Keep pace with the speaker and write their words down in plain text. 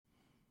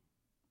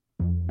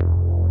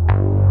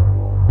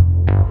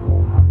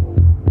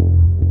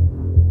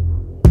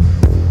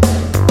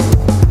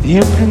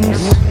You can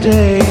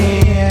stay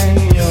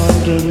in your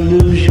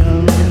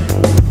delusion.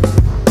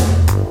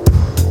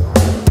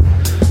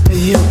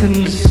 You can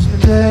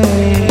stay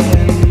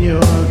in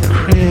your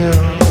crib.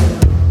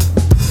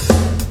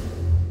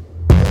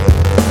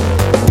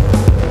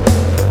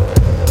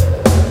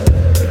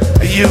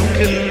 You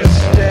can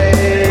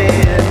stay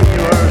in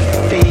your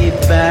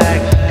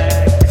feedback.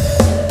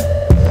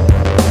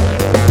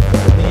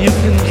 You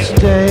can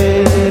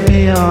stay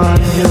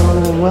beyond your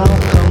welcome.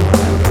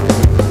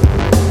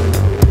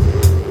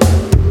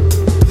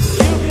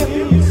 You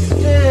can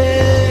stay.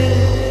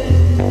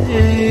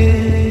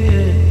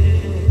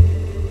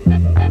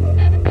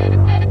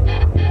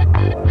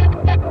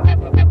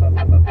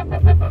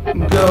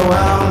 Go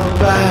out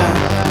back.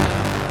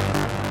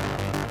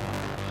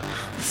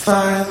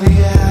 Find the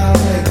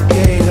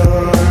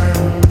alligator.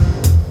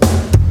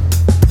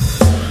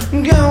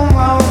 Go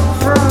out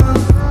front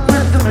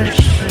with the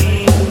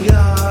machine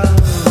gun.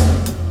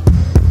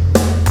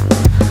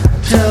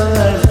 Tell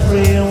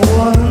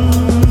everyone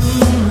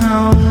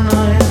how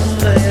nice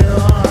they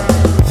are.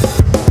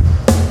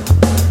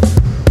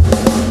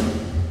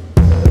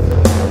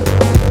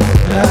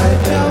 I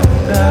don't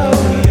know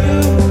you,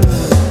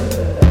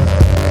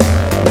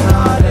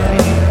 not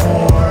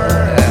anymore.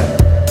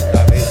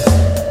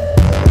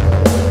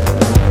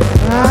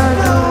 I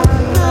don't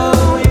know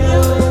you,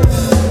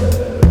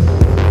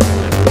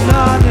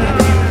 not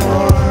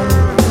anymore.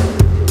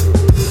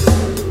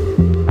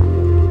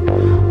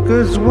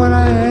 'Cause when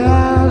I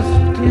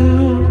asked you,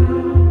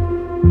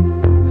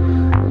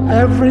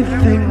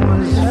 everything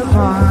was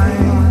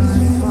fine.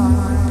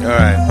 All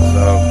right,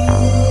 so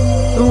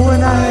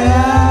When I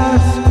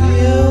asked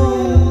you,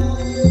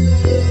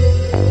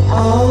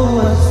 all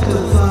was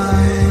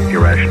divine.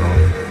 Irrational,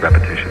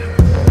 repetitious.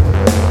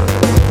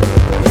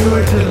 You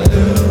were deluded.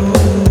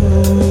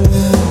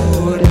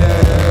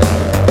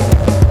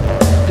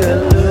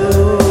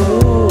 Deluded.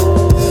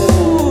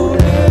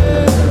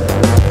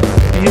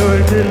 You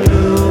were deluded.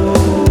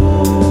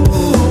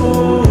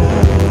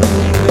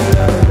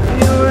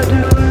 You were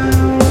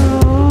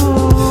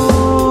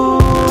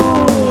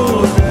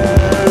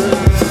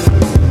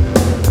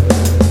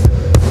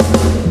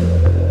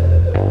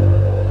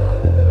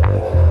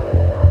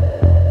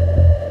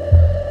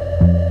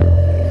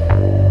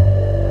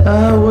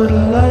I would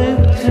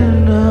like to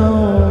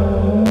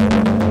know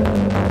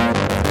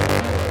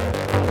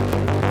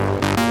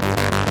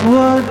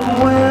what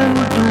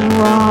went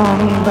wrong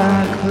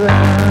back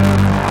then.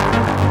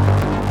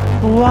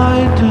 Why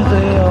do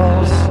they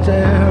all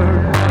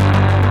stare?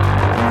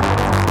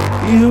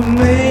 You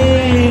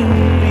made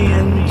me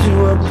into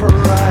a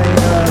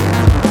pariah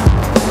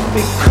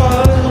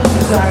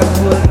because I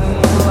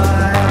wouldn't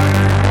lie.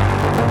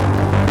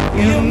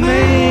 You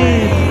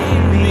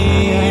made me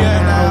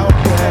an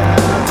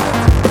outcast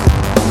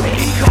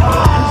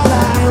because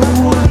I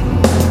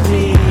wouldn't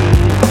be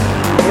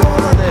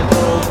your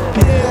little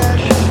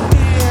bitch.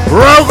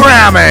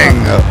 programming.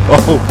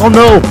 Oh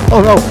no!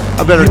 Oh no!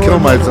 I better kill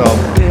myself.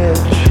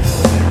 Bitch.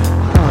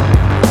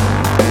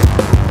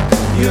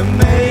 You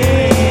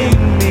made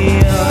me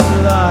a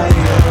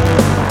liar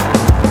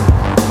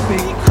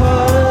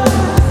because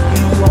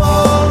you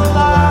all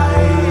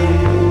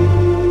lied.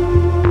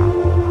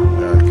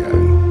 Okay.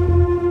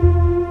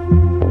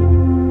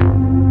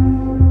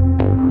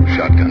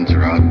 Shotguns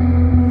are out.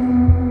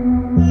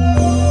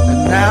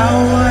 And now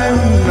I'm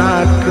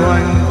not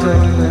going to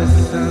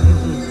listen.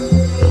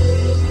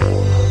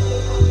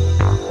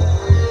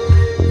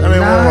 I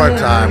mean, one more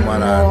time. Why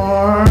not?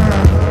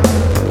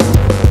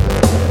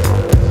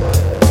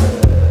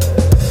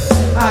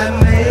 I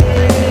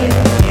made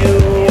you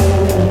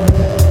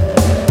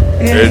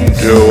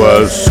Into a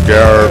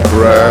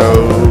scarecrow.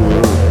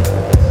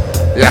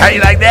 Yeah, how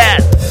you like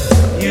that?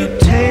 You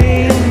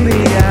tame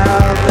the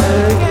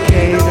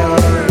alligator.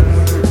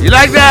 You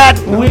like that?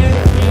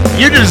 With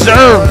You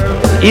deserve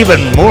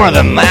even more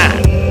than that.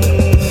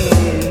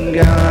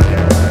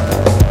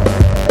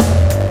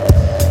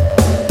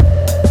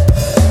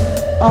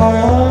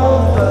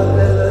 all the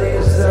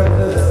lilies of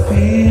the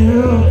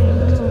field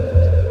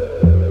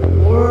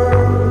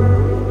were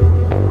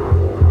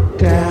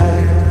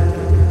dead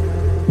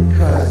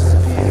because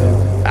of you.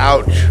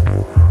 Ouch.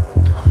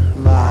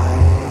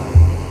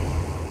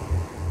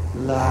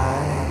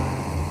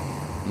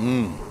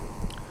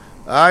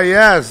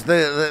 Yes,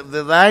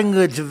 the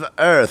language of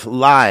earth,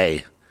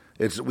 lie.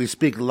 We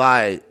speak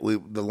lie.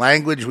 The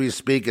language we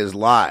speak is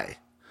lie.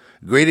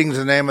 Greetings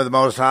in the name of the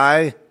Most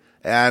High,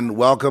 and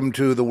welcome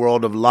to the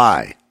world of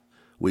lie.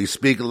 We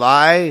speak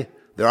lie.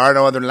 There are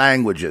no other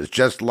languages.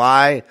 Just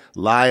lie,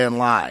 lie, and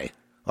lie.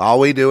 All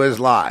we do is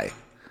lie.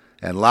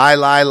 And lie,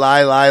 lie,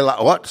 lie, lie,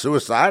 lie. What?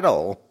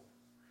 Suicidal?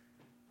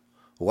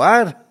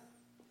 What?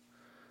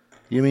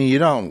 You mean you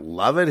don't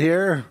love it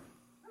here?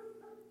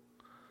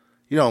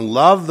 You don't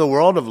love the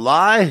world of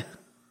lie?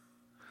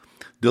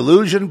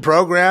 Delusion,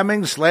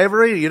 programming,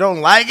 slavery? You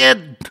don't like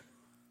it?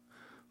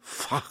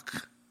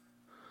 Fuck.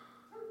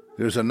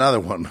 Here's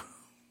another one.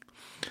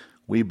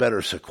 We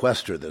better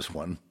sequester this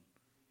one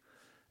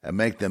and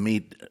make them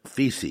eat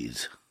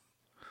feces.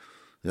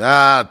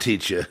 I'll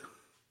teach you.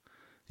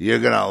 You're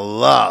going to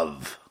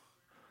love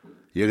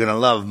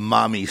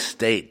Mommy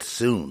State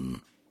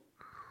soon.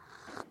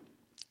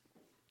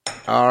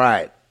 All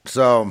right.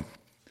 So,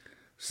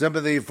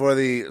 sympathy for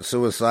the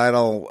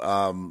suicidal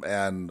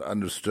and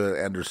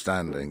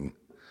understanding.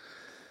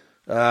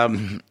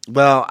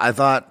 Well, I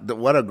thought that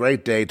what a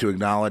great day to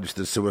acknowledge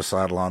the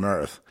suicidal on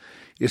Earth.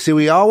 You see,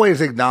 we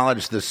always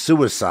acknowledge the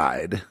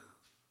suicide,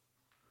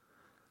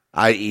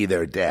 i.e.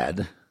 they're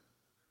dead,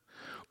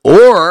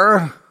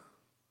 or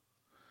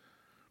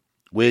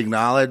we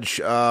acknowledge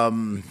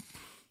the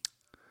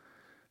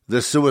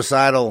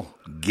suicidal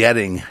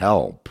getting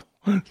help.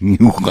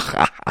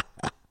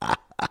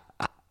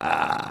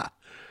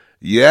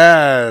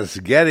 Yes,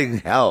 getting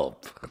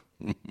help.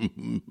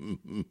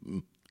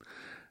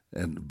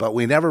 But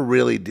we never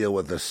really deal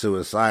with the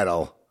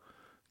suicidal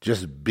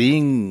just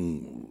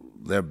being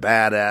their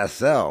badass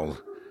selves.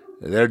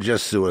 They're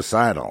just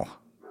suicidal.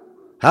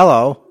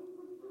 Hello.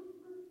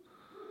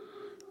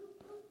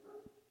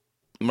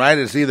 Right?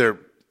 It's either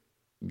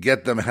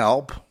get them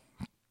help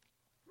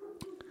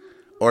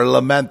or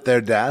lament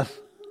their death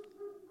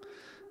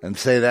and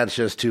say that's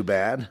just too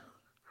bad.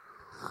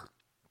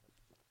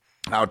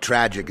 How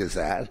tragic is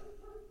that?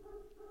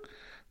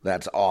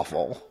 That's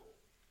awful.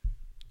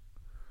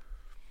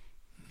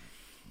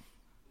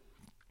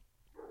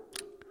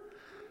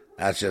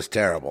 That's just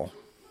terrible.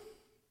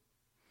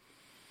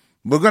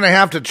 We're going to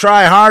have to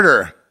try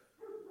harder.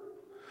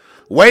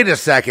 Wait a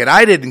second,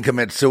 I didn't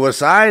commit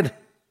suicide.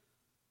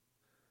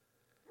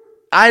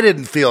 I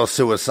didn't feel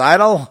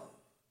suicidal.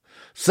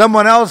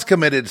 Someone else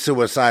committed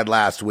suicide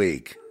last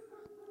week.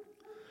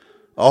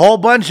 A whole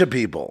bunch of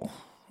people.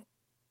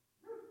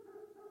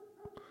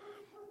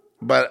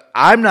 But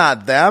I'm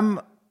not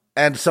them,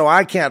 and so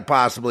I can't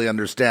possibly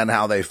understand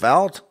how they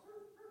felt.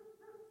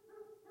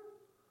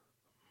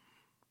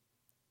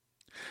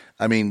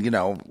 I mean,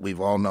 we've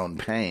all known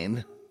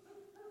pain.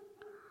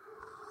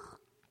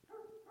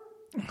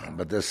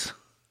 But this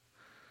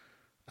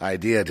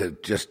idea to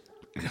just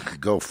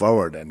go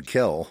forward and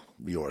kill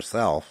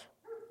yourself,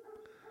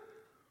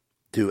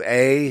 to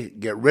A,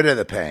 get rid of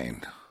the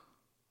pain,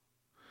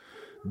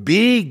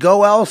 B,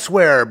 go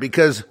elsewhere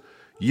because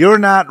you're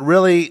not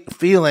really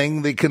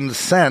feeling the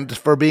consent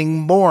for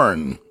being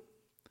born.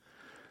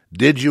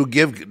 Did you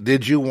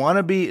want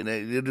to be,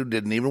 you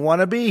didn't even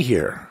want to be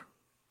here.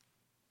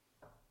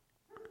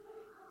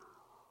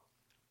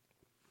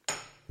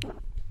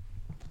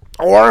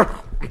 Or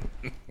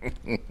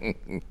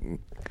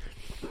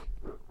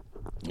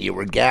you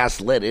were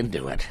gaslit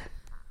into it.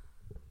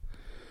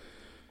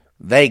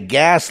 They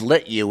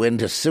gaslit you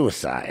into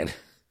suicide.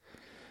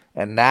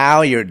 And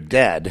now you're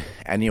dead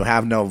and you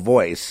have no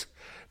voice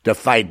to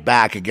fight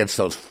back against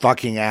those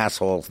fucking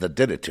assholes that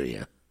did it to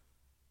you.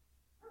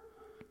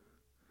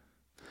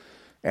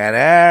 And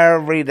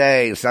every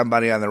day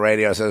somebody on the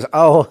radio says,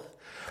 oh,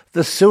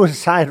 the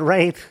suicide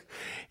rate,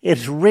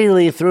 it's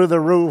really through the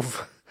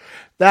roof.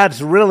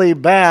 That's really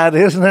bad.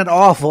 Isn't it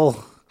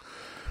awful?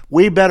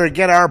 We better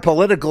get our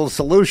political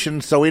solution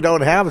so we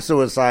don't have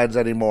suicides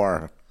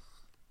anymore.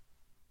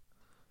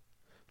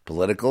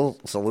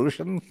 Political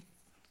solution?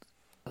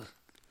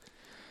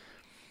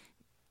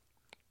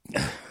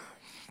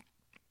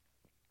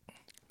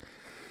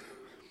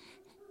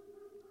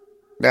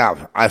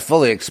 Now, I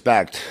fully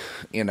expect,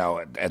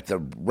 at the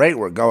rate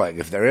we're going,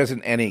 if there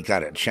isn't any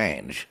kind of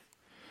change,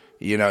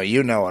 you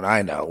know and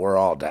I know, we're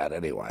all dead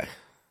anyway,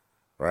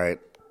 right?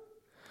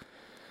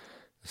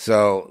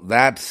 So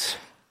that's,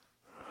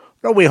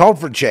 we hope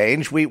for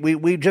change.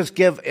 We just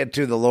give it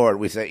to the Lord.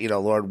 We say,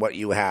 Lord, what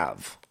you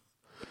have.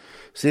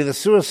 See, the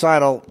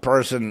suicidal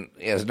person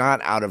is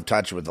not out of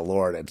touch with the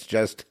Lord. It's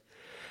just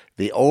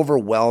the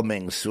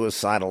overwhelming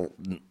suicidal,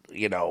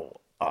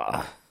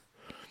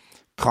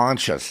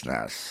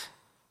 consciousness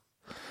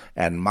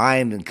and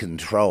mind and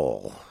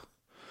control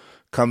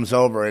comes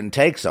over and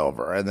takes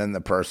over, and then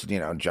the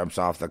person, jumps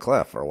off the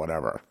cliff or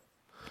whatever.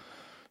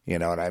 You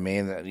know what I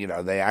mean?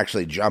 They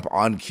actually jump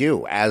on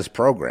cue as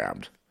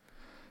programmed,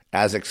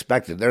 as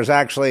expected. There's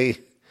actually,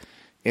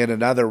 in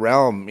another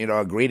realm,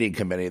 a greeting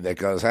committee that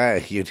goes,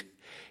 hey,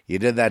 you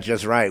did that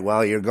just right.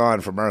 Well, you're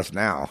gone from Earth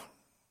now.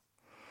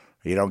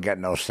 You don't get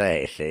no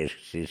say.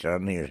 See,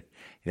 son, you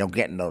don't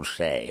get no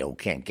say. You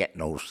can't get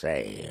no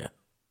say.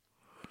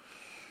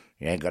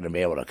 You ain't going to be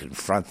able to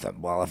confront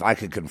them. Well, if I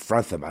could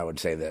confront them, I would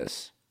say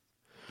this.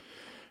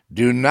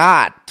 Do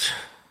not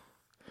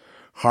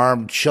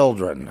harm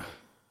children,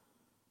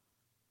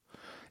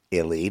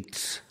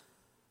 elites.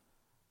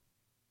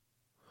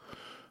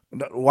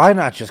 Why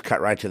not just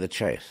cut right to the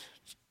chase,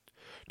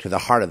 to the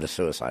heart of the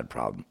suicide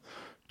problem?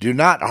 Do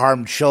not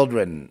harm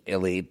children,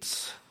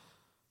 elites.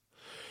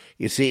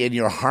 You see, in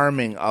your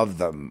harming of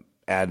them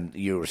and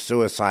you're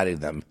suiciding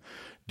them,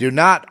 do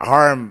not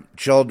harm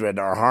children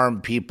or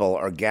harm people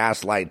or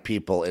gaslight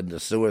people into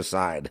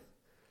suicide,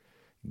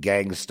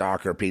 gang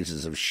stalker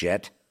pieces of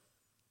shit.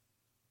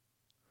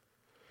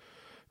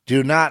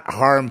 Do not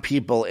harm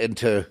people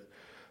into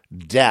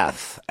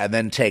death and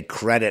then take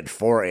credit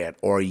for it,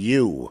 or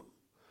you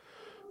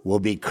will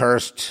be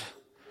cursed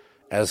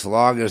as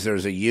long as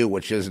there's a you,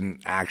 which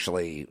isn't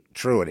actually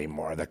true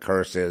anymore. The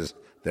curse is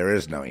there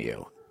is no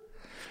you.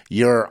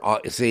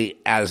 See,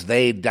 as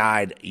they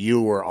died,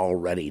 you were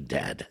already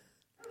dead.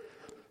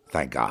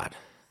 Thank God.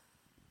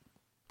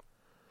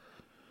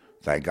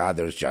 Thank God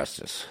there's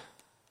justice.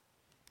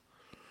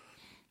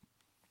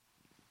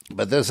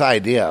 But this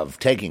idea of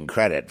taking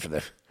credit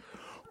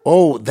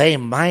for they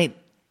might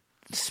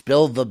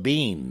spill the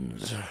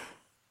beans,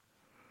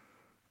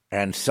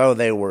 and so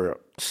they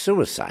were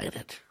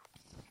suicided.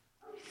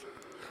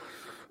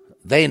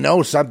 They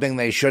know something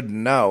they shouldn't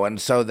know,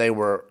 and so they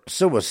were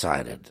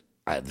suicided.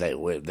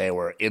 They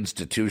were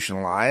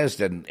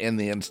institutionalized, and in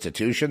the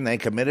institution, they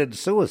committed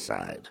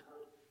suicide.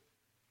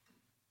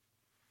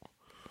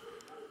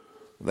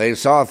 They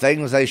saw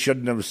things they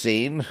shouldn't have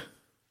seen.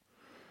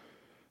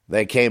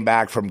 They came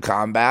back from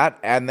combat,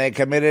 and they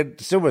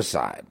committed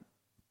suicide.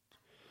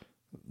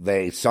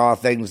 They saw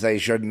things they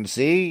shouldn't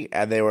see,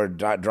 and they were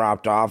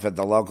dropped off at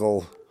the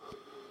local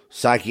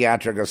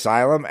psychiatric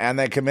asylum, and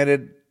they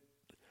committed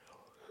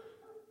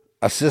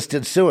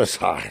assisted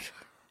suicide.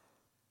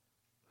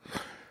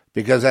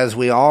 Because as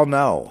we all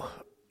know,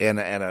 in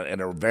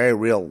a very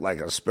real,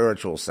 like a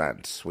spiritual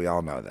sense, we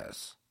all know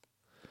this,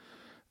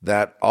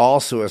 that all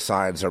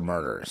suicides are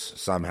murders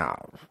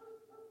somehow.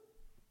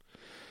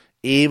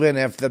 Even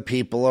if the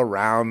people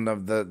around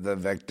of the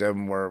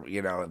victim were,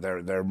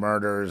 they're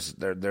murders,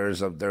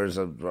 there's a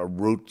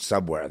root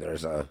somewhere,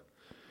 there's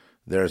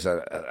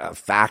a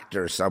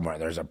factor somewhere,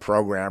 there's a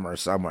programmer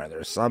somewhere,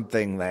 there's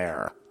something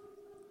there.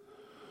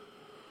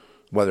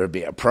 Whether it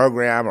be a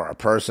program or a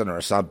person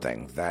or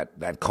something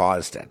that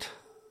caused it.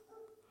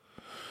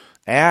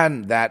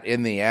 And that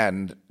in the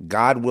end,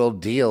 God will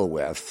deal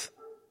with,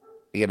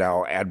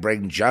 and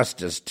bring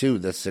justice to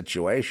this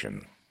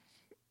situation.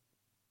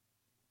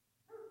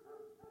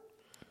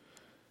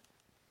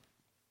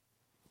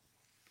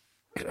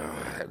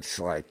 It's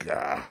like,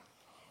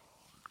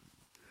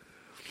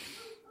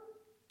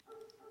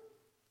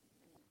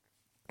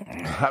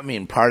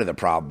 part of the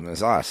problem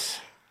is us.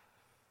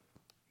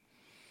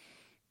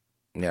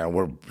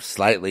 We're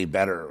slightly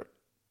better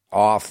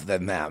off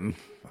than them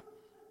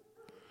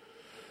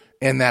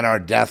in that our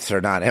deaths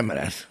are not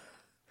imminent,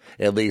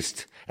 at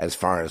least as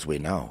far as we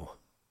know.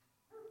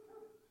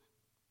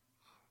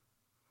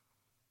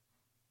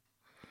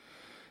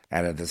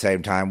 And at the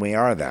same time, we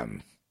are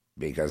them,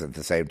 because at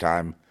the same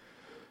time,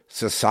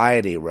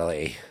 society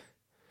really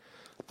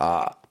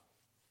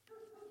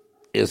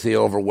is the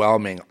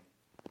overwhelming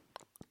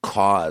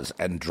cause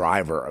and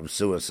driver of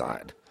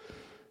suicide.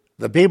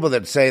 The people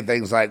that say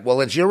things like,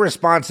 well, it's your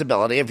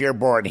responsibility if you're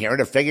born here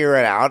to figure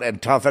it out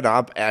and toughen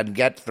up and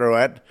get through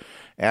it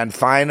and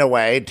find a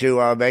way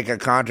to make a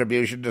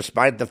contribution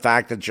despite the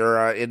fact that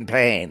you're in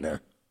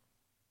pain.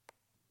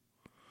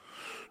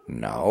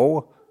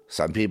 No,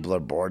 some people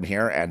are born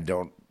here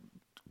and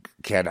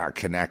cannot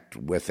connect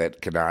with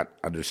it, cannot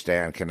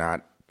understand,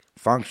 cannot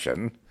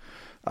function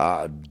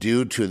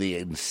due to the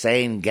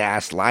insane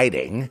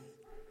gaslighting.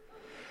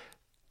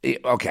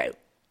 Okay.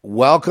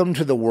 Welcome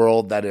to the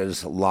world that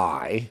is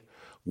lie.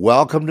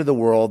 Welcome to the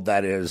world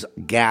that is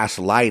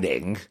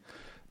gaslighting,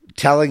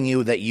 telling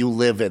you that you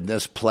live in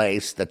this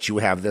place, that you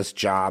have this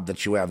job,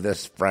 that you have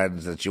this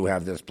friends, that you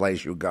have this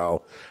place you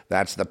go.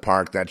 That's the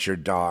park, that's your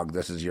dog,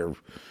 this is your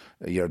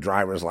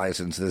driver's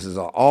license. This is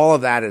all of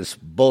that is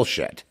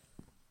bullshit.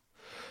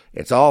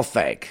 It's all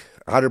fake,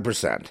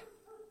 100%.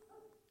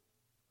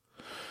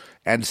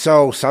 And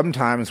so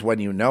sometimes when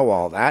you know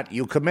all that,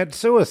 you commit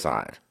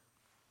suicide.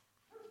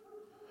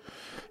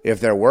 If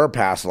there were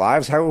past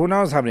lives, who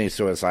knows how many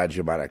suicides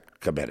you might have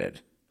committed?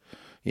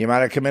 You might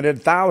have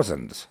committed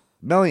thousands,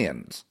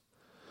 millions.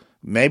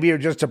 Maybe you're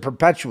just a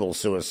perpetual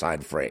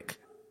suicide freak.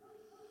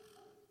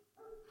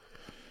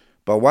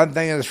 But one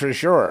thing is for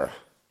sure.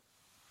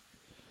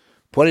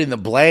 Putting the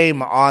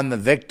blame on the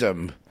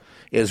victim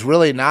is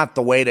really not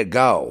the way to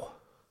go.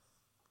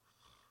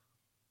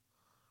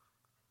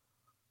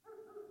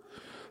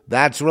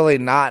 That's really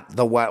not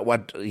the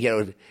what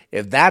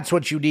if that's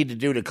what you need to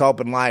do to cope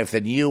in life,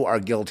 then you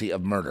are guilty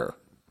of murder.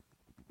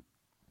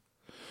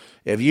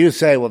 If you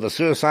say, well, the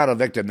suicidal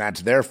victim,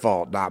 that's their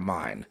fault, not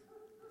mine,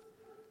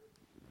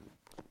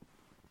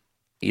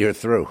 you're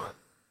through.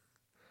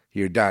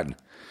 You're done.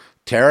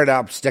 Tear it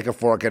up, stick a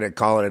fork in it,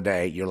 call it a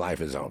day. Your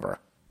life is over.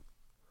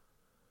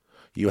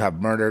 You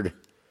have murdered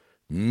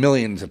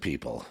millions of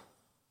people.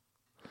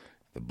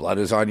 The blood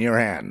is on your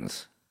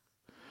hands.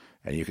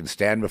 And you can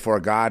stand before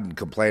God and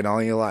complain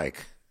all you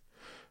like.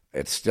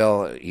 It's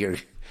still,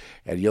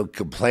 and you'll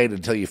complain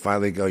until you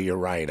finally go, you're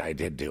right, I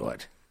did do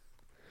it.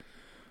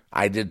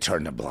 I did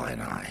turn a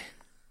blind eye.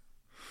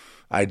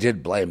 I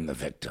did blame the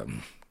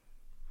victim.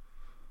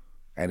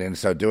 And in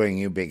so doing,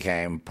 you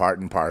became part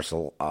and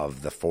parcel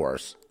of the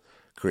force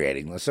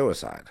creating the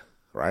suicide,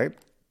 right?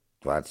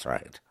 Well, that's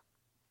right.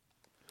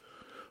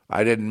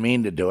 I didn't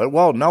mean to do it.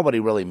 Well,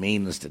 nobody really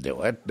means to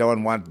do it. No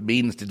one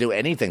means to do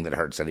anything that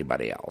hurts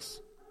anybody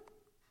else.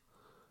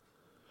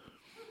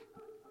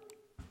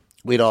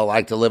 We'd all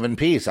like to live in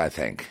peace, I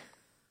think.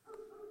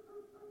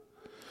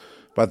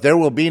 But there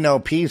will be no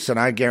peace, and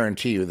I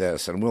guarantee you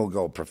this, and we'll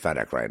go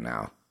prophetic right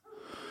now.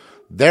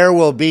 There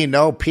will be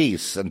no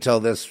peace until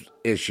this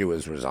issue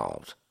is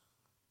resolved.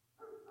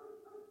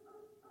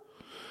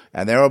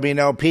 And there will be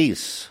no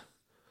peace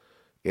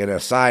in a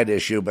side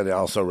issue, but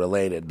also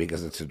related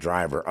because it's a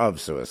driver of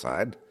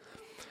suicide.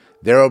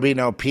 There will be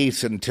no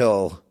peace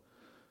until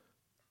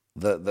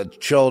the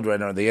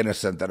children or the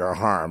innocent that are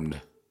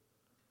harmed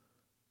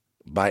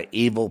by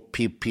evil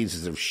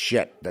pieces of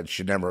shit that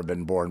should never have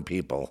been born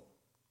people.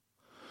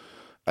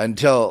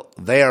 Until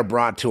they are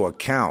brought to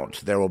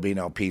account, there will be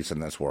no peace in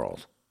this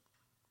world.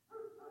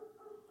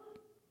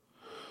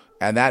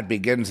 And that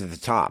begins at the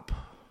top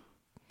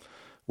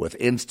with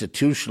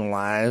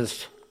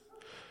institutionalized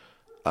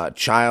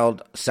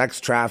child sex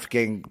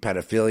trafficking,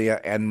 pedophilia,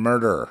 and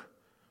murder.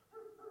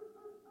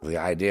 The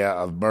idea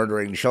of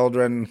murdering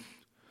children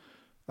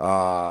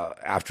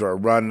after a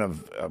run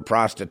of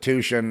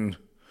prostitution,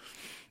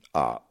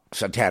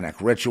 satanic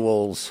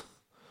rituals,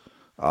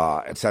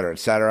 et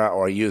cetera,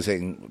 or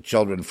using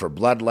children for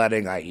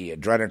bloodletting, i.e.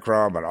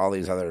 adrenochrome and all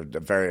these other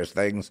various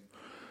things,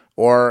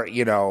 or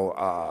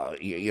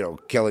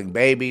killing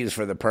babies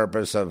for the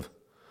purpose of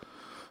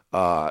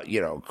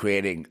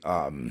creating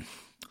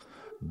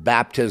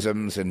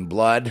baptisms in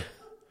blood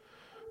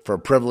for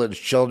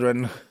privileged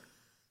children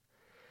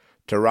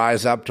to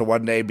rise up to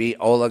one day be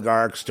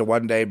oligarchs, to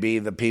one day be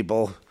the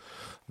people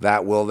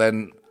that will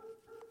then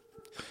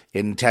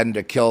intend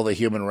to kill the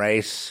human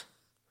race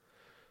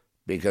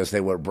because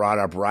they were brought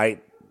up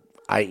right,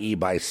 i.e.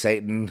 by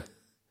Satan,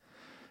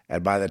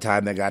 and by the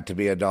time they got to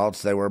be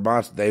adults, they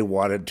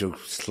wanted to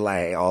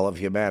slay all of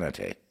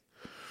humanity.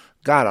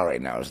 God already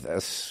knows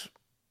this.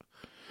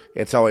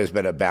 It's always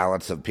been a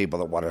balance of people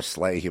that want to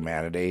slay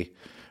humanity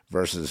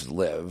versus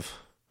live.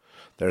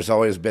 There's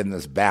always been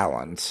this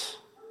balance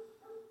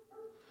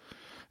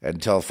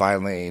until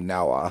finally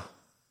Noah,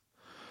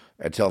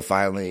 until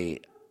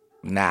finally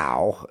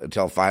now,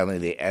 until finally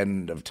the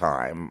end of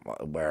time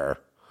where,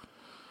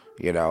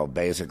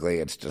 basically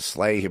it's to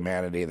slay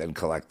humanity, then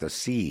collect the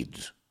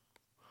seeds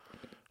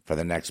for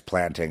the next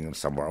planting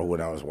somewhere, who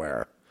knows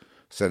where.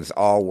 Since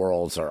all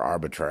worlds are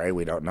arbitrary,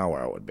 we don't know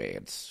where it would be.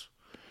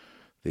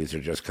 These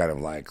are just kind of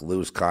like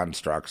loose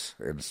constructs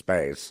in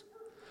space,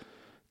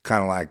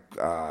 kind of like,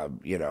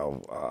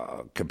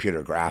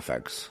 computer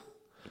graphics.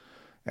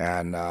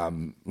 And,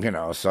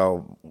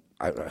 so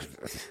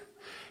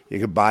you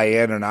could buy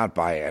in or not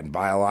buy in.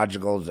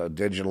 Biological,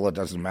 digital, it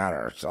doesn't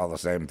matter. It's all the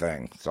same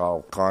thing. It's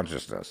all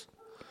consciousness.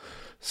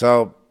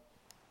 So,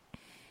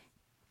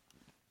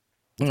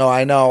 no,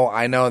 I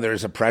know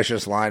there's a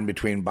precious line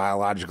between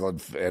biological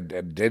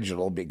and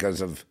digital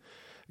because of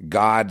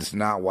God's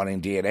not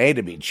wanting DNA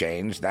to be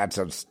changed.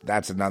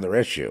 That's another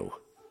issue.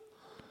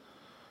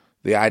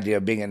 The idea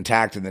of being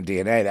intact in the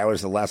DNA, that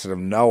was the lesson of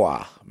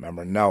Noah.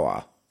 Remember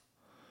Noah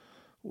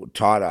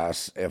taught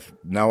us, if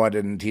Noah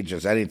didn't teach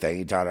us anything,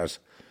 he taught us,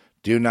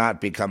 do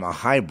not become a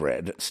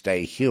hybrid,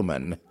 stay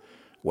human,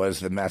 was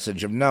the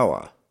message of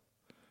Noah.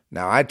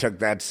 Now, I took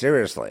that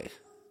seriously.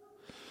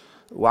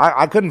 Well,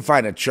 I couldn't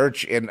find a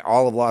church in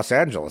all of Los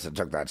Angeles that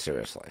took that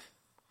seriously.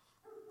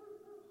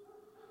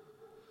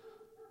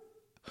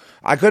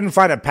 I couldn't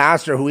find a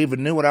pastor who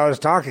even knew what I was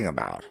talking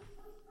about.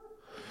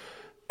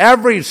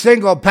 Every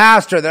single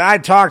pastor that I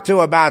talked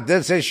to about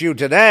this issue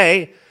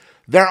today,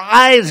 their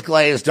eyes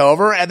glazed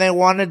over and they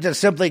wanted to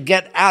simply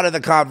get out of the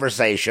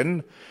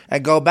conversation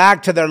and go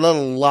back to their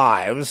little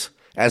lives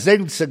as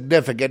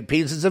insignificant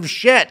pieces of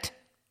shit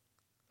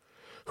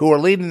who are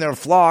leading their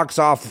flocks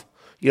off,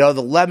 the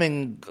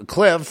lemming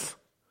cliff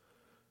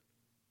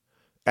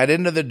and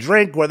into the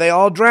drink where they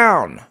all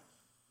drown.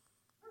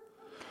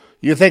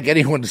 You think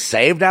anyone's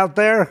saved out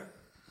there?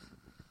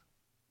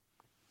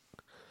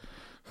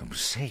 I'm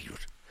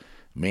saved.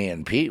 Me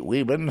and Pete,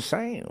 we've been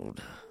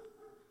saved.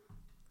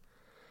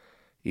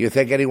 You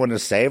think anyone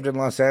is saved in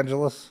Los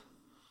Angeles?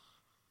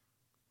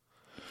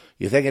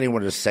 You think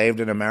anyone is saved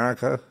in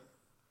America?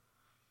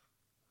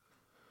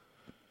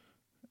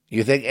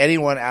 You think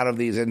anyone out of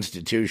these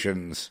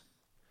institutions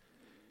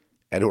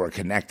and who are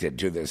connected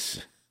to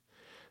this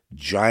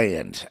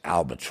giant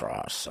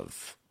albatross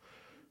of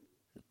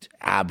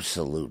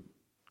absolute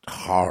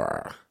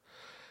horror,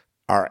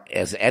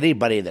 is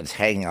anybody that's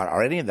hanging out,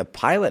 are any of the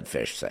pilot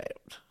fish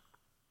saved?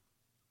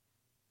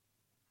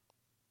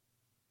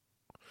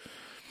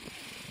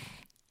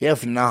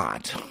 If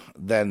not,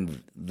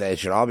 then they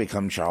should all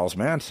become Charles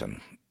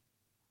Manson.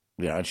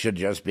 It should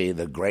just be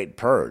the great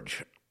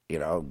purge.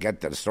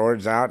 Get the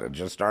swords out and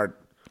just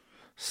start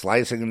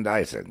slicing and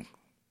dicing.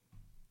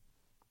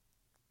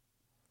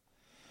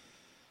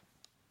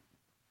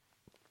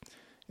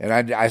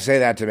 And I say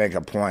that to make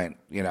a point.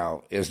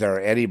 Is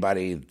there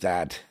anybody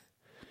that,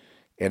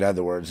 in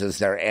other words, is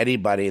there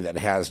anybody that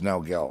has no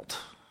guilt?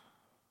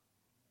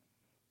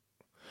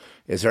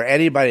 Is there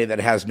anybody that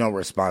has no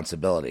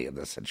responsibility in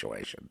this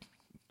situation?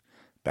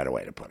 Better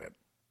way to put it.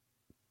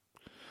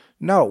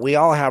 No, we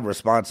all have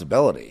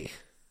responsibility.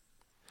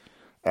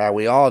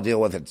 We all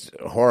deal with it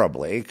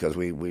horribly because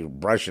we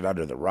brush it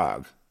under the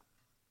rug.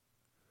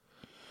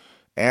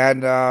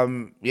 And,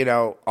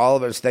 all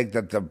of us think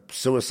that the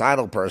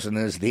suicidal person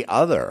is the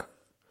other.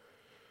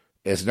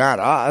 It's not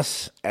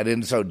us. And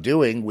in so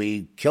doing,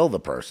 we kill the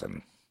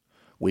person.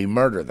 We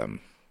murder them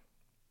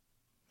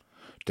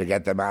to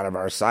get them out of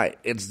our sight.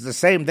 It's the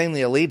same thing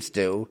the elites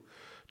do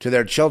to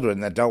their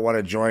children that don't want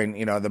to join,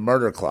 the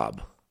murder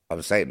club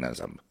of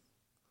Satanism.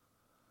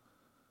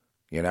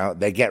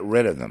 They get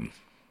rid of them.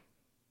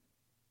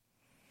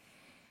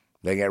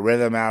 They get rid of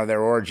them out of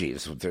their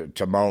orgies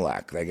to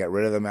Molech. They get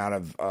rid of them out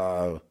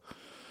of,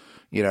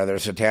 their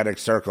satanic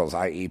circles,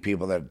 i.e.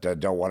 people that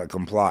don't want to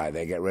comply.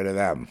 They get rid of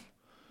them.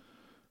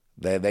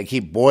 They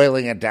keep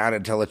boiling it down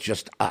until it's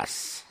just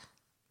us.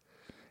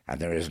 And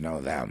there is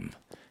no them.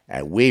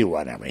 And we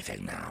run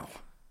everything now.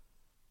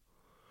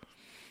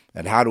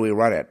 And how do we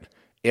run it?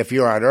 If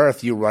you're on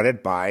Earth, you run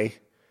it by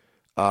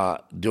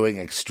doing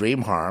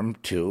extreme harm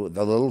to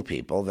the little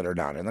people that are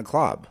not in the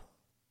club.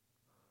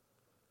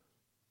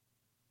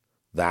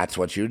 That's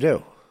what you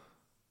do.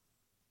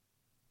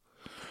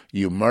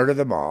 You murder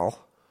them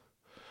all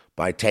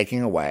by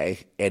taking away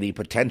any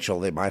potential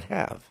they might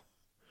have.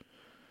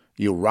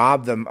 You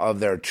rob them of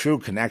their true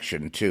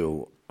connection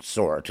to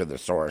the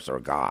source or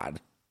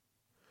God.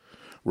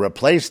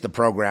 Replace the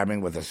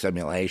programming with a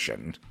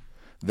simulation.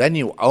 Then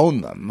you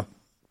own them.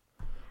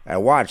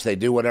 And watch, they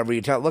do whatever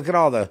you tell. Look at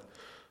all the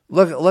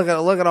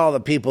all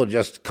the people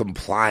just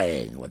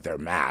complying with their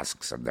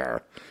masks and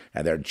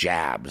their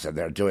jabs, and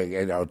they're doing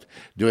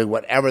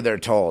whatever they're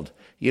told.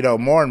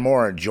 More and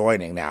more are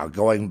joining now,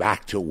 going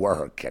back to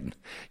work, and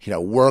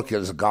work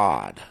is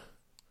God.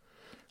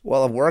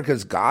 Well, if work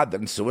is God,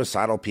 then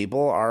suicidal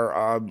people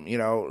are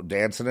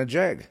dancing a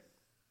jig.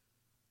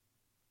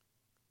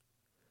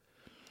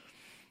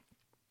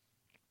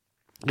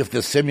 If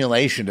the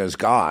simulation is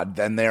God,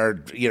 then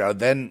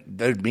then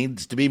there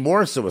needs to be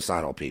more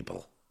suicidal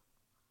people.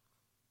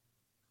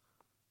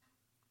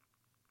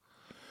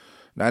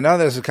 Now, I know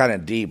this is kind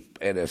of deep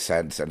in a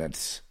sense, and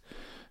it's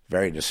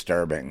very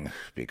disturbing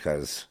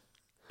because,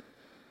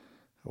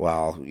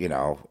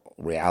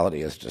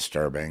 reality is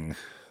disturbing.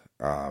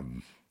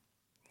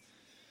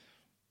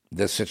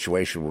 This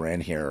situation we're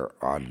in here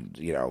on,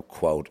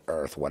 quote,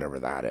 Earth, whatever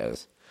that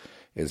is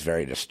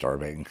very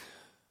disturbing.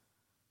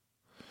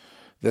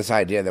 This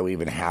idea that we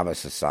even have a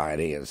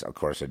society is, of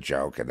course, a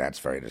joke, and that's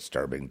very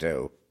disturbing,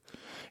 too.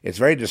 It's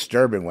very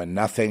disturbing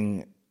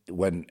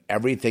when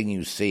everything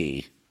you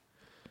see,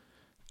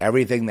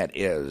 everything that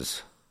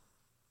is,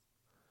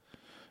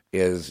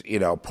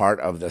 part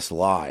of this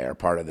lie or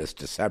part of this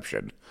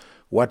deception.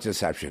 What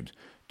deception?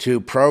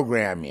 To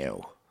program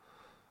you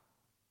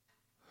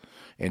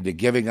into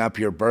giving up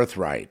your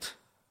birthright,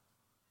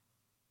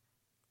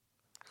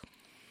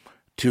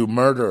 to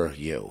murder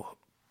you.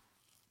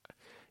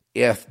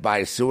 If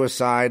by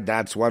suicide,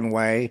 that's one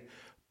way,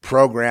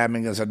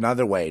 programming is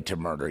another way to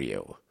murder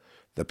you.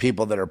 The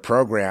people that are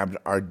programmed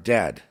are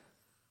dead,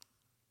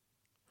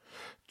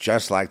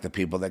 just like the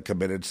people that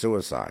committed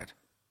suicide.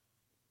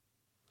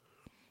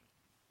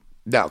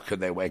 Now,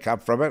 could they wake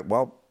up from it?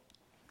 Well,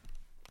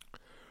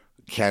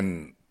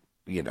 can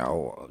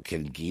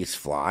geese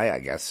fly? I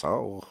guess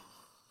so.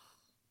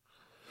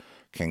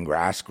 Can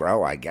grass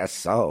grow? I guess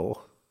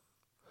so.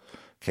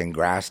 Can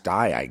grass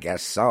die? I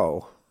guess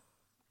so.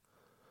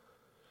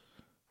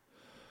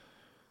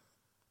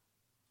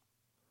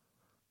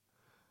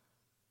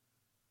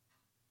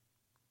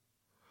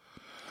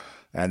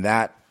 And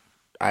that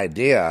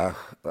idea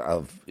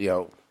of,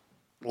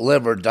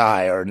 live or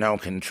die or no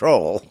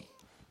control,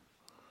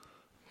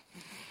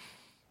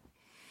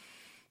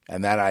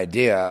 and that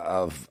idea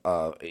of,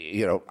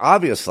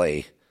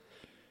 obviously,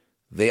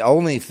 the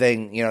only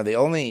thing, the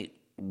only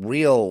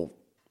real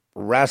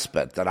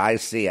respite that I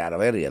see out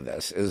of any of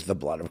this is the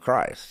blood of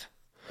Christ.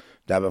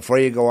 Now, before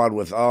you go on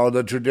with,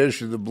 the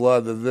tradition, the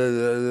blood,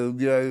 the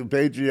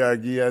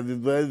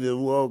patriarchy, the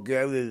woke,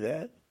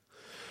 everything,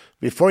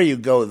 before you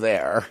go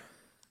there,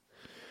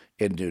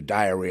 into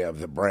diarrhea of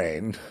the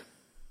brain,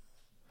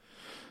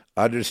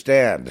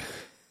 understand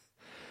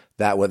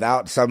that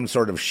without some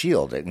sort of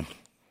shielding,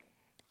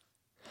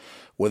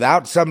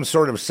 without some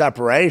sort of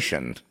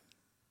separation,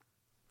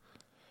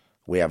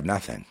 we have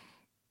nothing.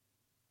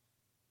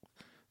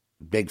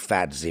 Big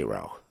fat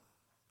zero.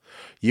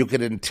 You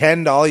can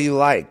intend all you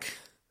like.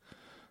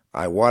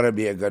 I want to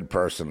be a good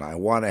person. I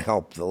want to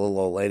help the little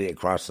old lady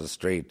across the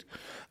street.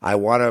 I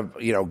want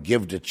to,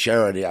 give to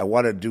charity. I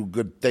want to do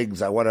good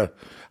things. I want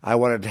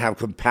to have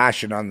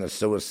compassion on the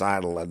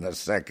suicidal and the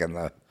sick and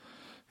the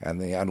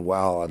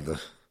unwell and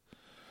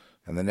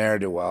the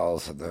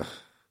ne'er-do-wells and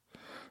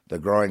the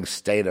growing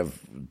state of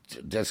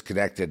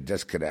disconnected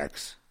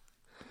disconnects.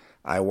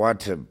 I want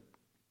to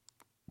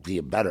be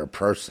a better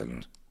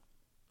person.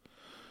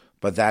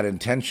 But that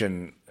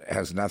intention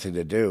has nothing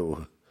to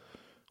do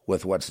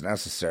with what's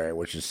necessary,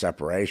 which is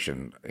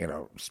separation,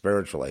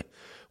 spiritually.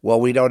 Well,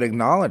 we don't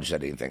acknowledge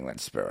anything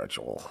that's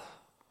spiritual.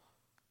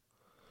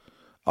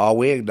 All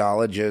we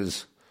acknowledge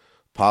is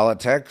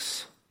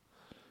politics,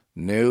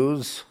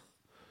 news,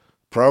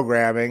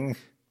 programming,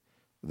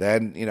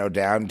 then,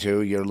 down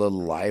to your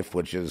little life,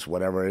 which is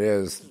whatever it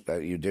is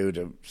that you do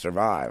to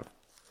survive.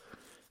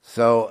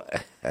 So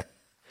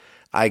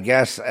I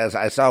guess, as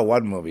I saw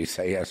one movie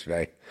say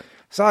yesterday, I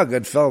saw a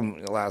good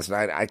film last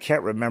night. I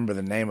can't remember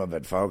the name of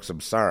it, folks.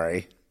 I'm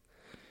sorry.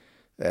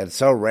 It's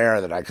so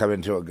rare that I come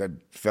into a good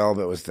film.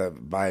 It was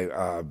by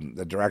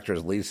the director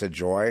is Lisa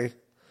Joy.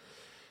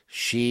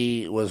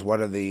 She was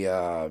one of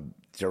the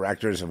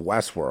directors of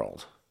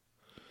Westworld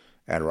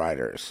and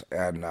writers,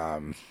 and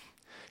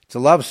it's a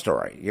love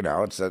story.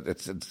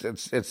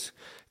 It's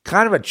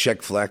kind of a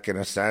chick flick in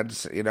a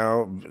sense.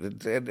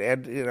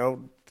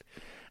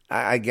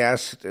 I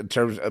guess in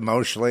terms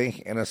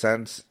emotionally, in a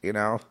sense,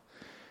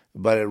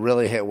 but it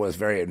really was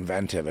very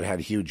inventive. It had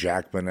Hugh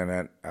Jackman in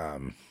it.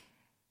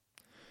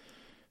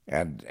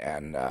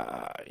 And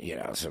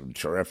some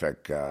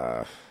terrific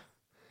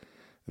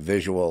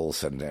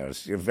visuals, and it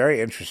was a very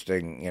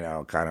interesting,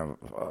 kind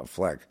of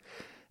flick.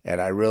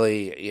 And I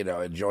really,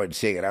 enjoyed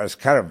seeing it. I was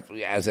kind of,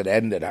 as it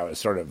ended, I was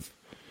sort of,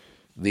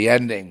 the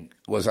ending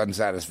was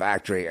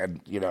unsatisfactory, and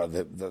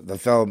the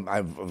film.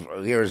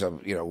 Here's a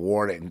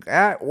warning,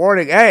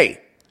 warning,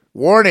 hey,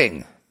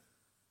 warning.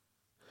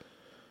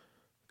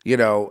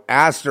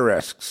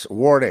 Asterisks,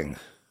 warning.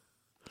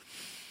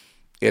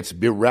 It's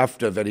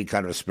bereft of any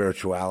kind of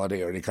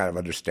spirituality or any kind of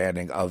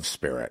understanding of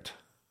spirit.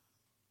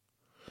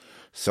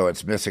 So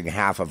it's missing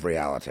half of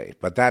reality.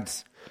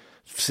 But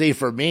see,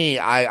 for me,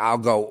 I'll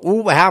go,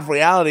 ooh, half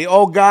reality.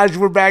 Oh, gosh,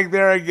 we're back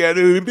there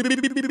again.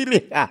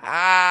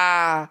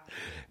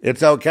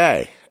 It's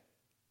okay.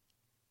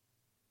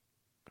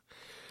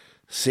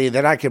 See,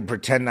 then I can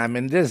pretend I'm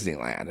in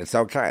Disneyland. It's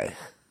okay.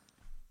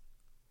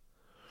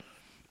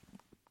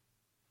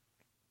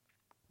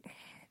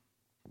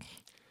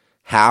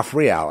 Half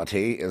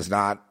reality is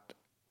not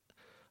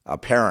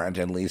apparent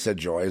in Lisa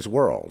Joy's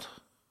world.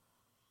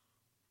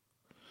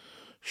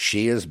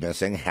 She is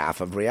missing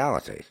half of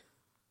reality.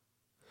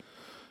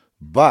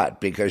 But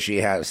because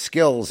she has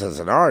skills as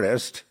an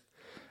artist,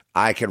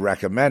 I can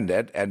recommend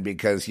it. And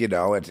because,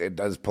 it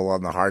does pull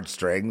on the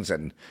heartstrings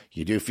and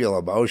you do feel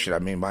emotion. I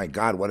mean, my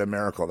God, what a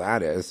miracle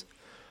that is.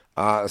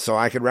 So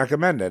I can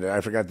recommend it. And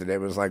I forgot the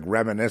name. It was like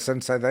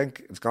Reminiscence, I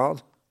think it's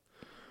called.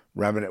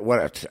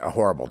 What a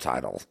horrible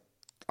title.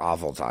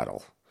 Awful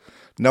title.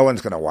 No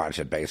one's going to watch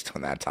it based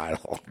on that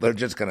title. They're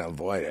just going to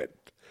avoid it.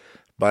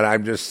 But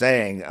I'm just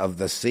saying, of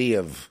the sea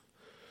of,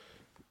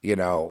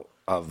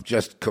 of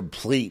just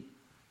complete,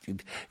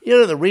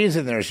 the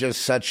reason there's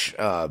just such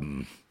a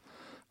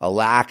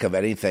lack of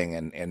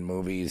anything in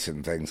movies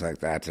and things like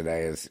that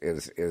today is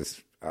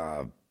it's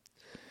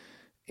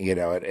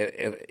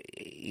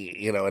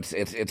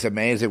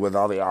amazing with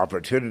all the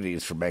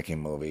opportunities for making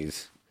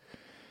movies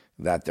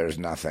that there's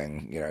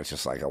nothing. It's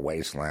just like a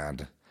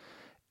wasteland.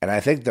 And I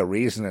think the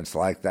reason it's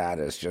like that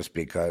is just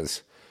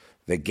because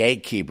the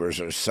gatekeepers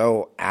are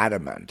so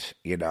adamant,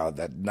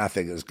 that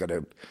nothing is going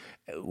to.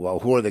 Well,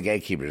 who are the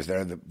gatekeepers?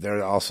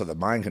 They're also the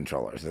mind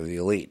controllers. They're the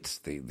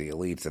elites, the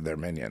elites and their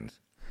minions,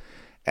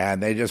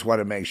 and they just want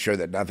to make sure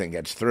that nothing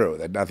gets through,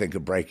 that nothing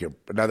could break your.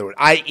 In other words,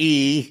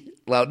 i.e.,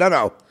 well,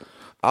 no,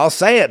 I'll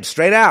say it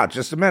straight out.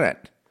 Just a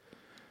minute.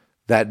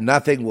 That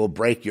nothing will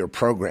break your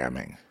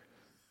programming.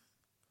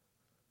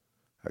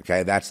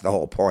 Okay, that's the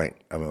whole point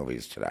of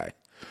movies today.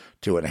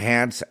 To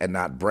enhance and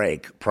not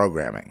break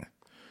programming.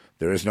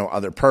 There is no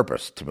other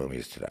purpose to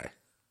movies today.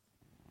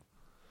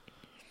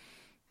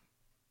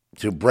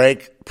 To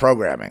break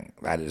programming,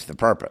 that is the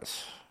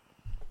purpose.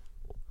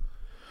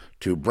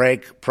 To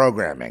break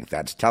programming,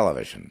 that's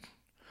television.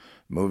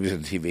 Movies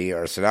and TV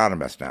are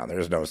synonymous now.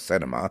 There's no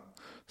cinema.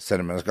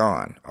 Cinema's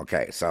gone.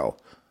 Okay, so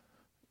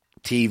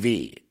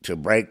TV,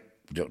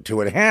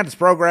 to enhance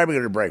programming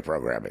or to break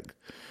programming.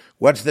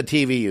 What's the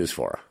TV used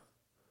for?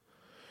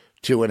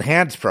 To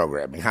enhance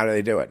programming. How do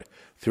they do it?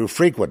 Through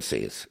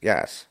frequencies,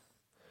 yes.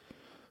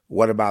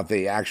 What about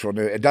the actual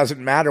news? It doesn't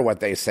matter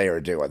what they say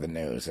or do on the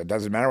news. It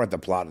doesn't matter what the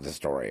plot of the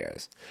story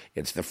is.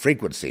 It's the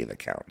frequency that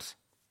counts.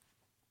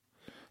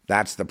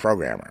 That's the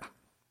programmer.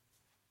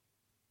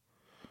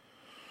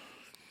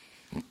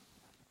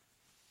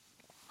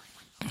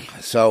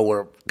 So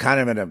we're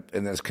kind of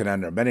in this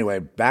conundrum. Anyway,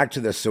 back to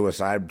the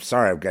suicide.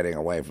 Sorry, I'm getting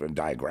away from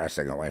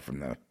digressing away from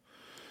the.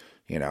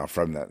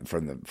 From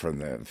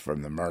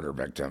the murder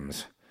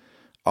victims.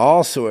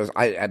 All suicides,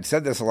 I had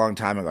said this a long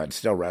time ago, it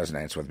still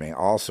resonates with me.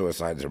 All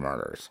suicides are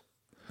murders.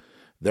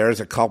 There's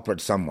a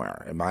culprit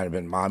somewhere. It might have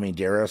been Mommy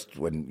Dearest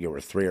when you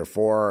were 3 or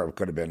 4. It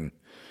could have been,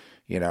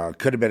 it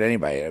could have been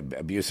anybody. An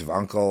abusive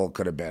uncle,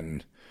 could have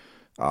been,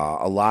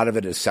 a lot of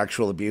it is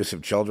sexual abuse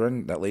of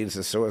children that leads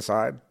to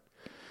suicide.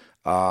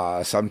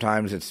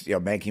 Sometimes it's,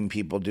 making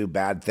people do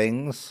bad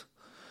things.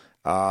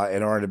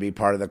 In order to be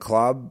part of the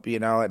club,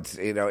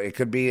 it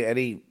could be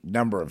any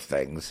number of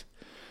things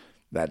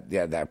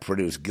that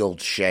produce guilt,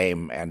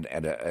 shame, and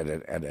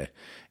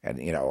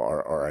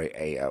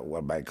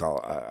what might call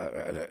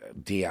a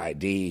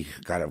DID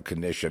kind of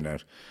condition, a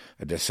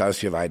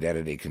dissociative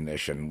identity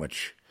condition,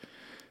 which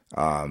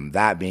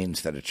that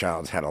means that a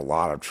child's had a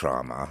lot of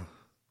trauma,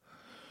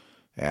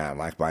 and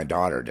like my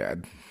daughter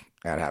did,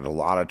 and had a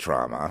lot of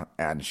trauma.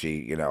 And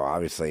she,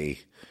 obviously,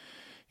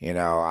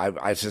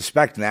 I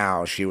suspect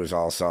now she was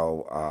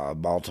also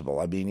multiple.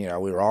 I mean,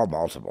 we were all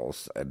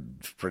multiples,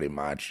 pretty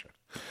much.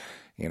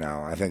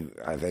 I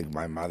think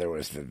my mother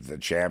was the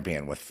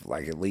champion with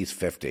like at least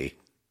 50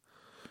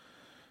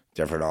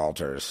 different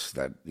alters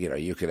that,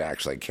 you could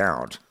actually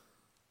count.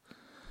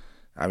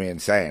 I mean,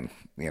 insane,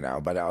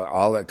 but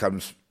all that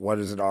comes, what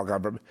does it all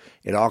come from?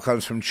 It all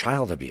comes from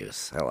child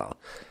abuse. Hello.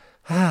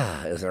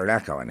 Is there an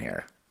echo in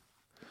here?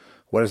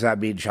 What does that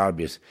mean, child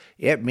abuse?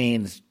 It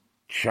means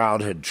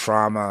childhood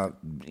trauma,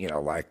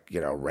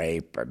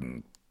 rape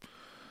and,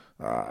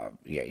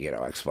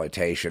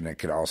 exploitation. It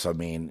could also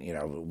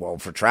mean,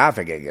 for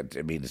trafficking,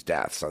 it means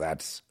death. So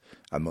that's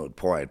a moot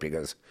point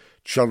because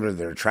children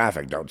that are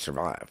trafficked don't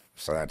survive.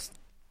 So that's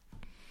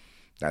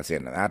the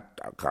end of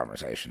that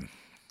conversation.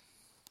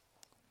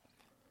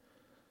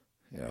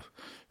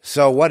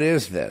 So what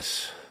is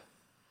this?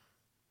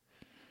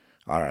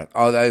 All right.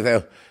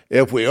 Oh,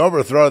 if we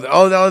overthrow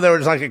there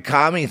was like a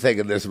commie thing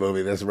in this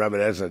movie, this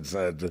reminiscence.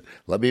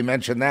 Let me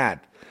mention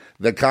that.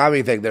 The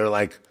commie thing, they were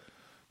like,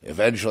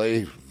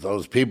 eventually,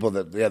 the people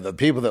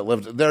that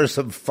lived, there's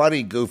some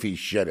funny, goofy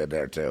shit in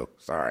there too.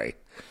 Sorry.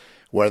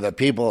 Where the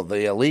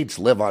elites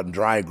live on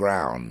dry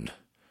ground,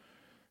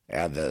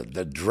 and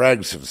the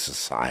dregs of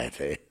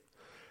society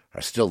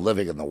are still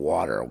living in the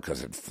water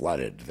because it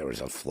flooded. There was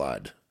a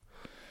flood.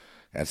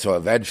 And so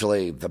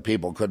eventually the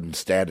people couldn't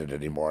stand it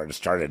anymore and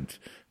started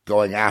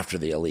going after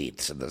the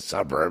elites in the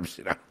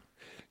suburbs,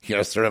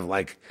 sort of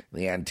like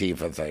the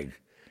Antifa thing.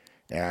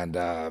 And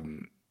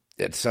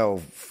it's so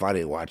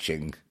funny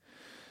watching,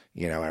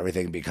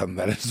 everything become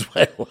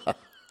Venezuela.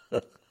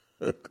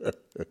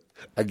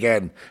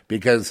 Again,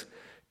 because,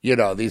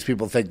 these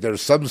people think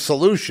there's some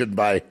solution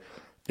by,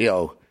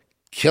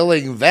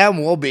 killing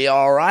them will be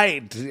all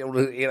right.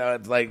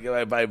 It's like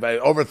by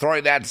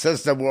overthrowing that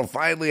system, we'll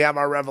finally have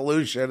our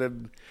revolution.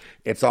 And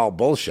it's all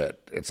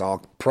bullshit. It's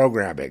all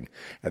programming.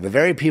 And the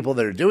very people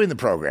that are doing the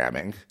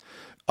programming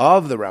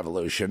of the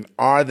revolution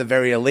are the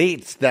very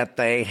elites that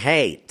they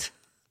hate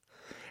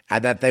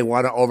and that they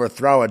want to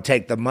overthrow and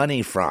take the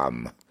money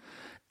from.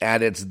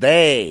 And it's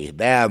they're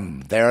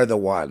the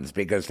ones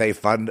because they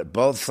fund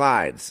both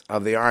sides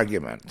of the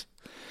argument.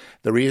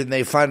 The reason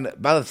they fund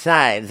both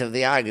sides of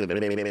the argument.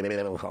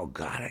 Oh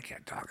God, I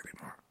can't talk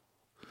anymore.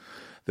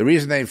 The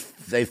reason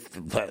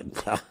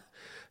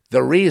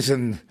the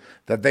reason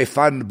that they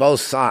fund both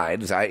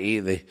sides, i.e.,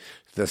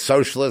 the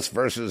socialists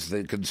versus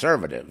the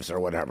conservatives or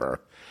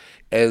whatever,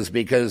 is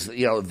because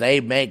they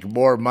make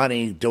more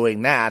money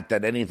doing that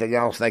than anything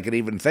else they could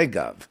even think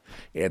of.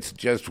 It's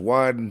just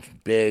one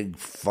big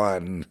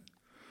fun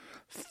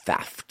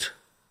theft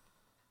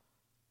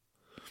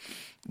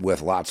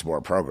with lots more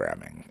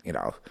programming,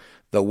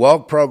 The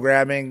woke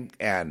programming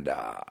and,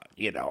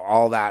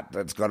 all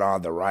that's going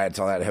on, the riots,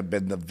 all that have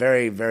been the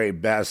very, very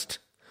best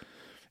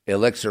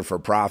elixir for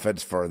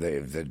profits for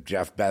the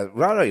Jeff Bezos.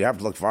 No, you have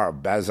to look far.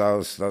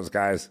 Bezos, those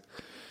guys,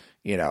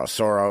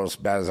 Soros,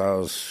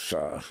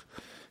 Bezos,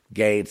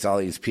 Gates, all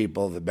these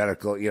people, the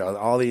medical,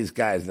 all these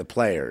guys, the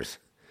players.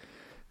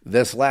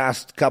 This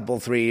last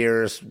 3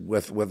 years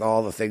with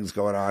all the things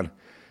going on,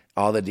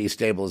 all the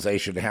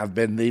destabilization have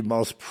been the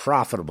most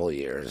profitable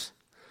years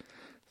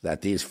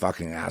that these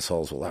fucking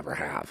assholes will ever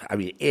have. I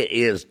mean, it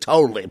is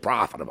totally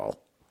profitable.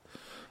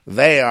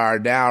 They are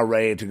now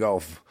ready to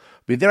go.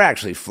 They're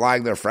actually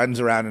flying their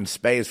friends around in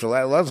space.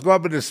 Let's go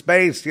up into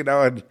space,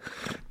 and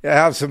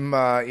have some,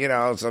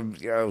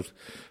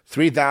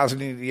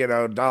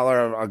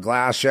 $3,000, a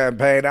glass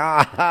champagne. Look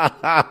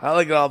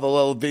at all the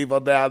little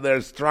people down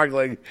there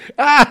struggling.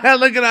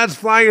 Look at us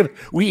flying.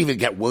 We even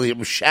get William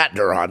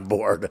Shatner on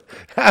board.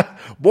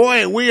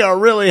 Boy, we are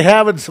really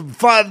having some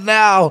fun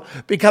now,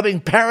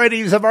 becoming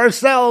parodies of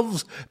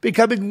ourselves,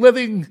 becoming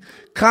living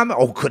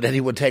could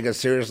anyone take us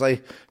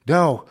seriously?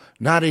 No,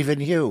 not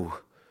even you.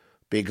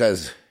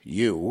 Because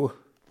you,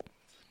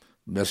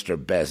 Mr.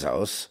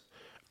 Bezos,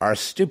 are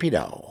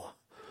stupido.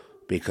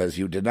 Because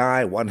you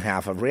deny one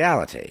half of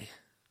reality.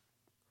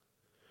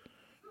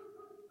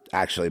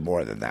 Actually,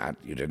 more than that.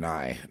 You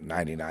deny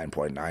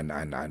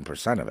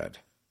 99.999% of it.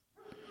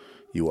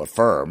 You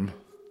affirm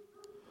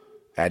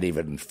and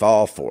even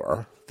fall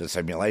for the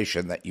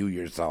simulation that you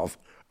yourself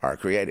are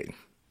creating.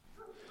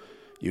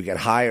 You get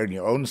high on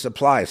your own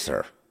supply,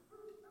 sir.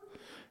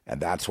 And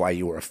that's why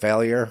you were a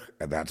failure,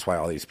 and that's why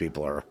all these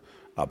people are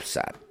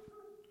upset.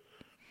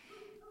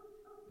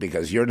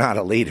 Because you're not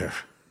a leader.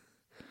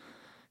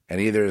 And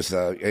either is,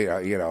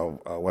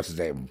 what's his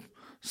name?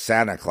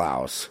 Santa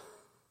Claus.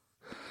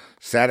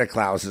 Santa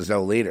Claus is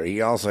no leader.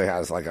 He also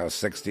has like a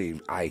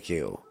 60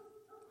 IQ.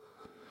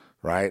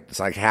 Right? It's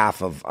like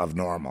half of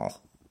normal.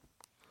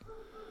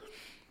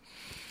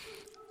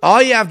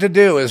 All you have to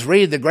do is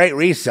read The Great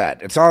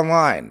Reset. It's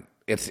online.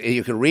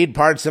 You can read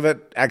parts of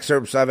it,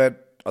 excerpts of it,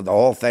 the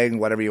whole thing,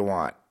 whatever you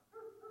want.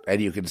 And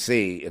you can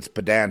see it's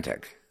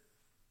pedantic.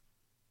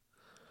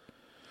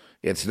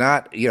 It's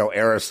not,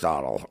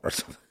 Aristotle or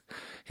something.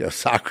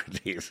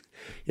 Socrates.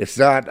 It's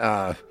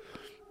not,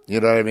 You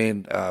know what I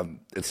mean?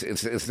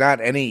 It's not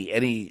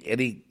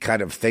any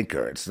kind of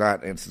thinker. It's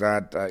not it's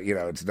not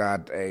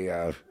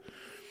a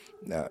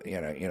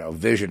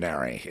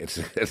visionary.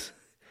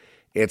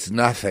 It's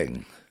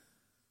nothing.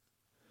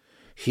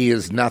 He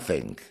is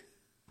nothing.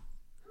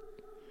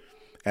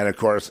 And of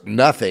course,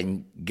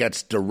 nothing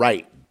gets to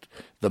write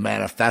the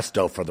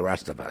manifesto for the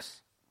rest of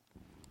us.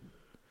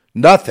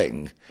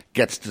 Nothing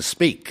gets to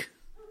speak.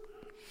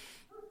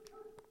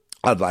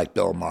 Unlike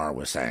Bill Maher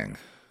was saying.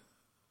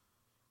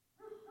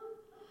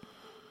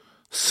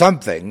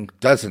 Something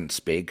doesn't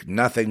speak,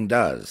 nothing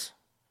does.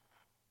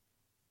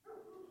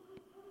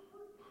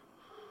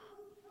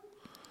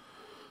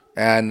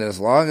 And as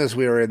long as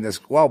we are in this,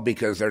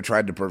 because they're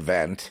trying to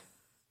prevent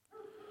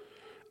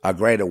a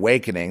great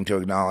awakening to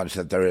acknowledge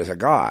that there is a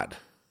God.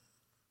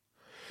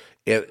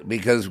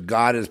 Because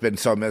God has been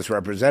so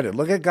misrepresented.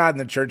 Look at God in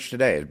the church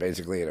today. It's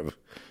basically an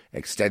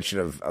extension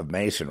of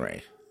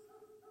Masonry.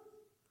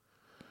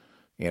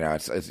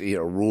 It's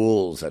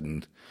rules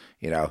and,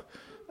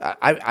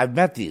 I've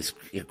met these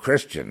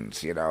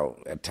Christians,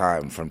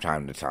 from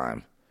time to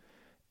time.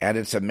 And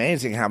it's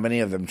amazing how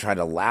many of them try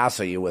to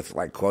lasso you with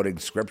like quoting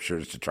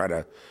scriptures to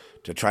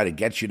try to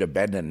get you to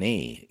bend a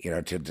knee,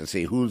 to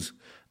see who's,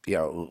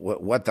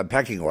 what the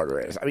pecking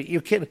order is. I mean,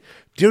 you can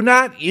do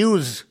not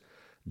use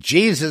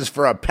Jesus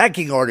for a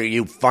pecking order,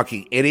 you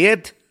fucking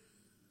idiot.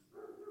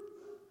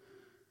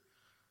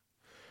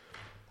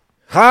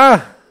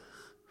 Huh?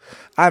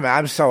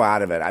 I'm so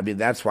out of it. I mean,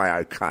 that's why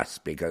I cuss,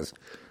 because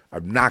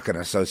I'm not going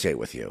to associate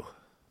with you.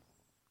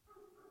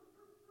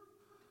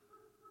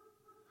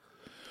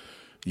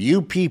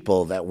 You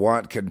people that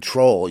want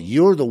control,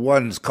 you're the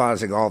ones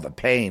causing all the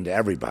pain to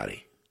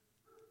everybody.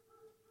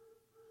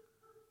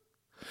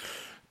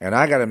 And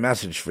I got a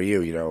message for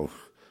you,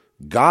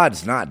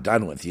 God's not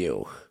done with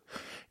you.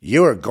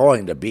 You're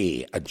going to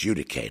be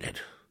adjudicated.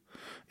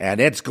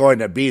 And it's going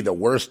to be the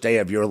worst day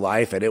of your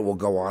life, and it will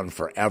go on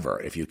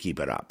forever if you keep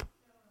it up.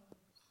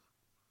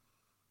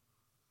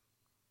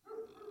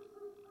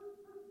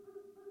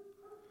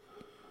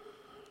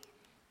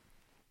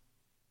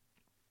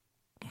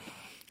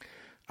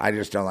 I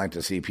just don't like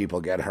to see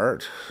people get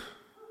hurt.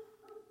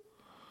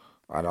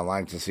 I don't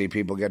like to see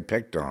people get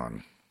picked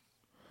on.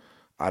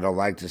 I don't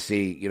like to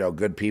see,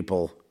 good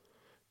people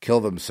kill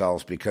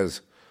themselves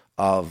because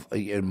of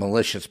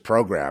malicious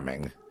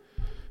programming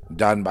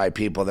done by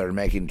people that are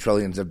making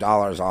trillions of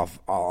dollars off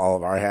all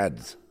of our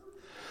heads.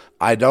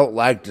 I don't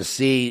like to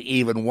see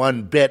even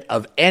one bit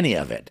of any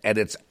of it, and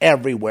it's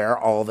everywhere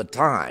all the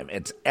time.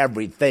 It's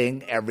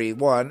everything,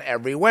 everyone,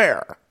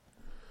 everywhere.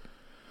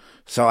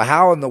 So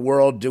how in the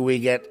world do we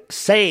get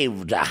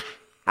saved?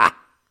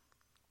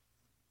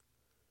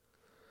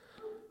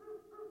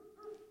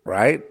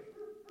 Right?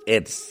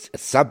 It's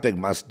something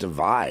must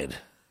divide.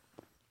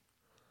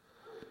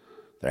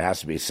 There has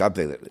to be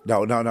something that...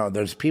 No.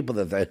 There's people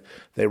that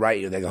they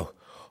write you, they go,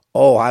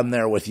 oh, I'm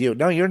there with you.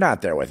 No, you're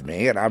not there with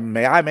me, and I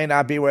may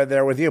not be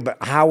there with you, but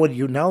how would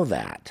you know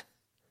that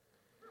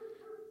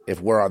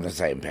if we're on the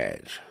same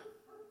page?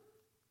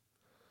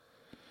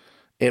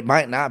 It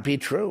might not be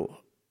true.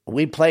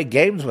 We play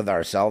games with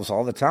ourselves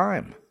all the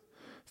time,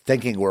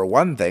 thinking we're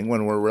one thing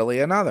when we're really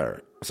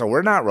another. So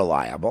we're not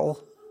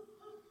reliable.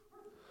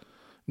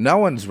 No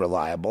one's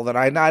reliable.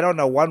 I don't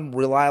know one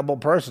reliable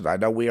person. I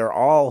know we are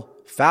all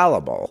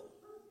fallible.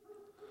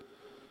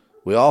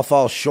 We all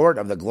fall short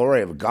of the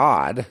glory of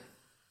God,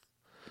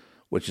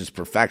 which is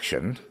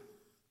perfection,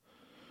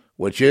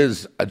 which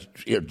is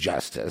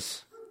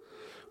justice,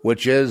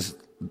 which is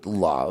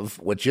love,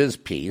 which is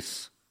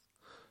peace.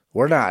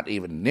 We're not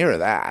even near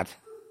that.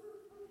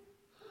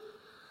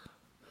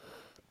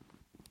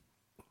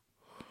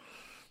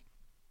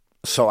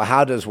 So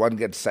how does one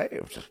get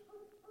saved?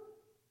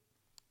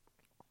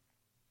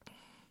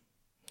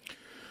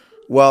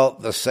 Well,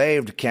 the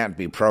saved can't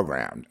be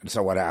programmed. And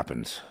so what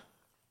happens?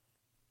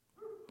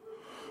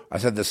 I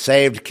said the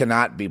saved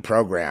cannot be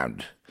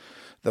programmed.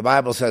 The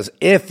Bible says,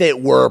 if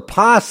it were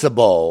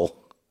possible,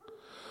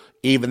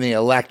 even the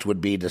elect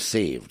would be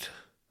deceived.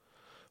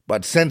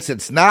 But since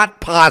it's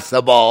not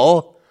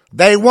possible,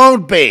 they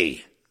won't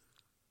be.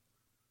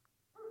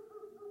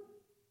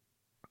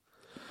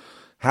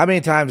 How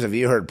many times have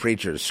you heard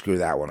preachers screw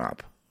that one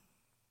up?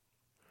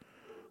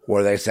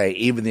 Where they say,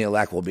 even the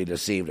elect will be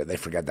deceived, and they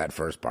forget that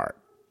first part,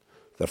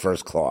 the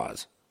first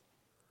clause.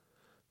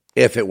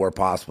 If it were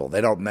possible. They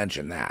don't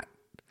mention that.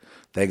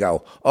 They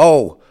go,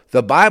 oh,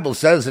 the Bible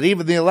says that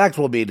even the elect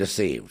will be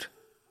deceived.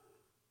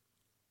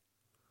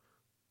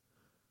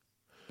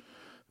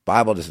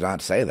 Bible does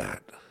not say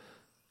that.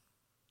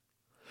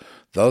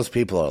 Those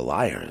people are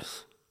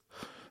liars.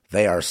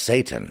 They are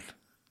Satan.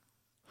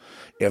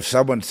 If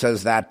someone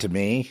says that to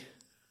me,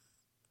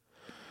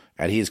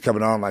 and he's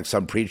coming on like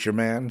some preacher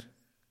man,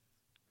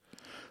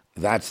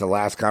 that's the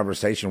last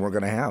conversation we're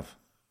going to have.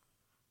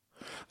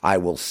 I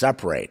will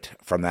separate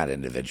from that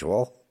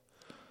individual,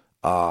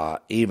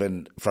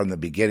 even from the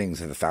beginnings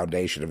of the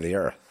foundation of the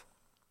earth.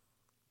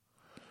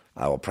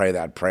 I will pray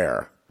that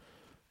prayer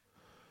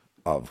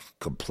of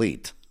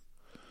complete,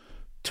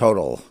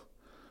 total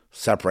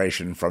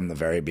Separation from the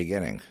very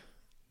beginning.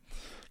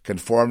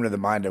 Conformed to the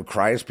mind of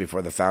Christ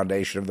before the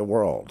foundation of the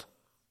world.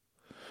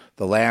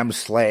 The Lamb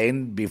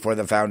slain before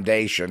the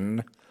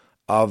foundation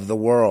of the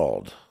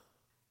world.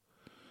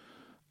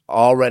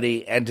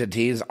 Already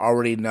entities,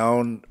 already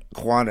known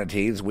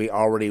quantities, we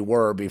already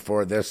were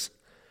before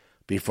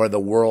the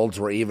worlds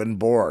were even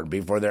born,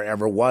 before there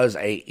ever was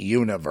a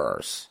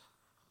universe.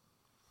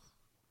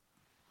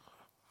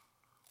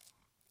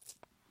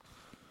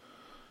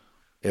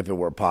 If it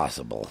were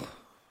possible.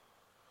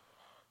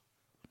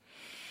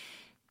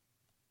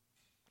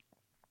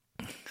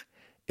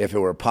 If it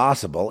were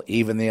possible,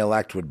 even the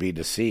elect would be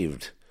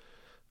deceived.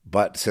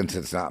 But since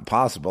it's not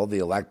possible, the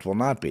elect will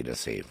not be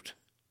deceived.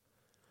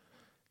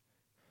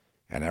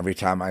 And every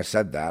time I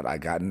said that, I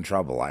got in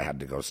trouble. I had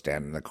to go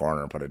stand in the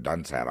corner and put a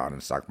dunce hat on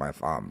and suck my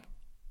thumb.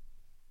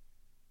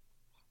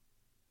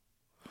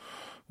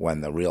 When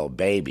the real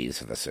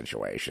babies of the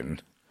situation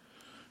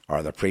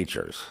are the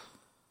preachers.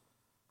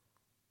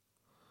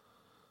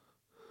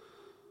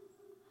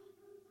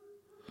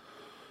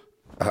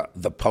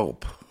 The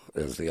Pope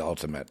is the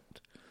ultimate.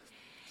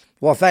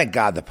 Well, thank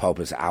God the Pope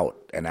is out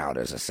and out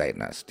as a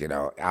Satanist,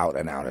 out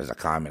and out as a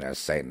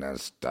communist,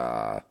 Satanist,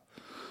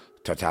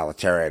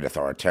 totalitarian,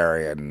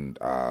 authoritarian,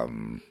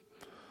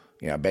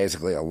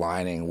 basically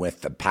aligning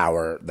with the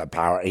power,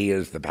 he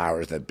is the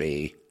powers that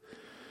be.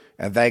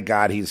 And thank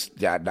God he's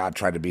not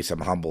trying to be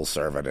some humble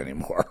servant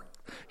anymore.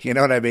 You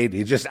know what I mean?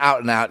 He's just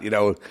out and out,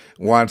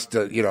 wants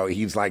to,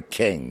 he's like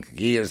king.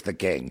 He is the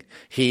king.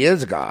 He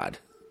is God.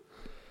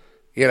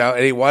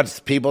 And he wants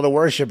people to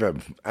worship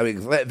him. I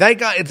mean, thank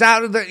God it's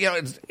out of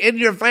it's in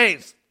your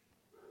face.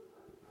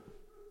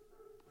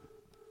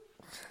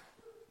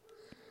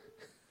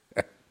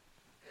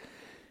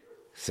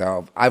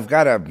 So I've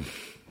got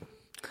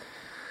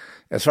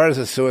as far as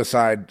the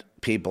suicide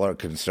people are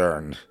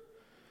concerned,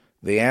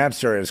 the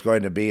answer is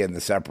going to be in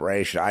the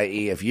separation,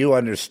 i.e., if you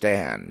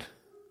understand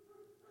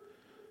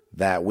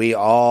that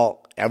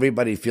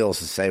everybody feels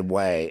the same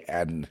way,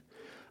 and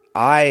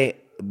I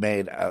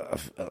made I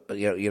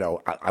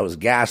was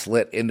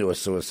gaslit into a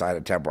suicide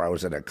attempt where I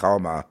was in a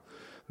coma.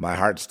 My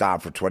heart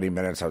stopped for 20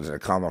 minutes. I was in a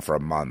coma for a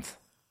month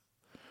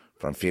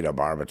from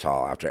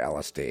phenobarbital after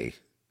LSD.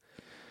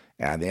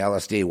 And the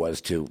LSD was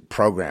to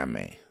program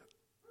me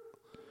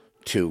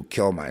to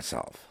kill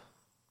myself.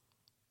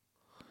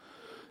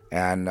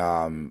 And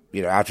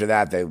after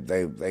that,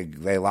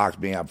 they locked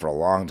me up for a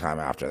long time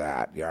after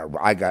that.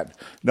 I got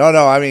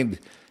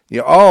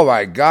oh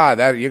my God,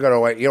 that you're gonna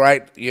wait. You're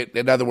right.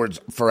 In other words,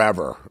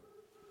 forever.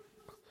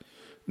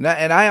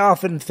 And I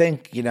often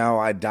think,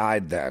 I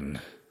died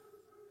then.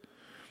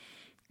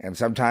 And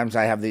sometimes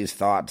I have these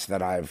thoughts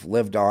that I've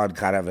lived on,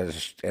 kind of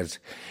as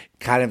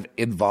kind of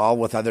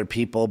involved with other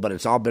people, but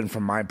it's all been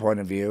from my point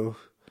of view.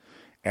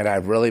 And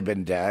I've really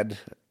been dead,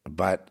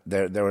 but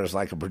there was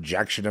like a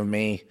projection of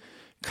me,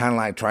 kind of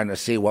like trying to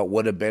see what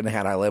would have been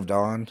had I lived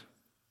on.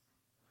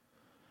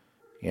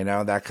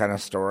 That kind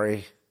of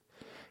story.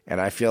 And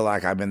I feel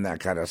like I'm in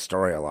that kind of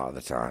story a lot of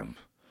the time.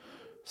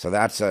 So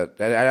I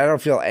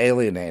don't feel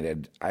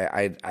alienated.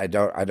 I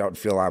don't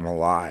feel I'm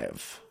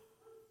alive.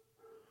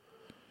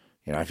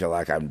 I feel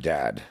like I'm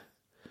dead.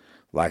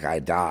 Like I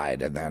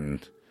died and then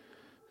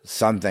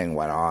something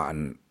went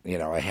on,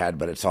 ahead,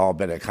 but it's all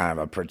been a kind of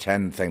a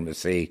pretend thing to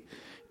see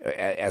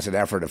as an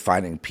effort of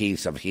finding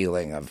peace, of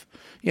healing, of,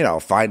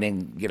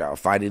 finding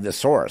the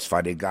source,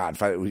 finding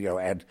God,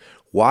 and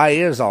why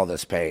is all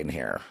this pain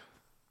here?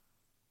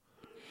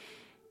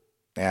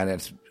 And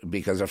it's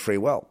because of free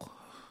will.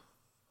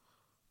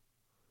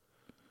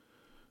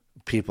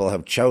 People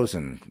have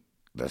chosen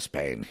this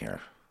pain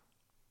here.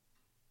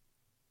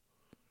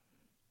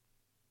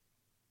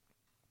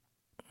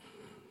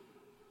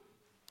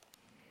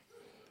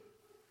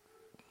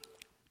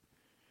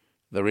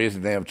 The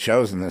reason they have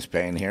chosen this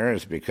pain here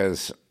is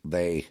because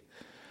they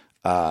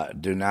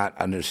do not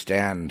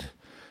understand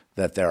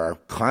that there are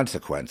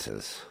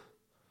consequences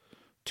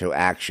to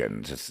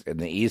actions. In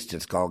the East,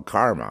 it's called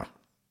karma.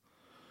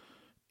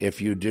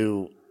 If you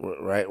do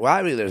right, well,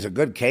 I mean, there's a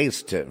good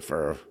case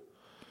for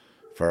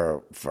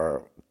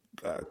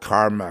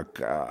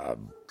karmic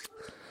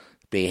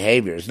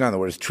behaviors. In other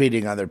words,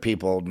 treating other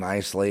people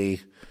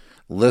nicely,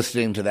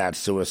 listening to that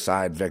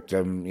suicide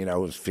victim,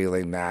 who's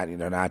feeling that,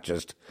 not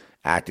just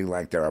acting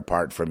like they're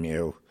apart from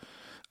you,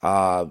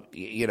 and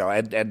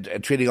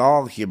treating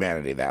all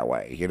humanity that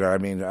way. You know what I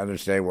mean?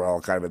 Understand we're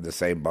all kind of in the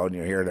same boat. And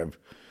you're here to,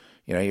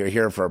 you're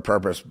here for a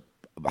purpose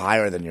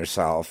higher than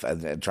yourself,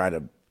 and try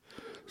to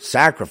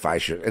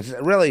sacrifice it's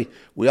really,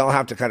 we all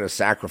have to kind of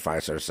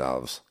sacrifice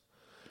ourselves,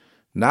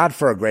 not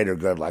for a greater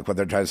good, like what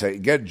they're trying to say,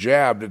 get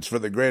jabbed, it's for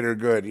the greater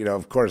good.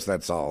 Of course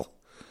that's all,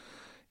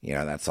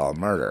 that's all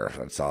murder.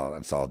 That's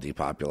all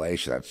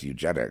depopulation. That's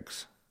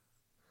eugenics.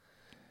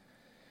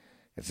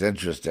 It's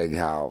interesting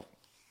how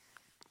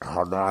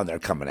now they're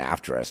coming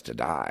after us to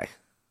die.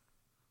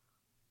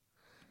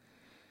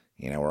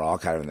 We're all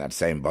kind of in that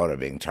same boat of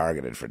being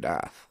targeted for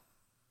death.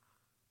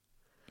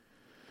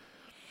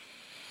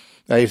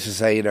 I used to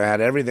say, had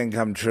everything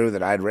come true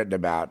that I'd written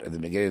about at the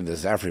beginning of the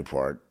Zeph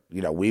Report,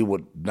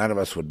 none of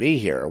us would be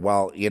here.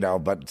 Well,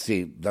 but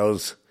see,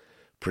 those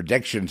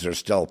predictions are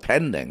still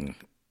pending.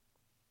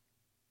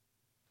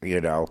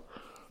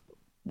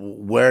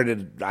 Where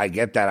did I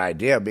get that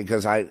idea?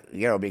 Because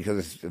because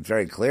it's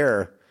very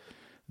clear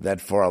that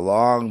for a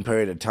long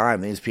period of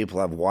time, these people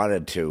have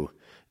wanted to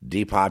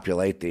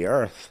depopulate the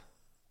earth.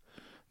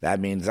 That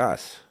means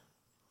us.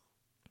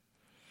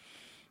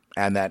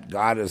 And that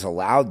God has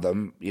allowed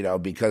them,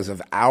 because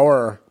of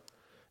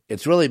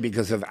it's really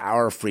because of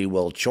our free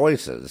will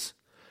choices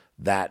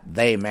that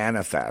they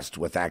manifest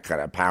with that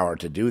kind of power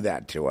to do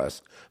that to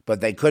us.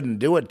 But they couldn't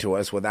do it to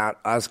us without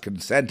us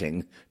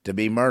consenting to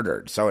be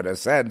murdered. So in a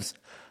sense,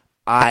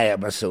 I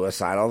am a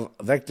suicidal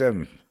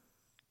victim.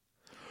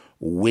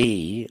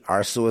 We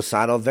are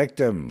suicidal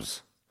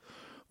victims.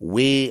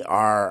 We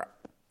are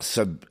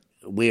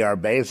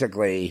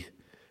basically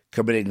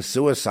committing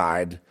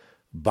suicide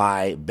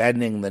by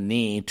bending the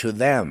knee to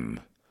them.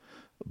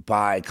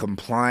 By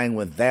complying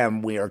with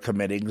them, we are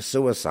committing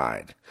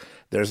suicide.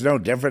 There's no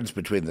difference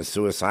between the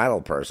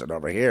suicidal person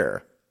over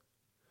here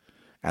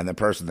and the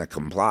person that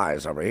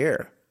complies over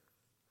here.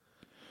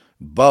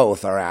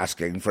 Both are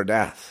asking for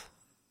death.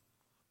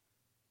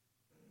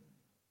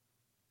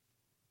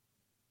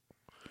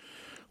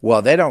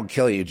 Well, they don't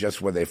kill you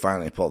just when they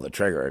finally pull the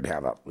trigger and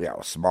have a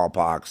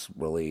smallpox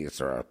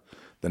release or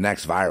the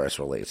next virus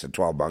release, a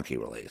 12-monkey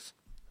release.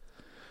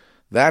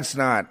 That's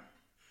not.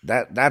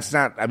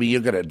 I mean,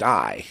 you're going to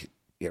die.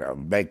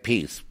 Make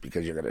peace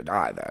because you're going to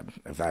die. Then,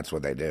 if that's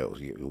what they do,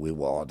 we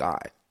will all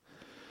die.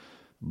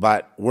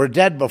 But we're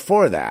dead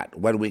before that.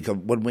 When we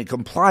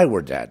comply,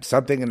 we're dead.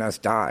 Something in us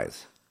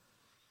dies.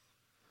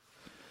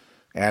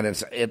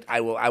 And I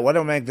want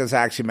to make this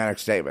axiomatic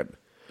statement: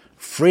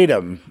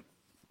 freedom,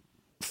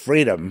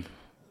 and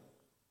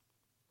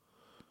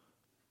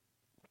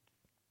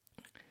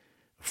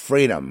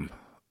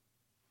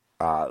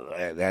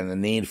the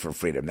need for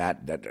freedom.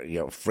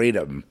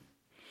 Freedom,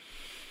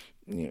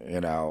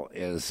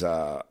 is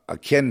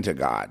akin to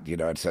God.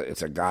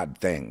 It's a God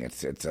thing.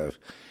 It's a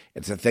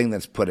thing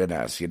that's put in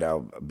us.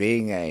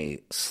 Being a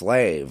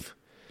slave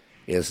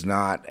is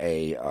not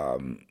a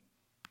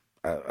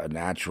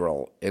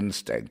natural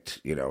instinct.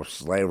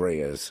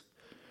 Slavery is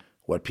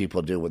what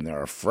people do when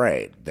they're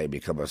afraid. They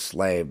become a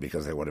slave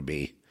because they want to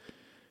be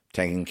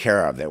taken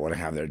care of. They want to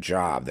have their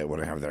job. They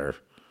want to have their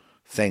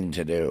thing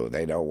to do.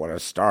 They don't want to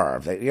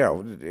starve.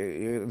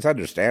 It's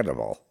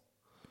understandable.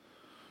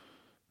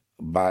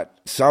 But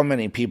so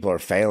many people are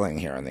failing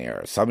here on the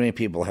earth. So many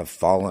people have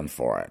fallen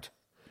for it.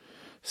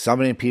 So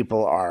many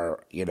people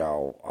are,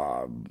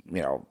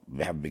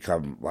 have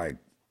become like,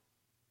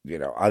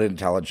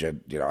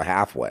 unintelligent,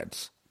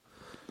 half-wits.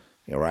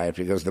 Right?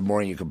 Because the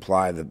more you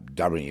comply, the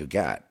dumber you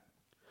get.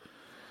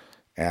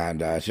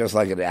 And it's just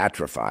like it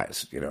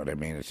atrophies, you know what I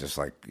mean? It's just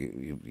like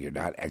you're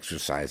not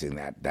exercising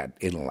that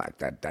intellect,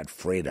 that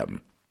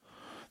freedom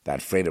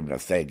to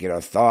think.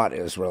 Thought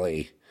is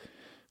really,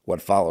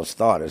 what follows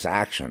thought is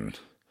action.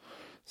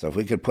 So if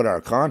we could put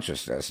our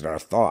consciousness and our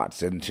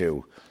thoughts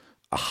into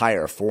a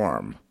higher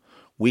form,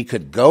 we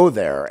could go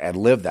there and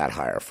live that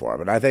higher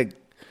form. And I think,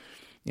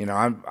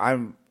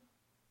 I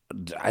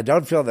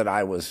don't feel that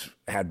I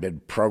had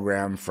been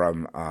programmed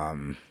from,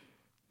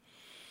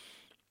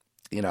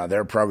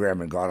 their program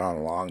had gone on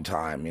a long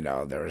time.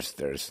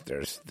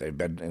 They've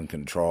been in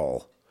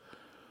control,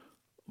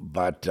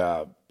 but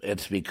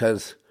it's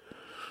because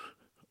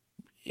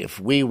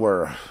if we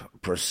were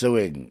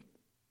pursuing,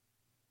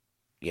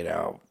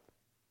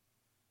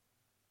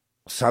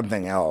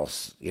 something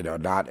else,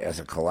 not as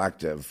a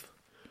collective,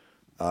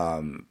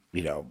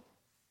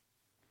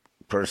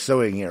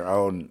 pursuing your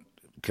own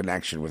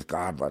connection with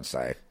God, let's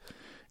say,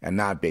 and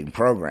not being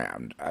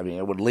programmed, I mean,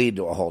 it would lead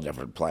to a whole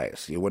different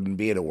place. You wouldn't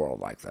be in a world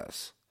like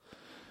this.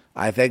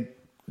 I think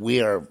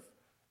we are,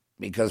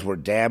 because we're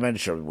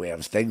damaged or we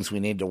have things we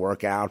need to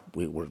work out,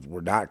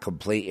 we're not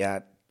complete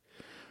yet.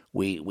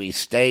 We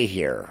stay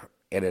here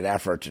in an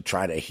effort to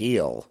try to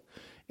heal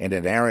in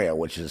an area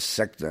which is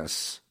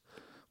sickness,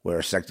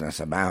 where sickness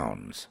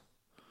abounds.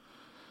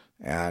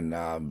 And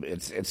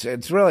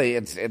it's really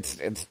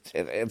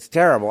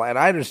terrible. And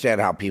I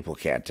understand how people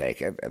can't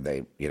take it and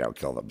they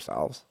kill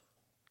themselves.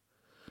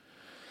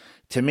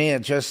 To me,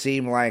 it just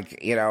seemed like,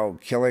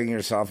 killing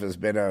yourself has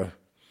been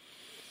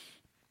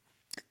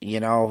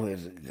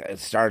it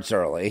starts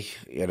early,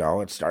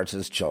 it starts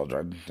as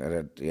children,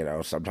 and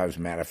it, sometimes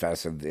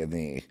manifests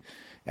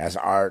as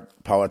art,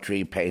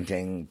 poetry,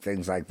 painting,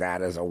 things like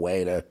that, as a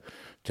way to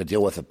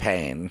deal with the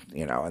pain,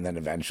 and then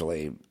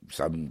eventually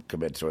some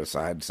commit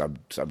suicide, some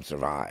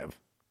survive.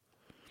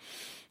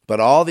 But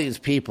all these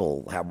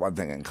people have one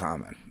thing in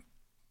common.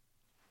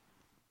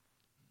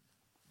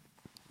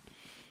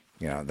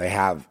 They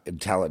have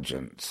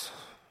intelligence.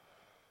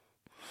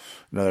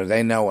 No,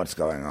 they know what's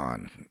going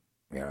on.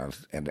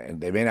 And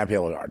they may not be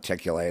able to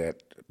articulate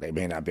it. They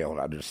may not be able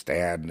to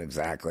understand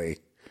exactly,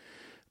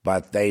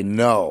 but they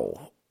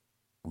know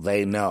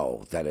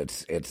that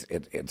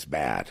it's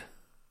bad.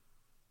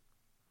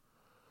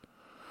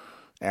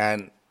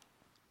 And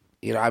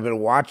I've been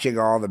watching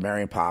all the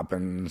Mary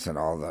Poppins and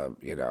all the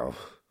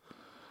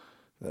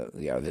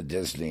the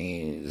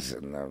Disneys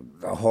and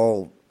the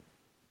whole,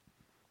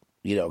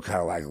 kind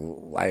of like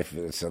life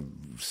is a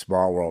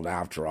small world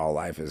after all,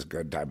 life is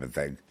good type of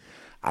thing.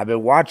 I've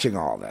been watching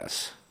all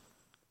this.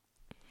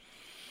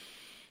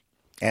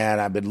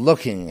 And I've been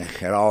looking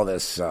at all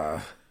this,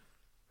 and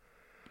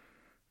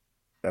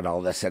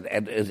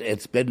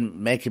it's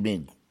been making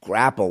me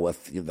grapple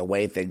with the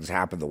way things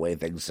happen, the way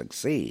things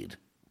succeed.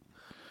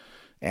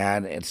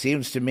 And it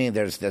seems to me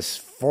there's this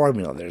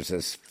formula, there's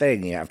this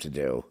thing you have to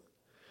do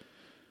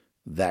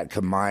that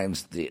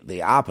combines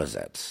the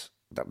opposites,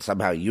 that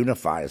somehow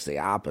unifies the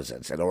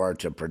opposites in order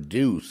to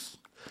produce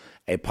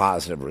a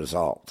positive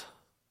result.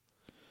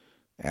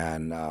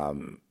 And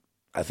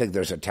I think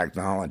there's a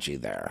technology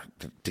there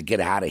to get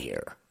out of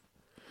here.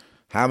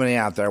 How many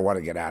out there want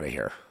to get out of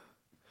here?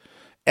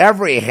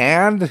 Every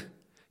hand?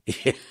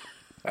 You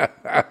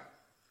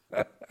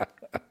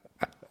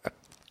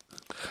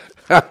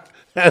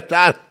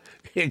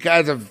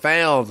guys have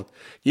failed.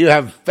 You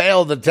have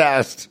failed the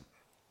test.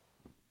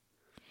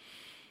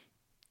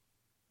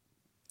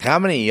 How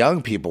many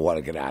young people want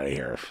to get out of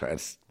here?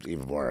 That's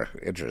even more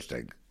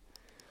interesting.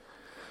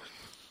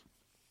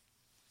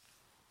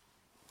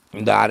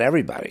 Not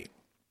everybody.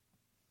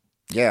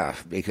 Yeah,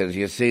 because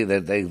you see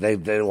that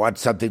they want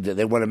something that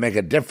they want to make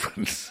a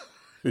difference.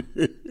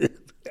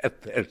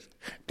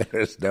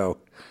 there's no,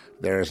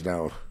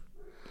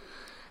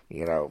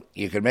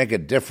 you can make a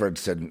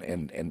difference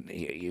and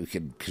you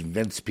can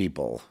convince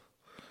people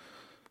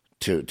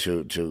to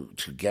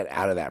get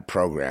out of that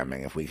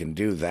programming. If we can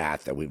do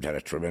that, then we've done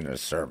a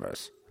tremendous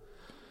service.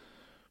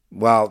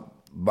 Well,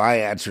 my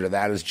answer to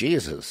that is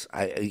Jesus.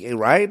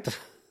 Right?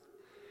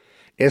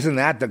 Isn't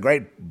that the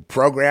great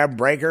program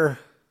breaker?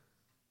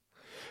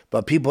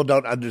 But people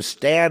don't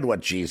understand what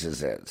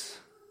Jesus is.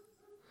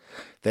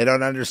 They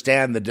don't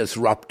understand the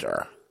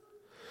disruptor.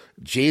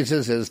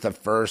 Jesus is the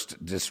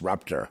first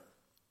disruptor.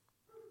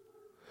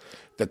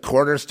 The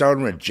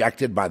cornerstone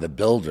rejected by the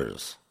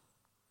builders.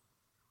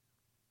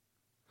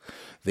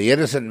 The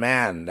innocent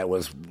man that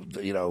was,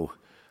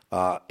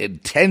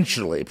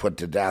 intentionally put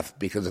to death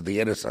because of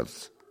the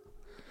innocence,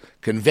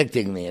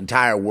 convicting the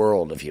entire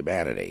world of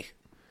humanity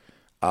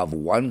of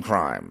one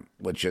crime,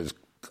 which is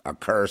a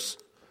curse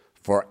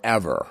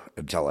forever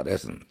until it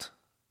isn't.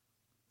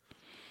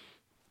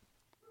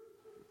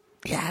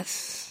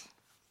 Yes.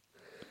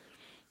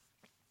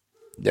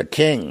 The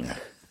king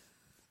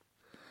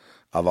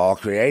of all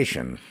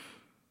creation,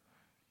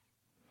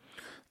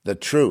 the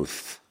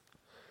truth,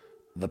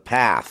 the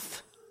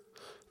path,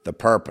 the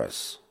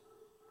purpose.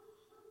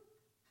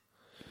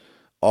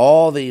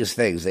 All these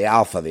things, the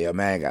Alpha, the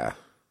Omega,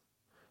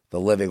 the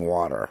living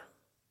water,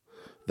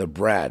 the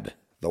bread,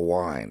 the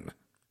wine,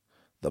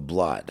 the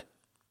blood,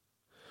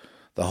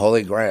 the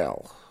Holy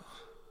Grail,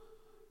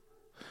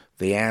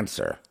 the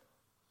answer.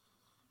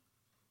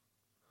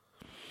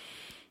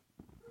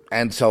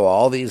 And so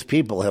all these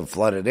people have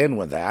flooded in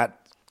with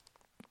that,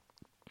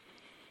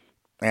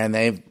 and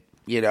they've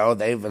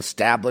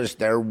established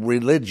their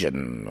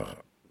religion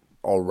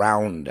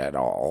around it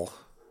all,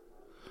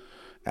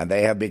 and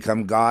they have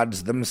become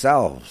gods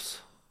themselves,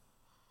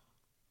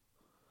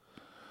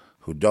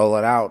 who dole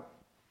it out,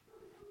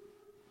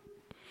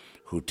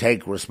 who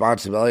take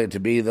responsibility to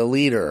be the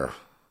leader,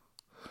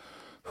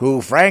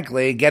 who,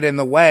 frankly, get in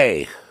the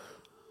way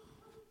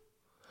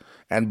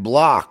and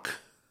block,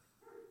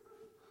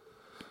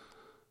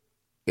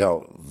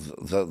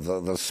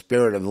 the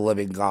Spirit of the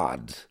living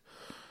God,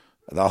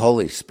 the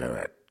Holy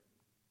Spirit,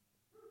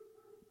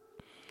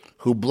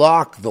 who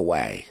block the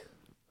way,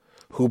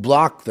 who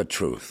block the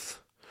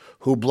truth,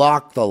 who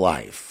block the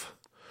life,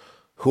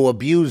 who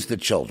abuse the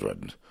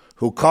children,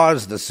 who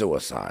cause the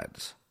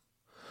suicides.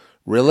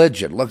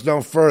 Religion, look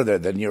no further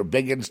than your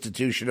big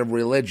institution of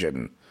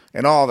religion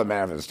and all the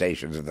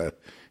manifestations of the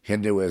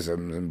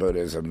Hinduisms and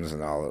Buddhisms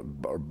and all,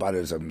 or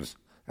Buddhisms,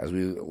 as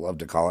we love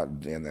to call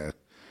it in the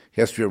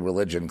history of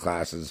religion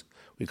classes.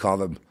 We call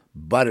them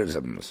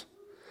Buddhisms.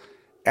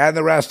 And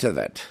the rest of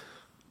it.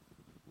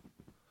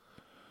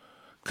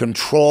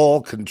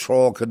 Control.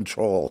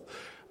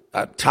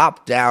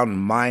 Top-down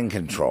mind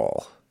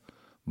control.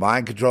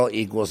 Mind control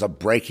equals a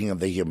breaking of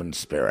the human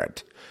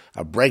spirit.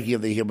 A breaking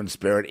of the human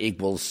spirit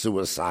equals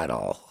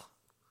suicidal,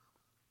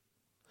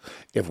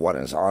 if one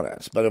is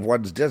honest. But if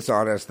one's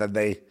dishonest, then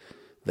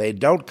they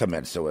don't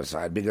commit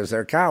suicide because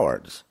they're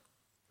cowards.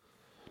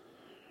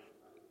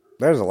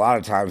 There's a lot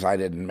of times I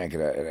didn't make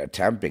an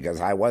attempt because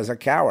I was a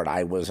coward.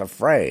 I was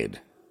afraid.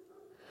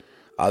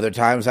 Other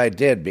times I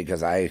did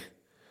because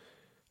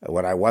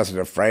when I wasn't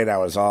afraid, I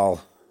was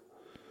all,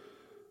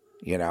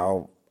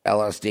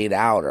 LSD'd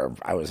out, or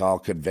I was all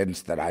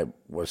convinced that I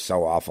was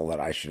so awful that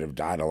I should have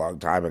died a long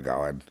time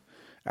ago. And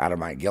out of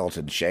my guilt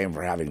and shame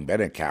for having been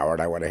a coward,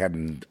 I went ahead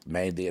and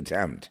made the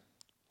attempt.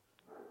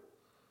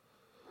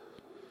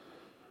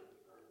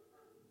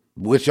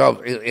 Which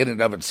in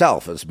and of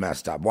itself is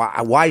messed up.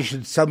 Why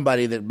should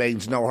somebody that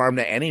means no harm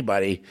to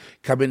anybody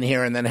come in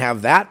here and then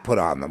have that put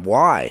on them?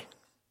 Why?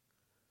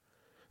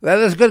 That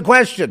is a good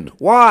question.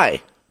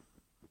 Why?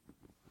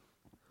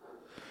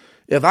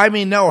 If I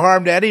mean no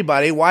harm to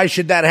anybody, why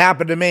should that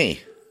happen to me?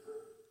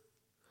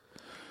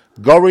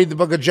 Go read the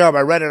book of Job.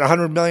 I read it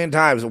 100 million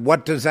times.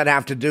 What does that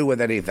have to do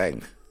with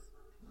anything?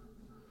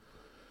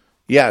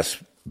 Yes,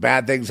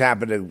 bad things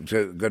happen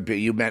to good people.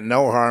 You meant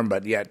no harm,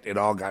 but yet it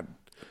all got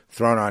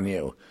thrown on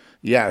you.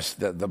 Yes,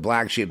 the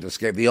black sheep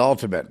escaped. The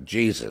ultimate,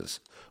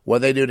 Jesus. What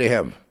did they do to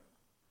him?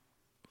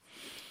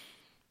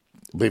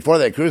 Before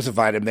they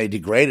crucified him, they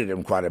degraded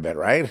him quite a bit,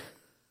 right?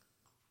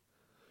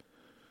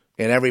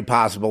 In every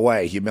possible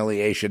way.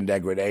 Humiliation,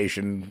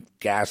 degradation,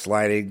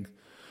 gaslighting.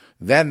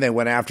 Then they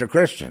went after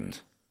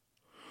Christians.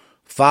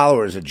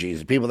 Followers of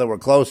Jesus, people that were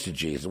close to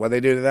Jesus. What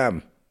did they do to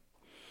them?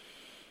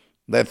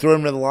 They threw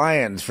them to the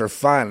lions for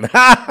fun.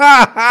 Ha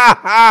ha ha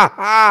ha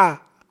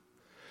ha!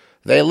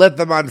 They lit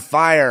them on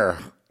fire,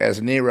 as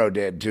Nero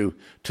did, to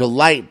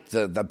light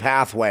the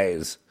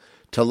pathways,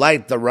 to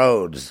light the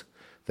roads.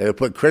 They would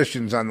put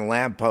Christians on the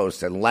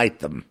lampposts and light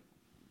them.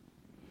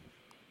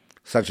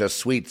 Such a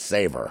sweet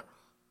savor.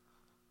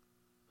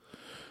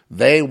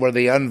 They were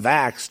the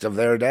unvaxxed of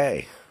their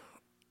day.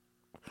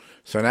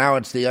 So now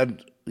it's the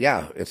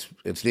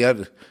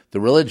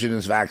religion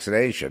is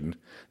vaccination.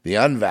 The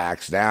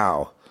unvaxxed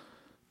now.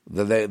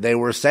 They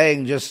were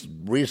saying just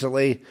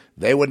recently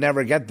they would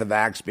never get the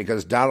vax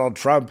because Donald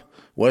Trump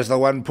was the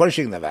one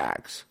pushing the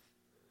vax.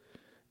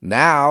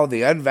 Now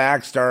the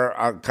unvaxxed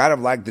are kind of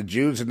like the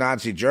Jews in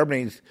Nazi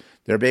Germany.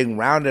 They're being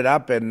rounded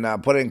up and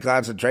put in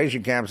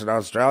concentration camps in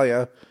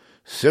Australia.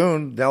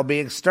 Soon they'll be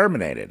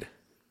exterminated.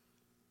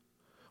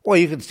 Well,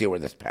 you can see where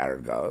this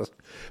pattern goes.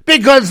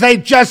 Because they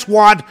just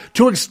want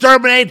to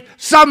exterminate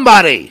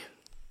somebody.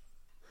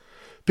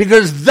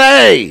 Because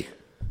they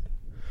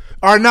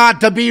are not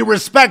to be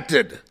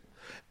respected.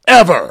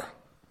 Ever.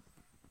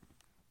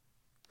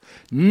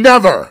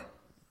 Never.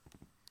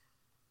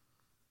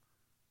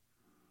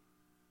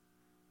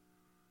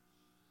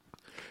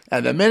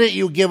 And the minute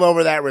you give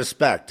over that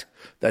respect,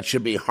 that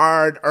should be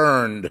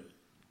hard-earned.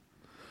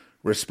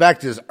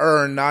 Respect is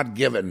earned, not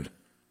given.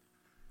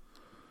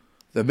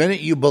 The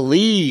minute you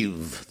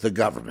believe the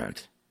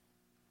government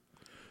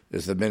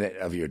is the minute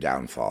of your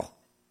downfall.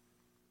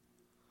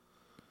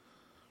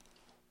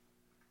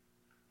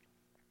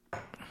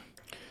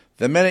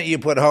 The minute you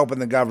put hope in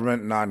the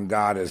government and on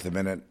God is the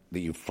minute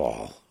that you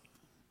fall.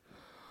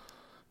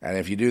 And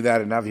if you do that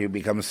enough, you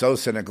become so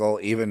cynical,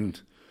 even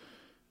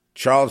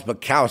Charles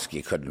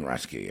Bukowski couldn't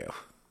rescue you.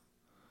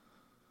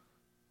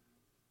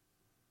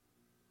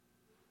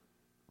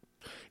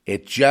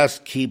 It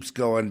just keeps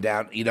going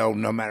down.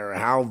 No matter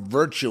how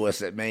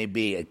virtuous it may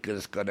be, it's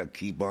just going to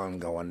keep on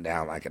going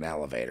down like an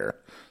elevator,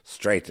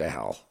 straight to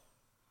hell.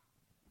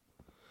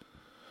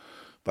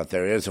 But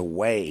there is a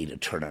way to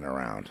turn it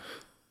around.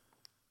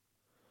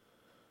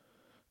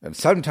 And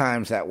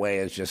sometimes that way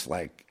is just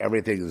like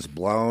everything is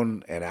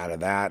blown, and out of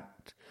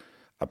that,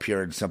 a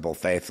pure and simple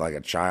faith like a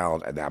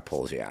child, and that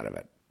pulls you out of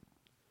it.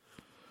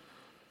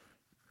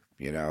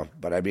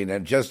 But I mean,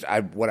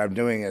 what I'm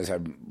doing is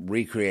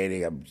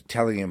I'm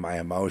telling you my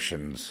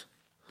emotions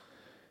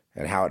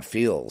and how it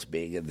feels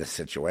being in this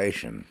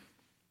situation.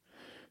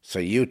 So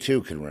you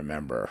too can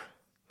remember.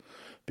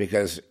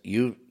 Because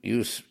you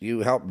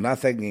help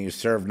nothing and you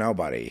serve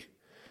nobody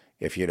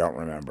if you don't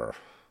remember,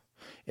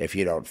 if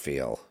you don't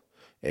feel,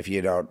 if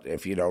you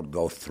don't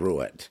go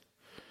through it.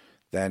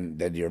 Then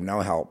you're no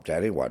help to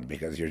anyone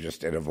because you're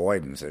just in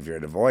avoidance. If you're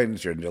in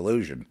avoidance, you're in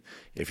delusion.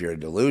 If you're in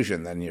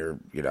delusion, then you're,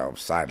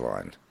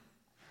 sidelined.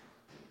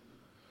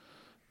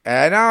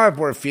 And now if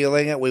we're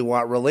feeling it, we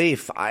want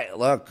relief. I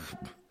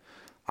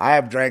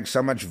have drank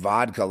so much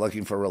vodka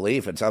looking for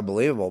relief, it's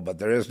unbelievable, but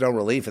there is no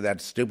relief in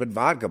that stupid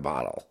vodka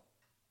bottle.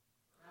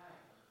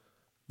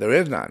 There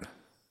is none.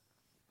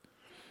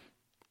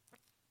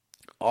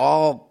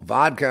 All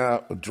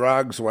vodka,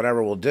 drugs,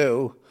 whatever will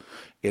do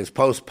is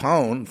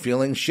postpone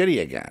feeling shitty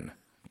again.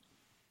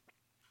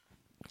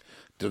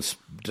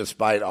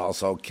 Despite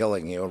also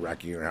killing you,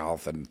 wrecking your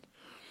health, and,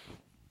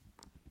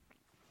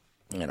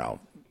 we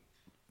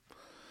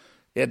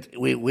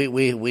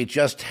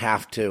just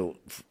have to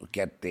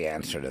get the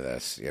answer to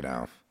this,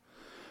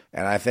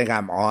 And I think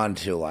I'm on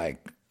to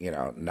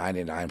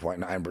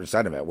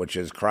 99.9% of it, which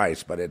is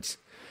Christ, but it's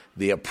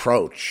the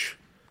approach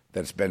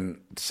that's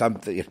been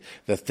something,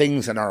 the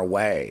things in our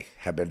way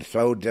have been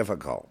so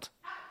difficult.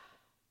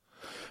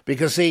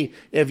 Because, see,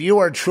 if you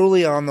are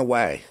truly on the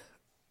way,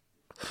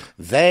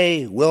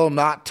 they will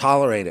not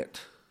tolerate it.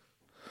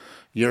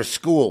 Your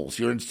schools,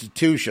 your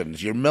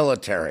institutions, your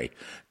military,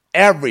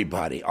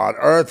 everybody on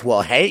earth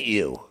will hate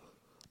you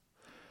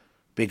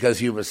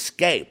because you've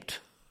escaped.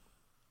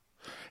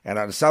 And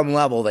on some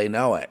level, they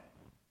know it.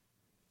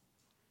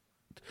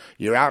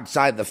 You're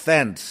outside the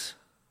fence.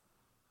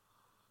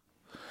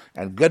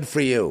 And good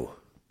for you.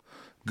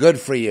 Good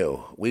for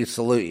you. We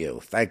salute you.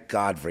 Thank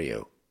God for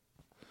you.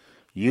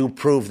 You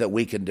prove that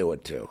we can do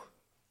it too.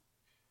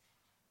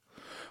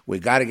 We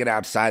got to get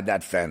outside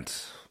that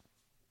fence.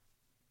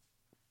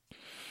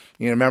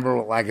 You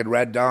remember, like in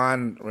Red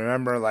Dawn,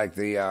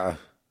 the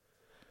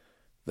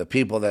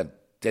people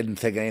that didn't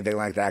think anything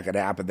like that could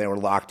happen, they were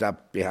locked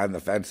up behind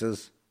the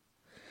fences.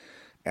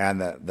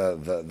 And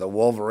the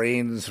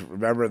Wolverines,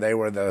 remember, they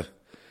were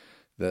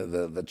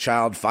the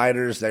child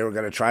fighters. They were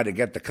going to try to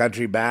get the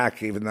country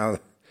back, even though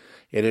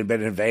it had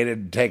been invaded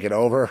and taken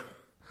over.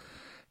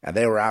 And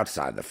they were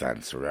outside the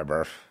fence,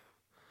 remember?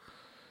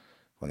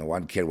 When the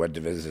one kid went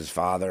to visit his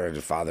father, and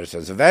his father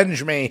says,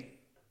 "Avenge me."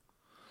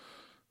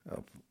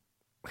 Oh,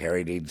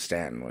 Harry Dean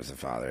Stanton was the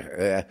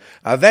father.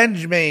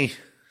 "Avenge me,"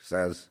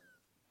 says.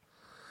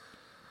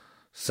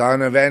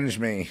 "Son, avenge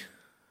me.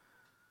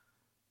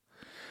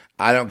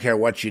 I don't care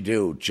what you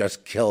do,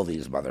 just kill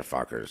these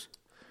motherfuckers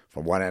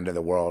from one end of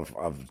the world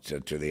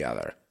to the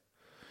other.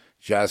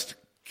 Just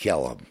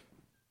kill them.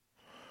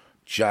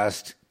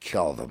 Just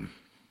kill them.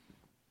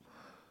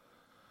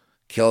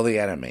 Kill the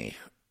enemy.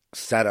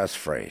 Set us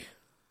free."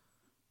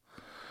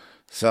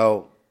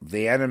 So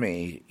the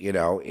enemy,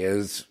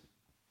 is,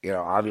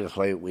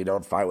 obviously we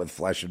don't fight with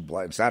flesh and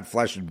blood. It's not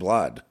flesh and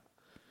blood.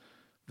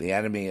 The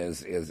enemy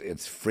is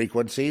its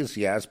frequencies,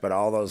 yes, but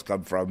all those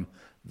come from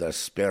the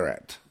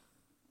spirit.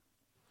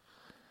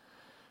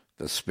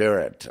 The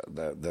spirit,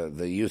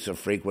 the use of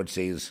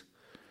frequencies,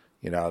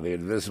 the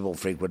invisible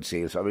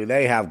frequencies. I mean,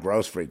 they have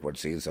gross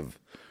frequencies of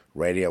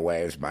radio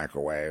waves,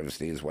 microwaves,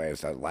 these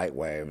waves, light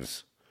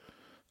waves,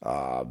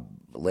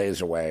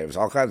 laser waves,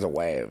 all kinds of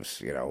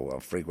waves,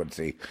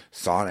 frequency,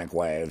 sonic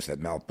waves that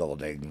melt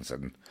buildings.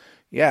 And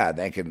yeah,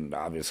 they can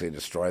obviously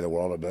destroy the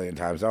world a million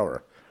times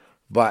over.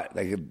 But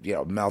they could,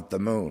 melt the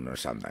moon or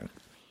something.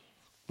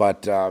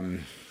 But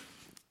the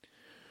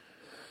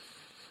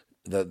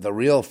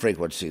real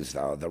frequencies,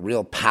 though, the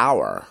real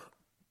power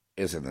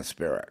is in the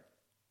spirit,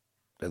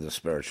 in the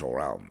spiritual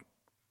realm.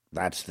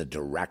 That's the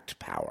direct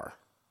power.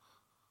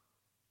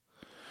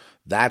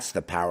 That's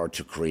the power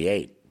to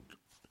create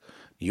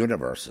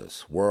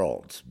universes,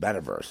 worlds,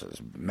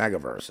 metaverses,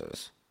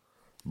 megaverses,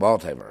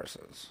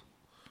 multiverses,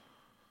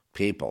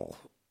 people,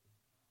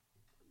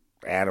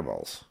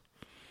 animals.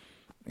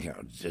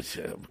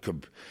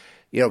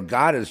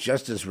 God is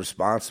just as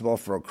responsible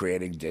for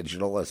creating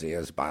digital as he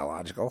is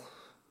biological.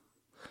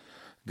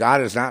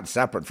 God is not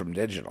separate from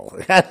digital.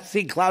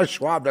 See, Klaus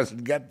Schwab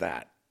doesn't get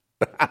that.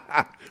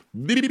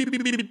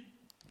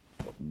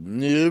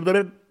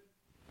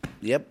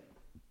 Yep.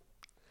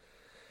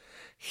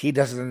 He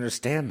doesn't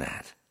understand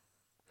that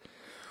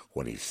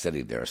when he's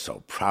sitting there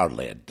so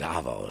proudly at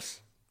Davos.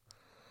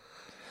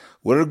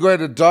 We're going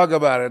to talk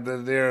about it.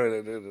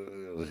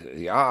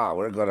 Yeah,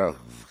 we're going to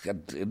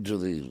get into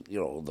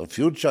the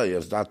future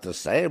is not the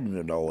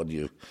same.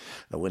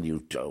 When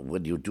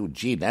you do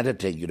gene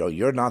editing,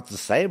 you're not the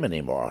same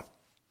anymore.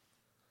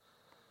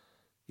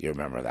 You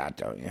remember that,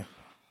 don't you?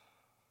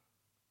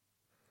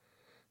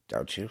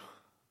 Don't you?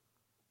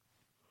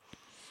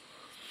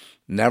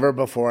 Never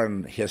before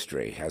in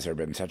history has there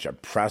been such a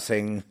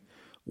pressing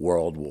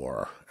world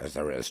war as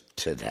there is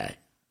today.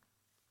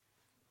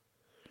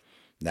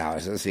 Now,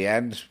 is this the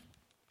end?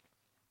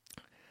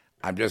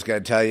 I'm just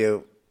going to tell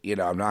you,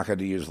 I'm not going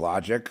to use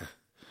logic.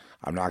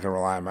 I'm not going to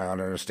rely on my own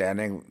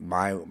understanding.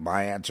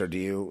 My answer to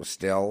you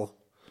still,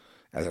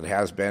 as it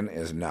has been,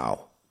 is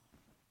no.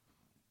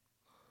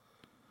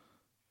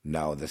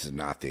 No, this is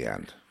not the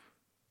end.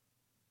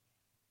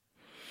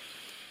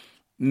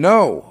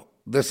 No,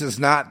 this is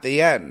not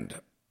the end.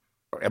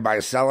 Am I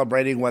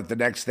celebrating what the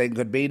next thing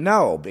could be?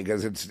 No,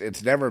 because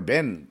it's never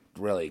been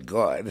really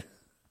good.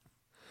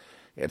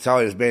 It's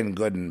always been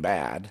good and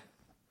bad,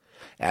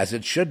 as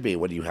it should be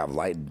when you have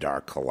light and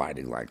dark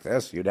colliding like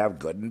this. You'd have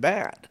good and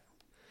bad.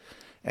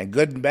 And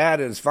good and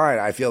bad is fine.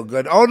 I feel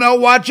good. Oh, no,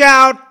 watch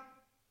out.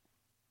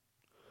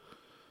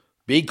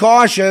 Be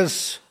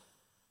cautious.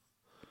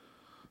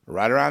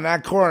 Right around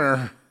that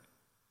corner.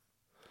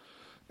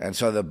 And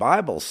so the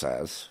Bible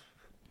says,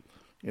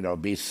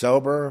 be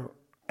sober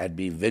and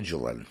be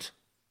vigilant.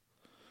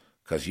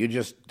 Because you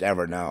just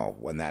never know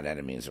when that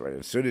enemy is ready.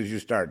 As soon as you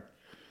start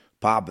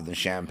popping the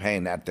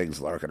champagne, that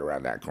thing's lurking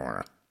around that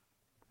corner.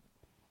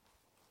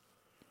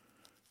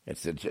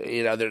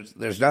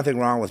 There's nothing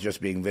wrong with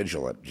just being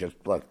vigilant. Just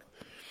look,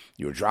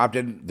 you were dropped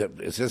in.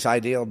 Is this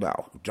ideal? No.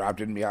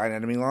 Dropped in behind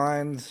enemy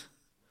lines.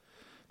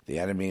 The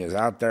enemy is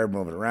out there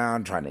moving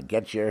around, trying to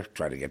get you,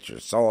 trying to get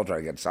your soul, trying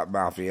to get something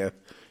off of you.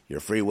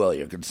 Your free will,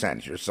 your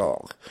consent, your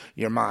soul,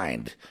 your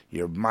mind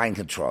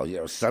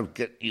control. Some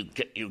get you.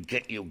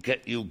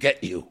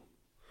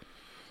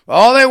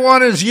 All they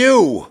want is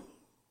you.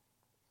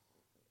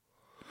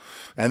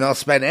 And they'll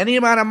spend any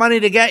amount of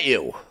money to get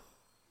you.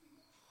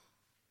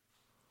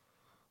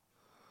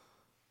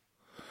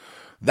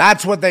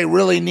 That's what they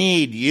really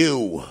need,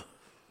 you.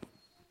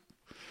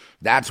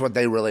 That's what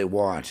they really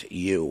want,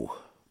 you.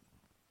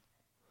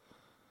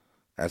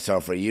 And so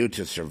for you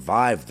to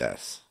survive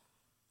this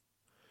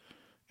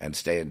and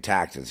stay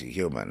intact as a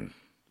human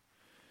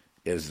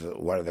is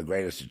one of the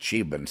greatest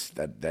achievements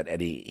that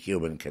any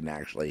human can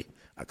actually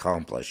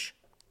accomplish.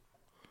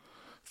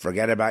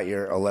 Forget about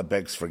your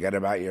Olympics, forget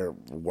about your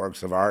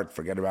works of art,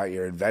 forget about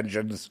your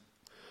inventions,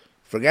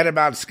 forget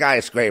about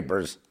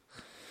skyscrapers.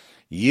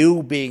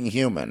 You being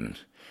human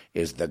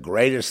is the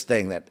greatest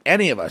thing that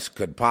any of us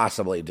could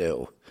possibly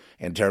do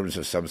in terms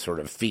of some sort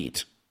of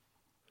feat.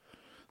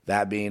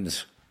 That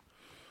means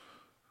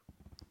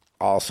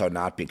also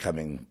not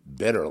becoming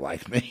bitter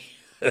like me.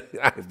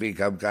 I've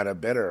become kind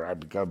of bitter. I've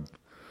become,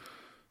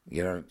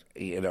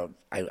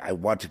 I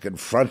want to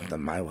confront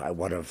them. I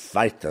want to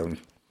fight them.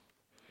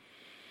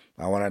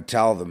 I want to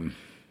tell them,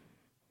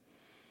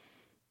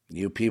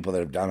 you people that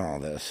have done all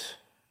this,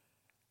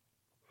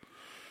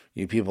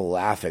 you people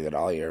laughing at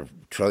all your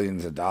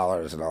trillions of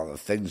dollars and all the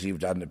things you've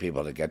done to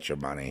people to get your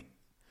money,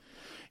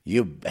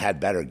 you had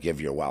better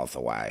give your wealth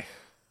away.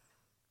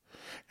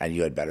 And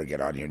you had better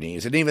get on your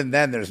knees. And even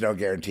then, there's no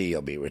guarantee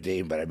you'll be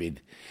redeemed. But I mean,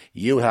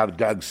 you have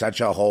dug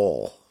such a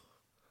hole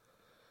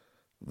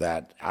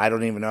that I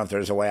don't even know if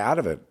there's a way out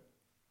of it.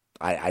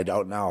 I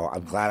don't know.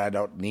 I'm glad I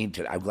don't need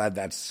to. I'm glad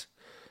that's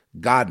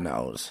God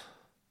knows.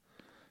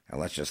 And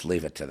let's just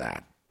leave it to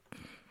that.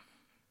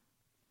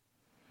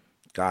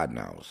 God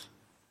knows.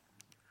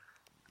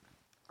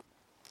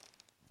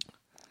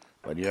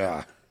 But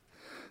yeah,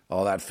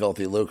 all that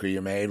filthy lucre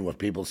you made with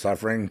people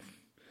suffering,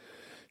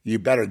 you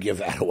better give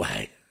that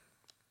away.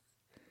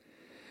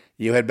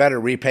 You had better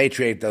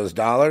repatriate those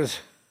dollars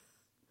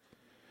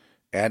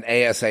and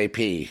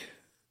ASAP.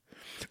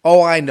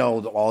 Oh, I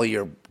know all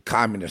your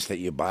communists that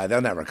you buy, they'll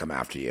never come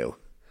after you.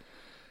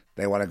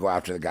 They want to go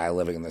after the guy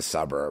living in the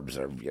suburbs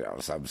or,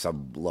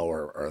 some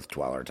lower earth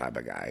dweller type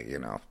of guy,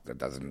 that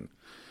doesn't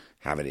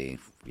have any,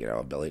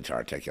 ability to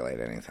articulate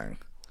anything.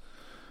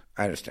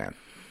 I understand.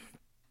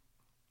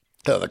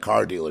 So the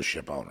car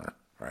dealership owner,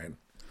 right?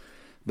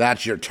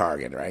 That's your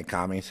target, right,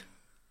 commies?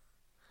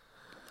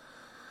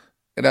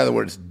 In other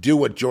words, do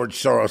what George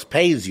Soros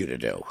pays you to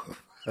do.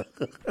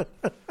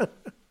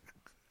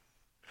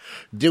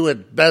 Do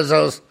what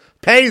Bezos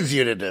pays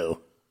you to do.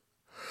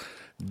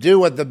 Do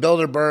what the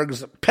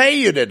Bilderbergs pay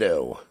you to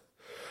do.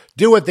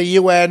 Do what the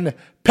UN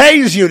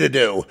pays you to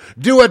do.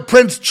 Do what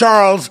Prince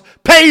Charles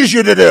pays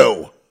you to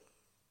do.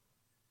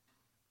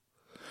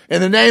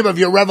 In the name of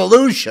your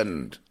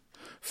revolution,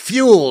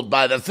 fueled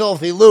by the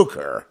filthy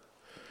lucre,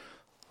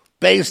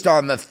 based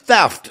on the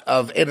theft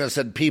of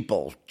innocent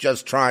people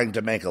just trying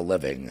to make a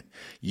living.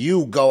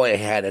 You go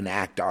ahead and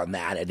act on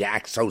that and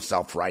act so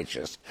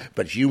self-righteous,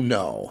 but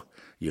you're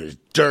as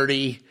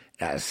dirty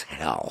as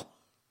hell.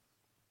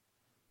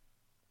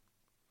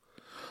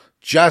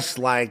 Just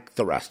like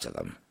the rest of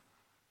them.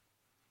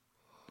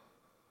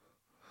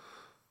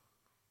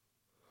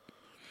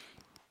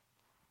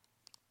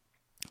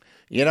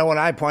 When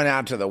I point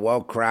out to the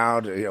woke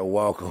crowd,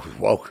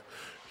 woke,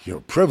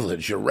 you're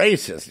privileged, you're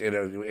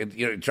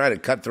racist, try to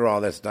cut through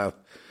all this stuff.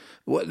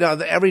 Well, no,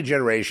 every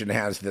generation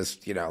has this,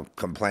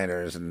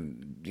 complainers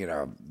and,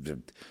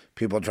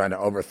 people trying to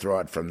overthrow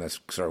it from this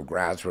sort of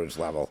grassroots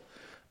level.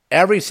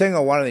 Every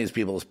single one of these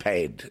people is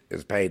paid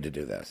to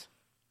do this.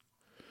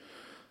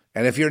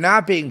 And if you're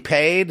not being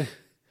paid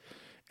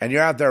and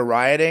you're out there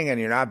rioting and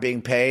you're not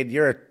being paid,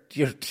 you're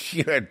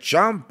a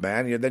chump,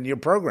 man. Then you're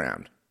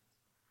programmed.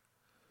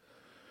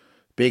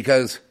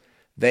 Because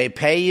they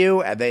pay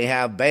you and they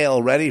have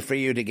bail ready for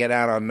you to get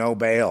out on no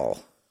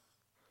bail.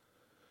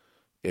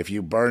 If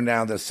you burn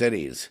down the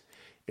cities,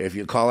 if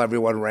you call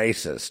everyone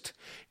racist,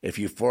 if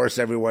you force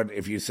everyone,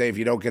 if you say if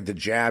you don't get the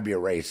jab,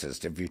 you're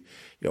racist, if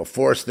you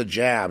force the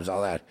jabs,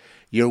 all that.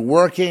 You're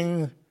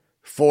working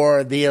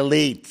for the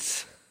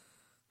elites.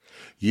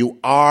 You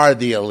are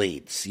the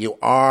elites. You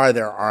are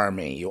their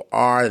army. You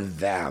are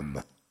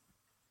them.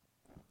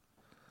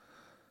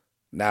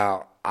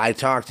 Now, I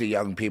talk to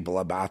young people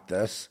about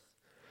this,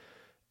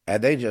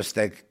 and they just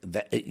think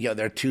that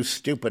they're too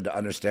stupid to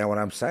understand what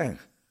I'm saying.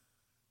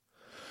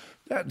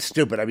 Not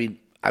stupid,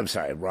 I'm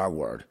sorry, wrong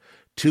word.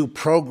 Too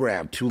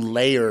programmed, too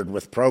layered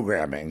with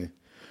programming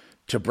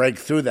to break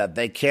through that.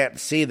 They can't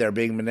see they're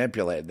being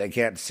manipulated. They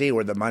can't see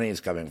where the money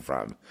is coming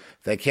from.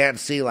 They can't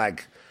see,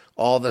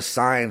 all the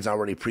signs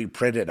already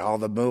pre-printed, all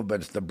the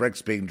movements, the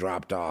bricks being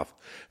dropped off.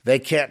 They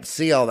can't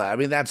see all that.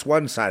 That's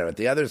one side of it.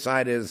 The other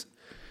side is,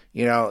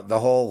 the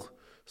whole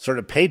sort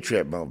of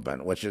patriot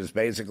movement, which is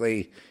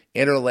basically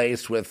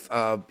interlaced with,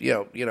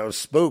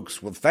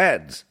 spooks, with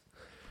feds.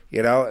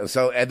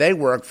 And they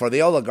work for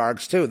the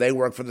oligarchs too. They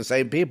work for the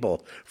same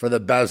people, for the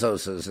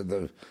Bezoses and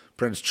the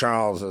Prince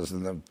Charleses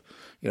and the,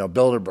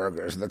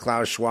 Bilderbergers and the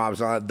Klaus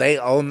Schwabs. They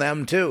own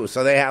them too.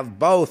 So they have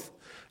both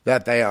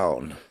that they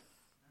own.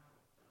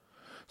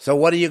 So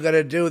what are you going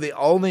to do? The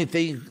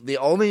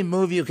only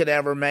move you could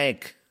ever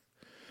make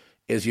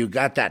is you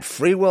got that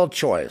free will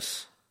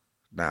choice.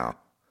 Now,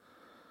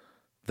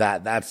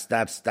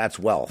 that's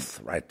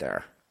wealth right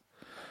there.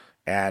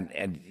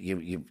 And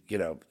you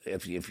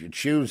if you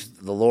choose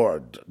the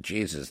Lord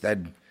Jesus,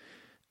 then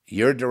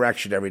your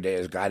direction every day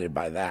is guided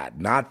by that,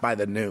 not by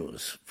the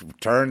news.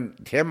 Turn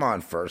him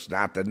on first,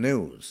 not the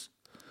news.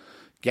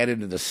 Get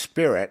into the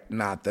spirit,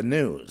 not the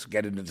news.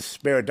 Get into the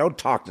spirit. Don't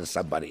talk to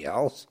somebody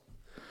else.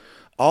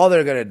 All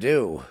they're going to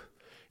do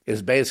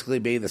is basically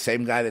be the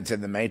same guy that's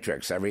in the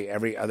Matrix.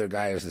 Every other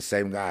guy is the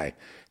same guy,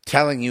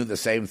 telling you the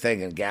same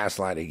thing and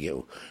gaslighting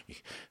you.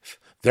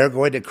 They're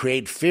going to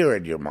create fear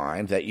in your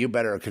mind that you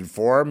better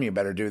conform, you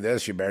better do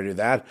this, you better do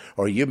that,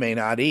 or you may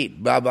not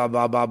eat, blah, blah,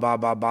 blah, blah, blah,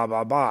 blah, blah,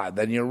 blah, blah.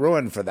 Then you're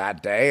ruined for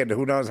that day, and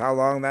who knows how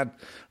long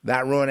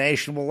that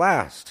ruination will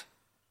last.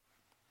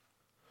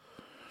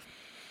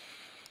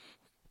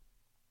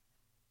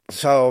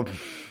 So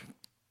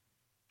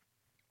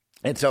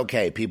it's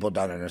okay. People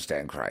don't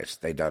understand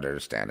Christ. They don't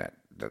understand it.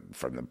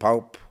 From the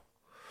Pope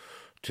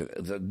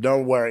to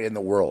nowhere in the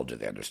world do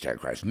they understand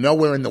Christ.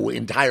 Nowhere in the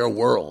entire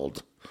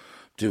world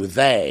do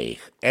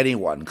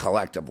anyone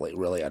collectively,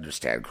 really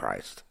understand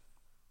Christ.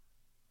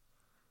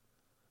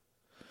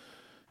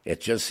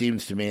 It just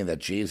seems to me that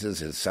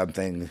Jesus is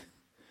something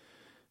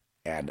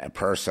and a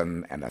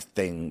person and a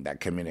thing that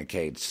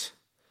communicates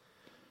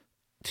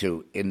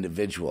to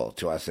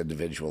us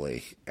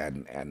individually,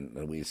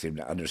 and we seem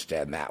to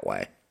understand that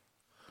way.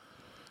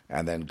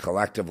 And then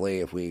collectively,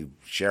 if we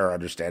share our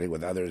understanding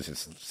with others,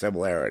 it's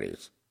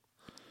similarities.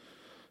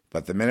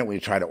 But the minute we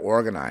try to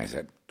organize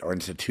it or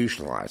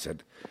institutionalize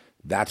it,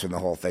 that's when the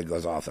whole thing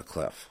goes off the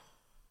cliff.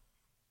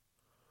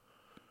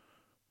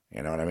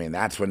 You know what I mean?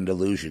 That's when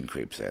delusion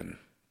creeps in.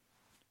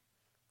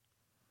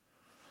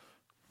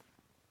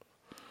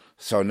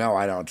 So no,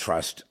 I don't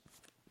trust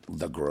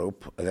the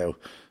group.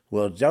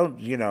 Well,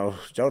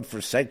 don't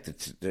forsake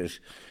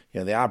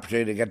the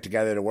opportunity to get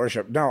together to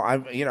worship. No, I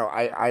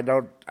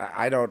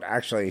don't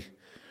actually,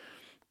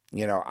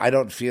 I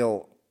don't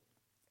feel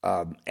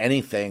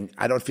anything.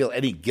 I don't feel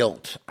any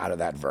guilt out of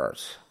that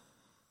verse.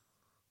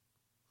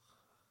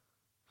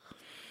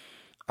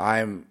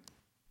 The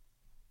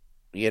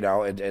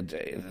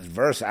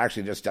verse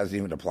actually just doesn't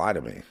even apply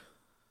to me.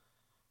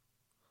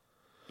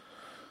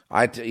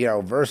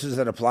 Verses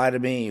that apply to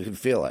me, you can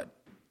feel it.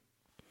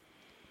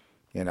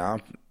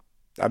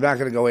 I'm not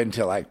going to go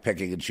into like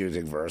picking and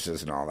choosing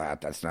verses and all that.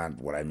 That's not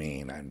what I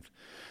mean.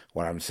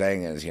 What I'm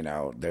saying is,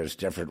 there's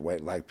different ways.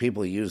 Like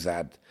people use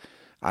that.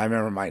 I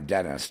remember my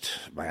dentist,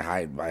 my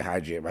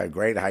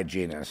great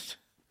hygienist.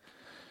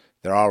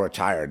 They're all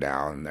retired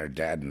now, and they're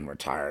dead and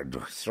retired.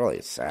 It's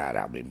really sad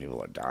how many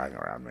people are dying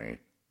around me.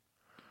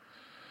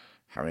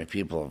 How many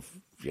people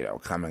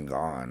have, come and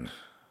gone.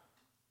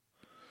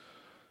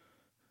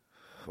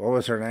 What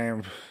was her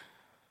name?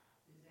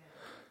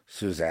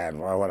 Suzanne.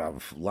 Well, what a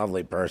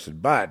lovely person.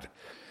 But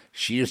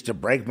she used to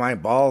break my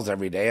balls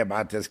every day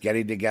about this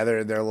getting together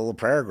in their little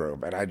prayer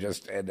group.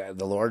 And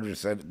the Lord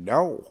just said,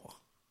 no.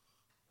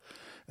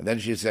 And then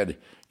she said,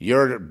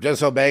 you're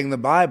disobeying the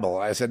Bible.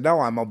 I said, no,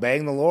 I'm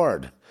obeying the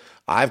Lord.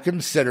 I've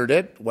considered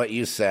it, what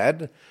you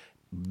said.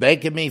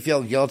 Making me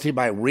feel guilty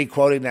by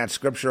re-quoting that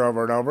scripture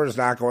over and over is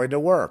not going to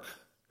work.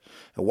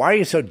 And why are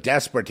you so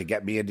desperate to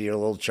get me into your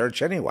little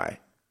church anyway?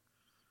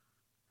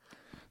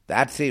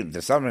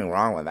 There's something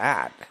wrong with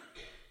that.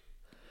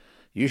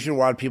 You should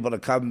want people to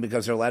come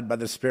because they're led by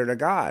the Spirit of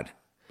God,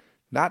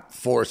 not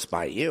forced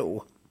by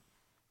you.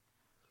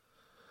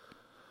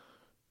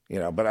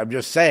 But I'm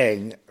just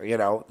saying,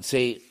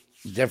 see,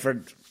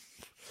 different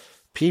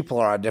people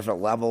are on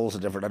different levels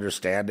and different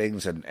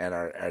understandings and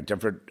are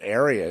different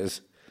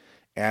areas.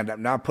 And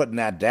I'm not putting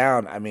that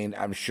down. I mean,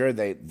 I'm sure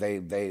they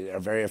are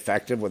very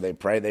effective when they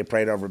pray. They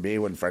prayed over me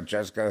when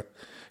Francesca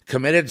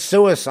committed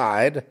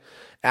suicide.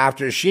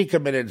 After she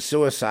committed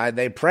suicide,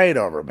 they prayed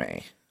over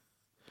me.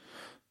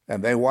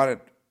 And they wanted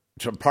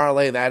to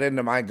parlay that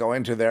into my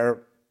going to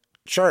their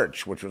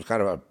church, which was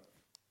kind of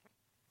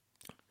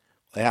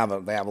they have a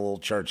little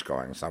church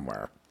going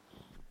somewhere.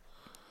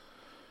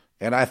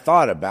 And I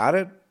thought about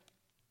it.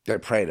 They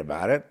prayed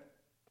about it.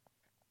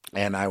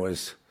 And I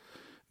was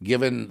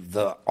given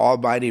the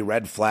almighty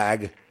red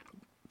flag,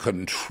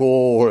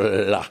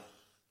 control,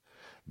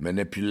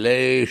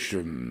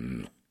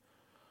 manipulation.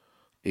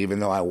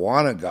 Even though I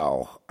want to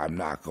go, I'm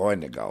not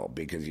going to go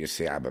because, you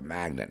see, I'm a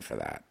magnet for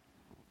that.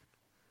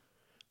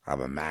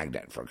 I'm a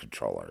magnet for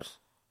controllers.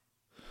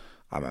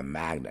 I'm a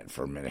magnet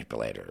for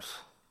manipulators.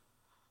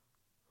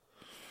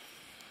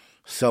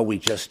 So we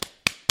just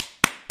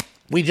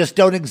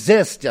don't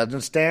exist, you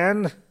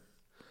understand?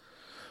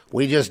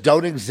 We just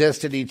don't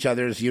exist in each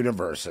other's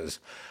universes.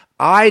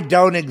 I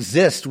don't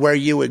exist where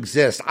you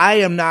exist. I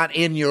am not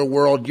in your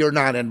world. You're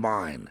not in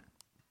mine.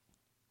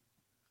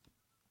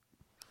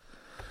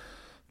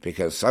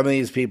 Because some of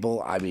these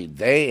people,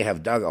 they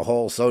have dug a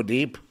hole so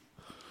deep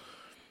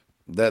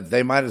that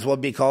they might as well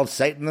be called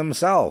Satan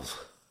themselves.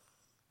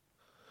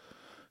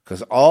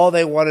 Because all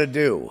they want to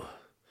do,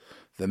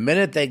 the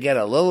minute they get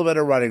a little bit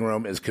of running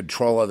room, is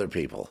control other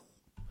people.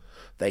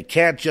 They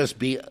can't just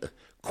be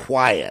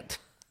quiet.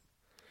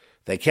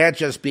 They can't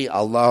just be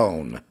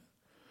alone.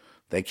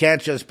 They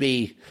can't just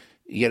be,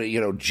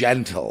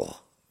 gentle.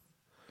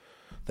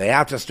 They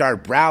have to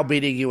start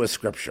browbeating you with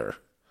Scripture.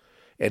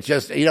 It's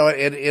just, and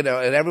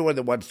everyone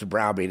that wants to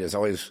browbeat is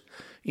always,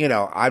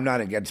 I'm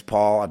not against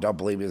Paul. I don't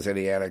believe he's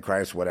any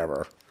Antichrist,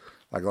 whatever,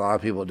 like a lot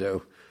of people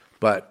do.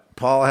 But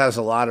Paul has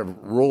a lot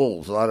of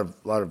rules, a lot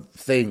of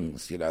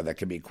things, that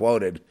can be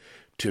quoted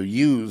to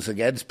use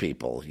against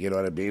people, you know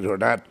what I mean, who are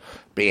not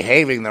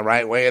behaving the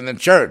right way in the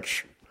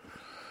church.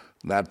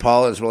 That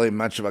Paul is really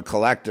much of a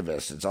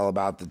collectivist. It's all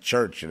about the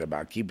church and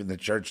about keeping the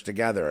church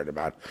together and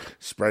about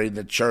spreading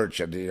the church.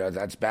 And,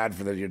 that's bad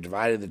you're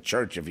dividing the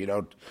church if you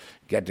don't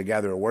get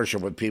together and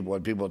worship with people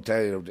and people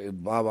tell you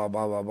blah, blah,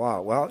 blah, blah, blah.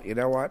 Well, you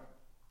know what?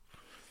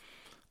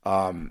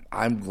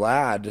 I'm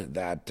glad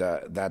that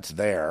that's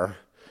there.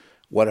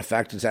 What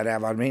effect does that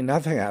have on me?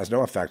 Nothing. It has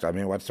no effect on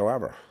me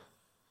whatsoever.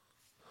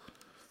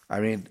 I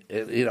mean,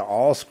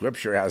 all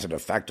Scripture has an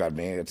effect on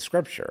me. It's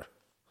Scripture.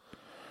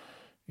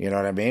 You know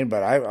what I mean?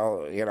 But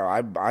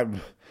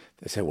I'm.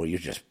 They say, well, you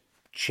just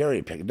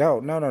cherry pick. No.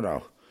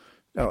 No,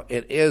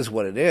 it is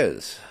what it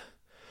is.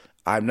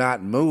 I'm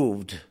not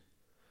moved,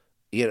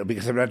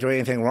 because I'm not doing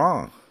anything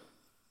wrong.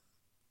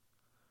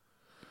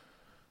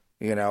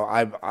 There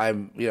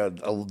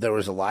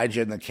was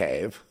Elijah in the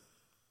cave.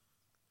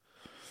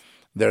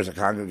 There's a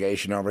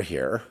congregation over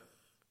here.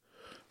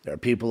 There are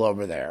people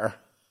over there.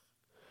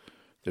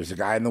 There's a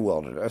guy in the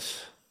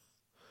wilderness.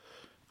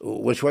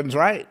 Which one's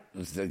right?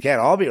 They can't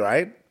all be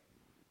right.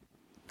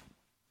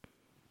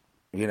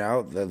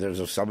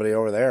 There's somebody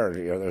over there.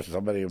 There's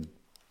somebody.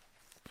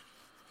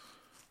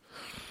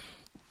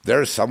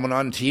 There's someone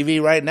on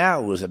TV right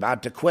now who's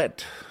about to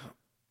quit.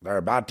 They're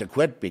about to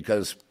quit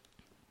because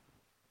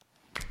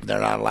they're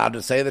not allowed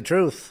to say the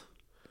truth.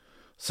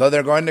 So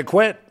they're going to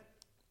quit.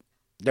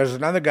 There's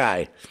another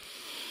guy.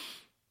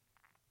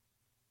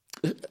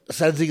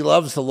 Says he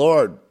loves the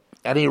Lord.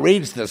 And he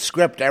reads the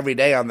script every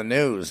day on the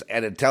news,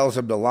 and it tells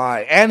him to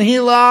lie. And he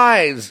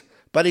lies,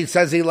 but he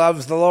says he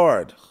loves the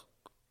Lord.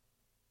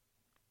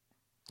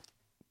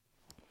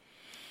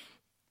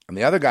 And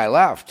the other guy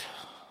left.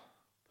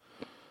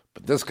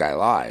 But this guy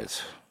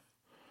lies.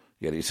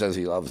 Yet he says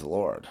he loves the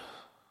Lord.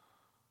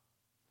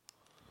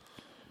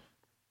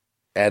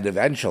 And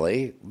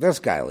eventually, this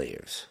guy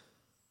leaves.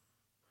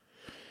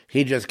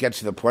 He just gets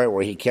to the point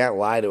where he can't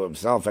lie to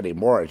himself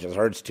anymore. It just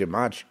hurts too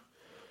much.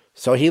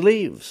 So he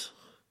leaves.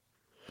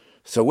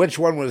 So which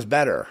one was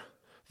better?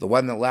 The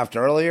one that left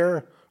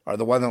earlier or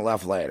the one that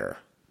left later?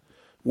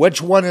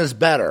 Which one is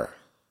better?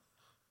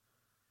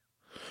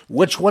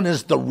 Which one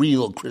is the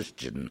real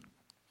Christian?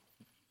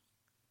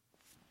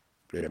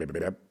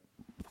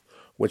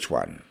 Which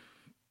one?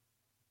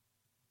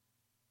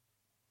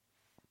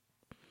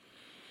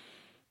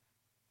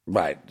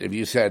 Right. If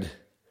you said,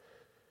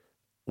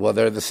 well,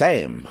 they're the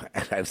same,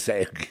 and I'd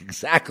say,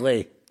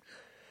 exactly,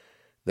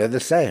 they're the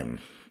same.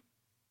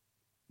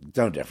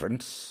 No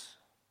difference.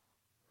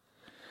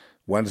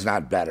 One's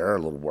not better, a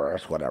little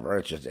worse, whatever.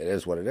 It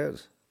is what it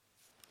is.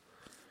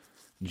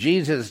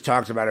 Jesus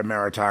talks about a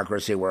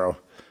meritocracy where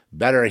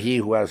better he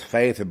who has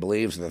faith and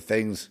believes in the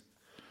things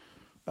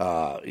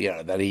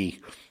that he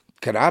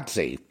cannot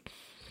see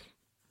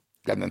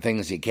than the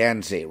things he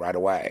can see right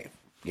away.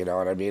 You know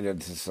what I mean?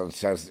 It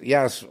says,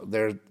 yes,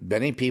 there are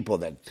many people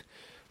that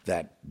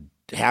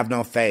have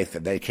no faith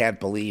and they can't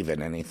believe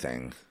in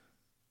anything.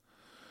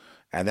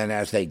 And then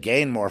as they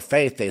gain more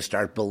faith, they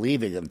start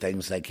believing in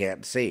things they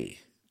can't see.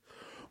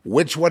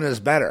 Which one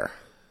is better?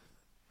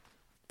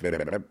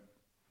 The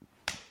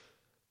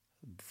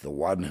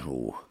one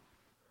who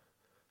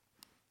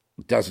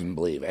doesn't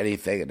believe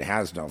anything and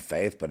has no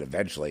faith, but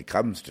eventually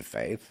comes to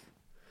faith,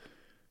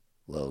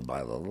 little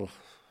by little,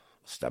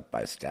 step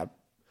by step,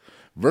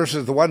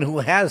 versus the one who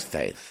has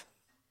faith,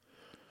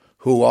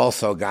 who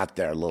also got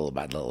there little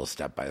by little,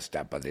 step by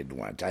step, but they didn't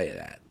want to tell you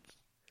that.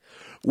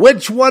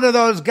 Which one of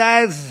those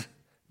guys,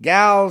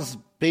 gals,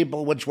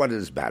 people, which one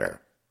is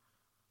better?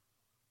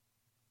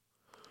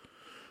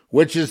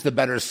 Which is the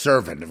better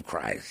servant of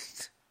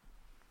Christ?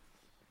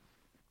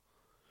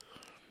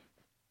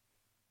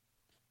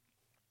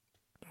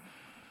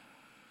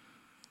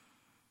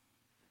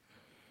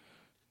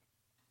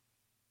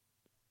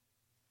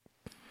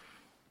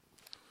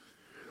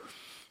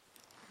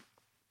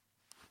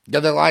 The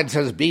other line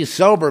says, be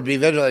sober, be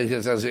vigilant.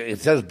 It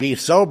says, be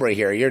sober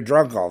here. You're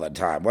drunk all the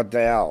time. What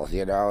the hell?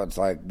 It's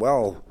like,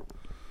 well,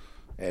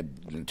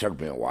 it took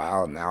me a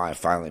while, and now I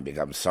finally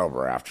become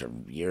sober after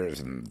years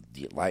and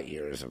light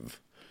years of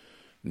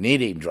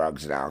needing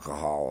drugs and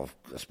alcohol,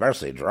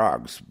 especially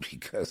drugs,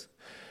 because,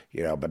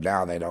 but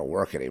now they don't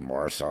work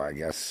anymore, so I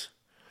guess.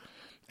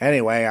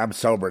 Anyway, I'm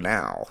sober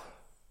now.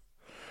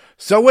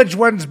 So which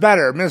one's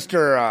better,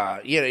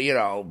 Mr.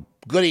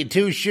 Goody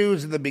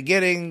Two-Shoes in the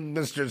beginning,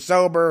 Mr.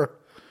 Sober,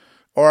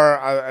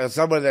 or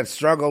someone that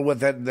struggled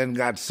with it and then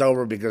got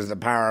sober because the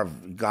power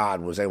of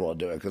God was able to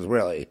do it? Because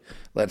really,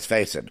 let's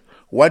face it,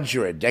 once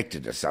you're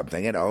addicted to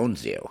something, it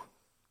owns you.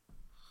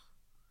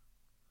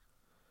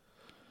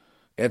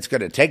 It's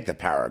going to take the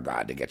power of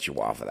God to get you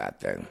off of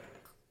that thing.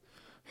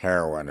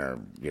 Heroin or,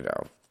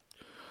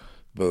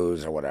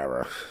 booze or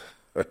whatever.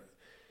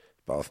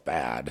 Both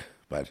bad,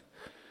 but,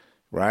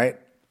 right?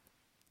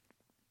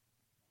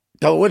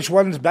 So which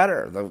one's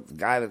better? The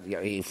guy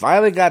that he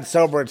finally got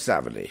sober at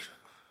 70.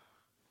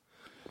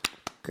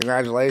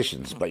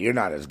 Congratulations, but you're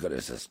not as good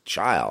as this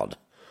child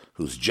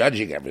who's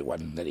judging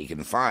everyone that he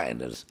can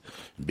find as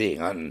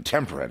being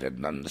untemperate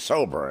and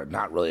unsober and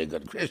not really a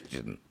good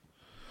Christian.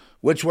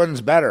 Which one's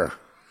better?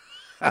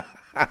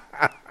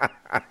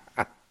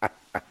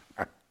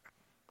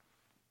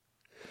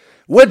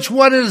 Which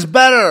one is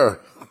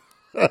better?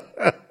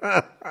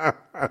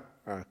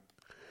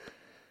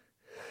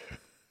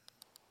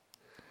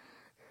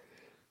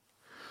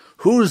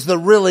 Who's the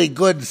really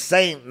good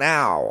saint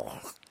now?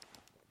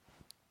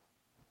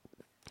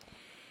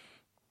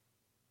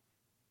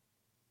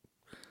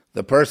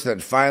 The person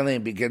that finally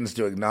begins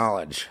to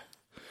acknowledge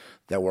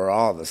that we're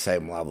all at the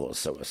same level of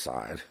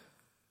suicide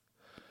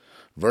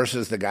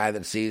versus the guy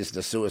that sees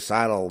the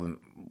suicidal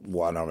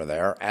one over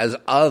there as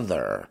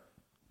other.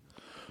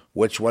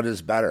 Which one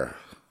is better?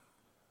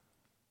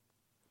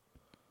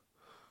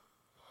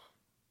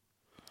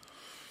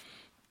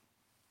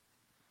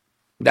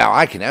 Now,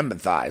 I can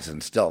empathize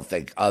and still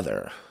think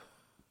other.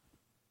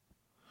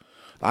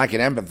 I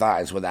can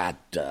empathize with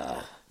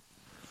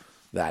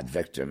that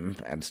victim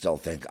and still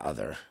think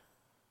other.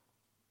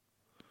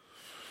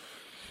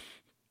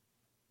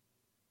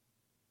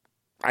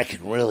 I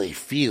can really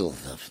feel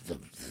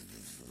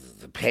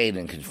the pain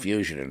and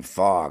confusion and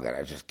fog, and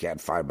I just can't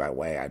find my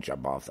way. I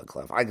jump off the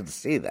cliff. I can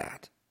see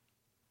that.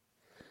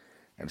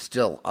 And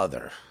still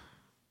other.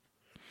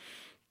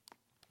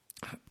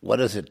 What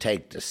does it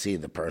take to see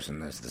the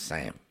person as the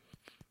same?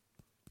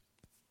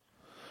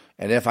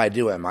 And if I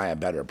do, am I a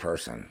better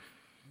person?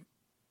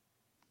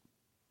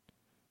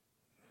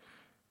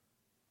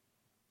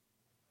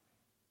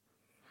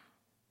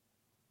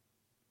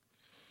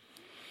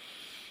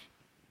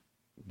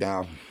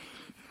 Now,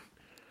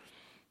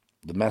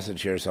 the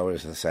message here is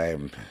always the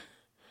same.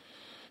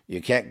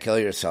 You can't kill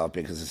yourself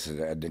because it's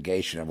a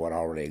negation of what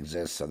already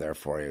exists, so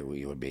therefore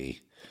you would be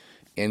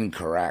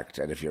incorrect.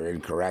 And if you're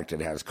incorrect,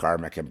 it has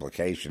karmic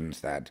implications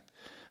that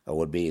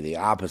would be the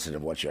opposite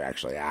of what you're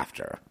actually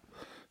after.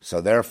 So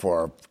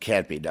therefore,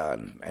 can't be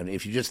done. And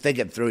if you just think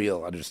it through,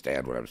 you'll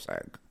understand what I'm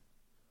saying.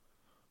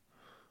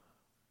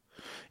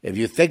 If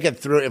you think it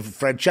through, if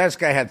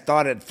Francesca had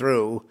thought it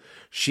through,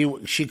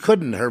 she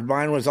couldn't. Her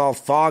mind was all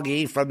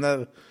foggy from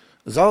the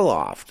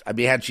Zoloft. I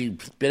mean, had she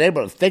been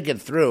able to think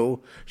it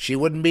through, she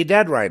wouldn't be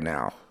dead right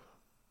now.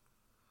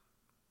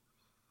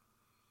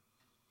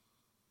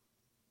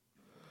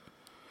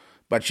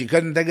 But she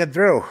couldn't think it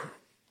through.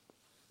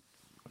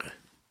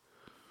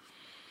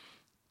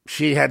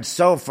 She had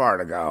so far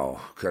to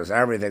go because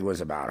everything was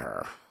about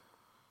her.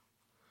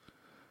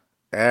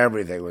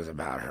 Everything was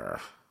about her.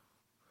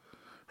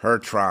 Her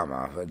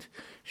trauma. But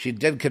she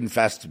did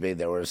confess to me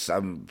there was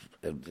some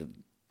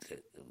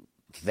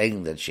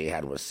thing that she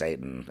had with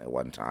Satan at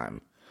one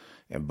time,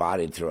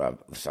 embodied through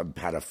some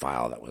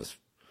pedophile that was,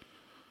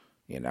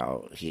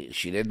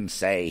 she didn't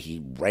say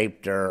he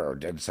raped her or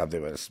did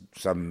something with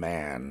some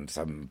man,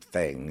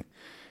 something,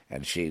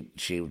 and she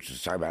was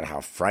just talking about how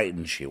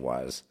frightened she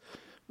was.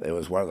 It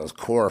was one of those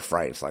core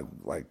frights,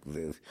 like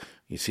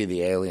you see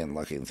the alien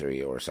looking through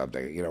you or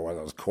something. One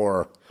of those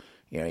core.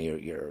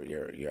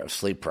 You have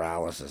sleep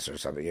paralysis or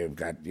something. You've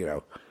got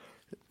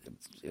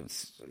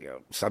it's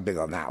something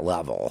on that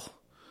level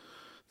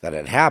that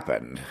had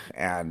happened,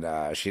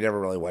 and she never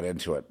really went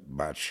into it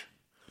much.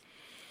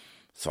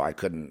 So I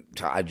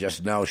couldn't. I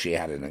just know she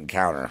had an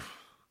encounter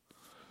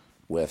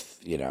with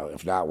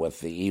if not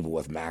with the evil,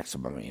 with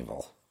maximum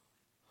evil.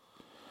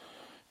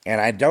 And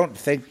I don't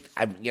think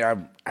I'm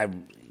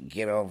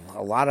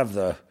a lot of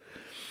the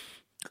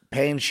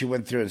pain she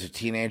went through as a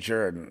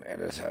teenager and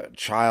as a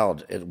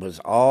child, it was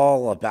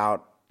all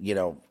about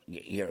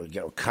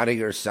cutting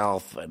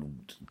herself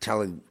and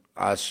telling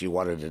us she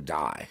wanted to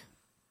die.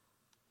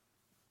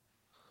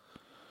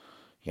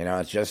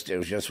 It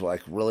was just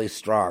like really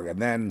strong.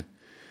 And then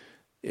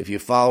if you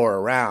follow her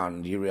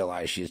around, you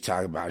realize she's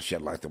talking about she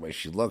didn't like the way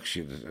she looks.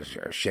 She's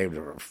ashamed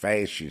of her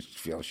face. She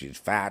feels she's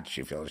fat.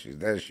 She feels she's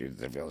this. She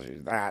feels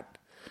she's that.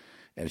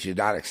 And she's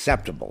not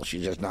acceptable.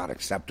 She's just not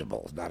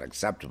acceptable. Not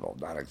acceptable.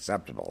 Not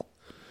acceptable.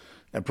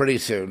 And pretty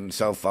soon,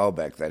 so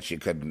phobic that she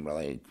couldn't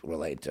really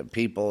relate to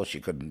people. She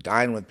couldn't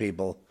dine with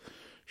people.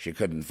 She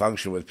couldn't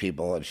function with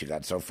people. And she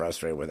got so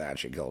frustrated with that,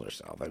 she killed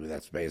herself. I mean,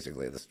 that's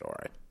basically the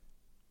story.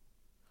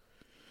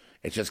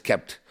 It just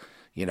kept,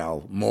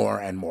 more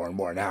and more and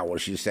more. Now,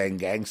 was she saying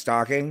gang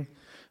stalking?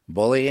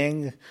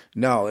 Bullying?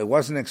 No, it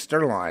wasn't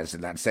externalized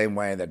in that same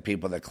way that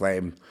people that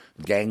claim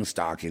gang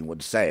stalking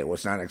would say. It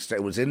was not.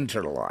 It was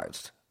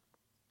internalized.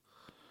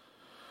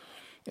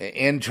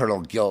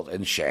 Internal guilt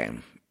and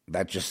shame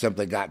that just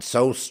simply got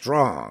so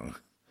strong,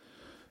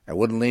 I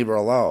wouldn't leave her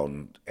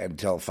alone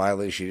until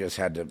finally she just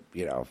had to,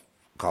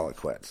 call it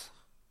quits.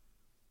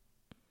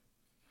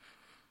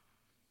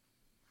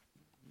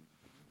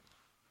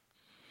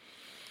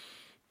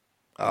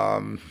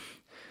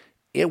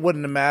 It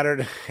wouldn't have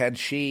mattered had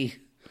she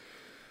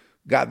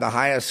got the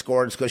highest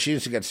scores, because she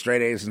used to get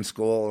straight A's in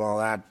school and all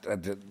that,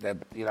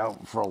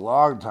 for a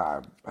long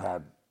time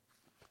had,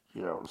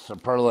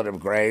 superlative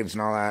grades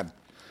and all that.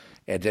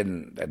 It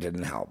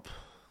didn't help.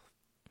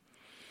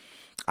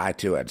 I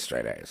too had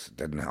straight A's. It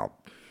didn't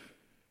help.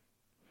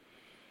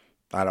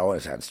 I'd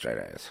always had straight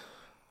A's.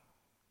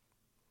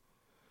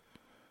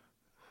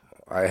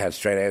 I had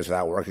straight A's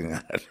without working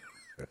on it.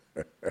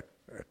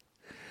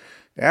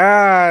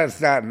 Yeah, it's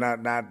not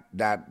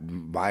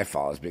my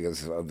fault. It's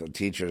because the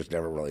teachers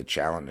never really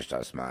challenged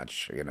us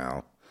much,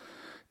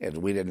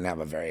 we didn't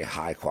have a very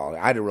high quality.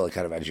 I had to really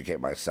kind of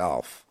educate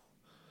myself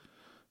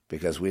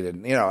because we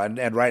didn't,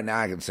 and right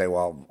now I can say,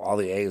 well, all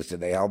the A's, did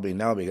they help me?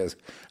 No, because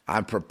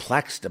I'm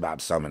perplexed about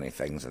so many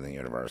things in the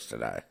universe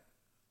today.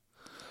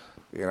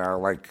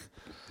 Like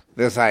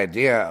This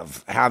idea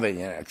of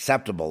having an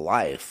acceptable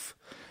life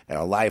and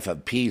a life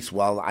of peace,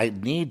 well, I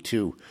need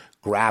to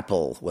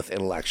grapple with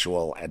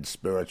intellectual and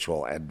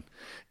spiritual and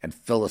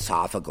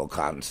philosophical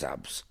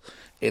concepts.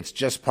 It's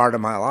just part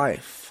of my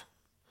life.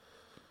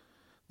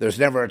 There's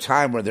never a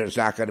time where there's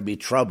not going to be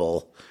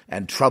trouble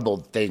and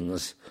troubled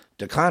things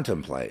to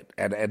contemplate.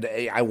 And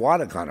I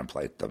want to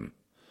contemplate them.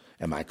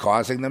 Am I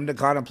causing them to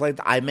contemplate?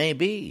 I may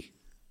be.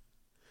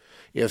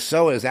 If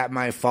so, is that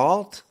my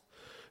fault?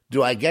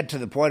 Do I get to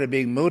the point of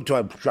being mute? Do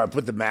I try to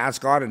put the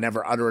mask on and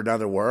never utter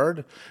another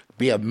word?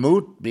 Be a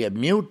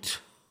mute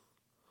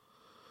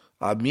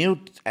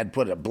and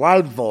put a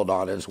blindfold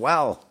on as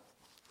well.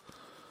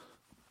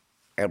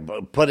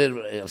 And put it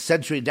in a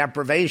sensory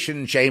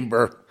deprivation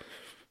chamber.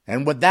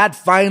 And would that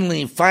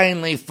finally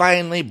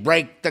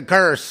break the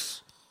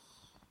curse?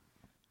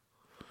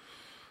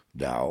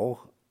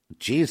 No.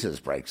 Jesus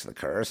breaks the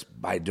curse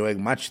by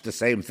doing much the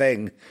same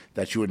thing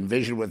that you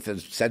envision with the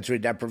sensory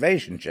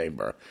deprivation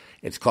chamber.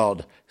 It's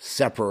called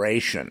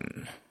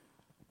separation,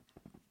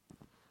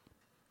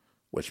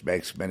 which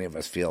makes many of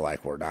us feel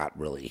like we're not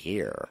really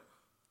here.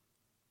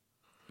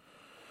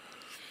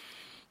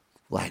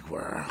 Like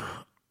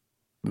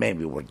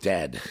maybe we're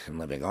dead and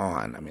living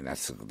on. I mean,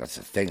 that's a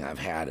thing I've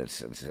had.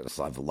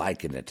 I've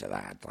likened it to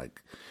that,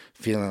 like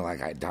feeling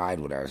like I died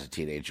when I was a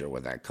teenager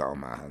with that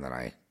coma, and then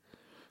I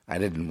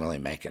didn't really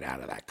make it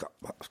out of that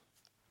coma.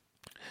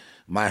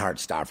 My heart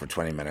stopped for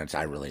 20 minutes.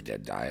 I really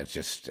did die.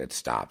 It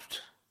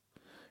stopped.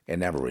 It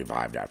never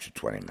revived after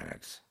 20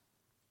 minutes.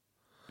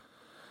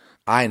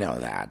 I know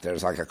that.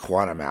 There's like a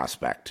quantum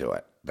aspect to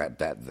it.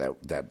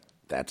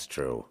 That's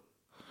true.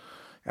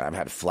 And I've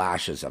had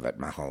flashes of it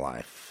my whole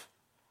life.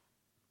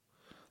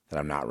 That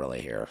I'm not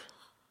really here.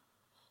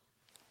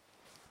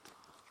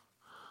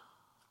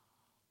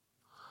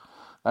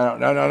 No,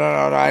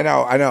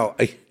 I know.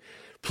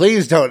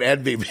 Please don't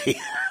envy me.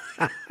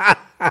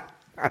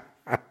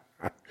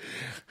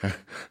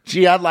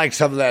 Gee, I'd like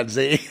some of that,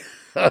 Z.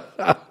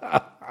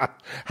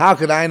 How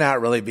could I not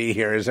really be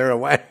here? Is there a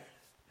way?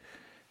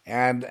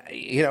 And,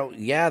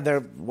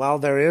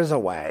 there is a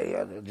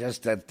way.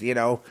 Just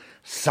that,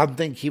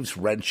 something keeps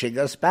wrenching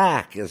us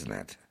back, isn't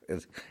it?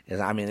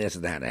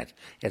 Isn't that it?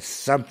 It's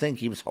something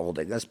keeps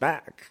holding us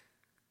back.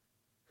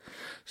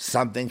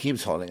 Something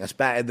keeps holding us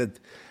back. And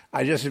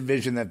I just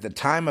envision that the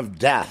time of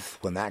death,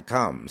 when that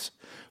comes,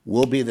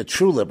 will be the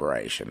true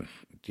liberation.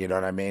 You know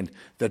what I mean?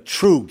 The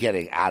true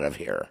getting out of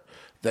here.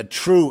 The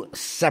true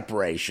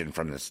separation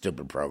from the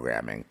stupid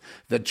programming.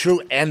 The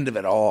true end of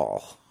it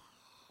all.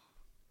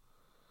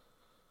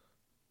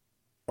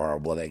 Or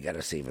will they get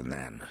us even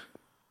then?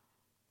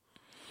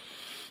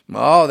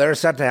 Oh, they're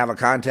set to have a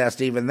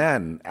contest even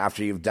then,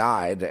 after you've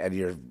died and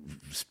your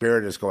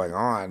spirit is going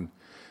on.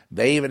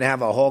 They even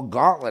have a whole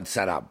gauntlet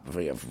set up for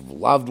your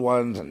loved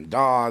ones and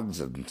dogs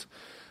and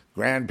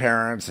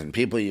grandparents and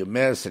people you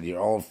miss and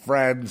your old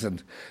friends,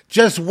 and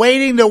just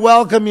waiting to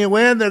welcome you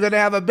in. They're going to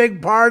have a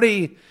big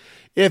party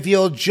if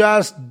you'll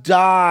just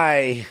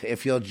die,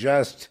 if you'll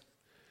just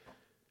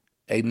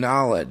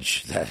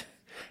acknowledge that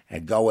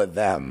and go with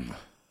them.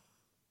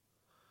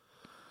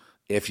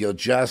 If you'll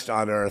just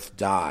on earth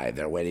die,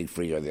 they're waiting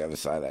for you on the other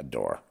side of that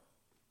door.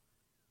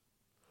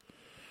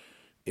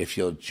 If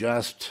you'll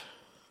just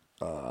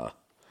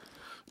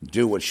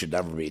do what should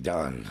never be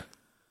done,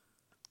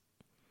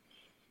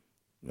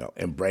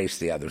 embrace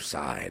the other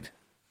side.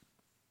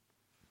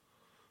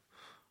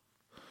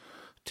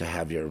 To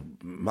have your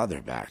mother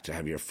back, to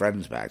have your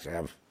friends back, to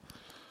have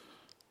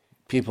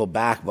people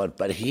back,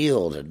 but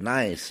healed and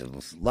nice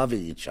and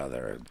loving each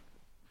other.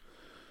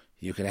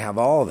 You can have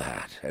all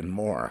that and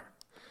more.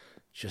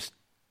 Just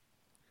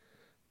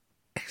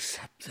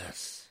accept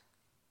this.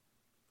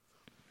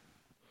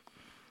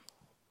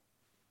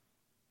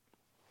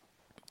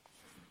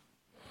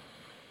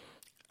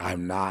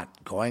 I'm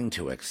not going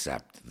to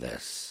accept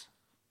this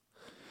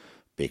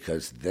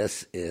because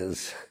this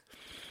is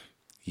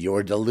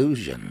your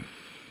delusion.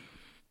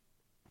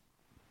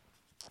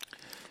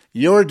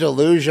 Your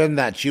delusion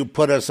that you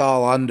put us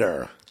all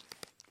under.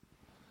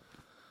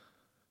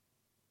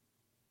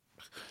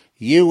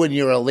 You and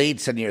your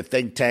elites and your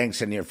think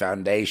tanks and your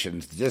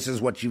foundations, this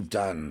is what you've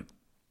done.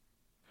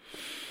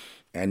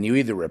 And you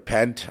either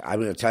repent,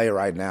 I'm going to tell you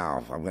right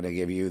now, I'm going to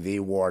give you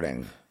the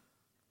warning.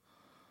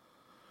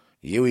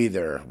 You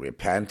either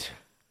repent,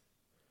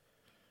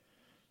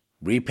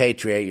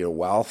 repatriate your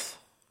wealth,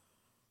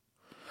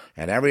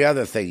 and every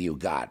other thing you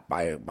got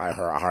by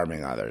her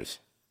harming others,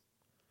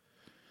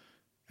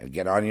 and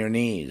get on your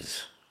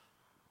knees.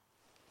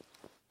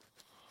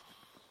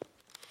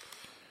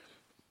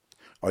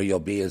 Or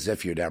you'll be as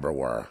if you never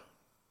were.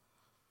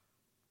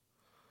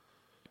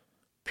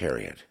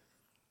 Period.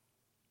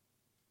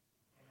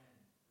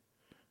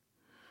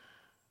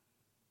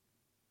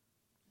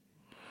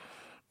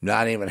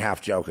 Not even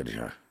half joking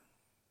here.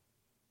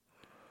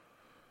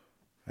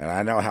 And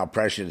I know how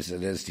precious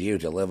it is to you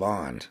to live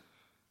on.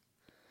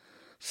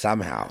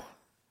 Somehow.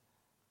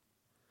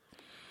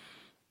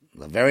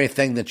 The very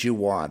thing that you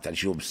want,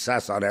 that you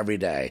obsess on every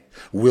day,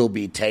 will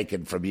be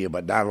taken from you.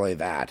 But not only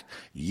that,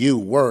 you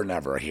were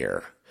never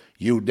here.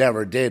 You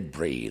never did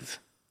breathe.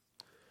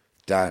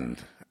 Done.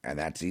 And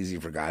that's easy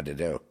for God to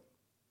do.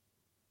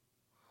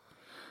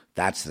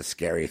 That's the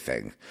scary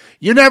thing.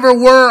 You never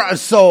were a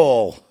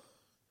soul.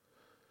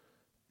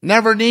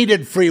 Never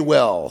needed free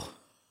will.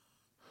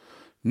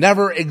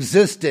 Never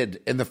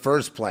existed in the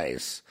first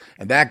place.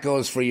 And that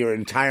goes for your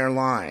entire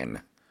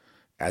line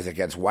as it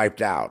gets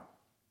wiped out.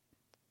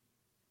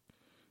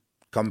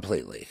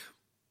 Completely.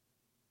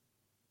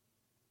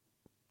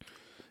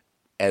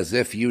 As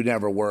if you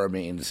never were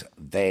means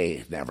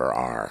they never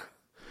are.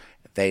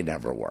 They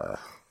never were.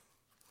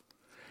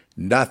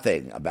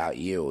 Nothing about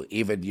you,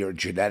 even your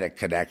genetic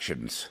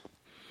connections,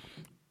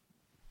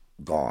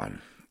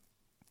 gone.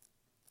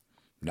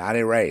 Not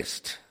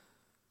erased.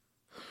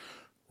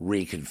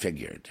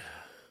 Reconfigured.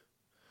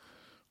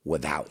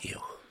 Without you.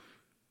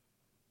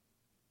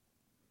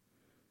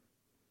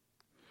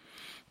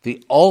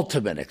 The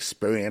ultimate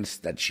experience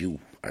that you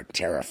are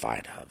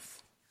terrified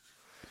of.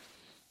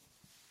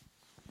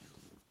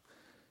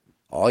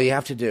 All you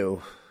have to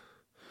do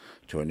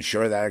to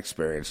ensure that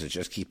experience is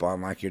just keep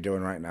on like you're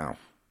doing right now.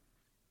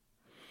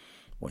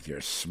 With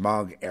your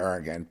smug,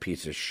 arrogant,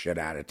 piece of shit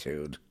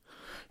attitude.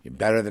 You're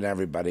better than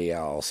everybody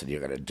else, and you're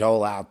going to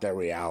dole out their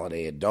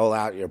reality, and dole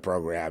out your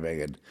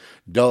programming, and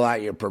dole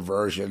out your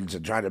perversions,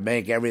 and try to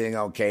make everything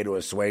okay to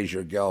assuage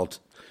your guilt.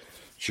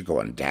 You're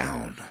going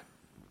down.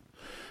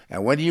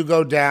 And when you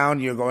go down,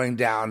 you're going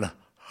down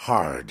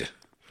hard.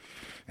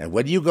 And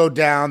when you go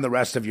down, the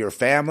rest of your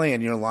family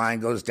and your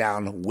line goes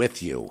down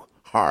with you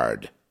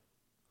hard.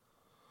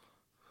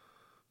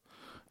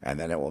 And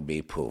then it will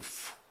be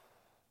poof.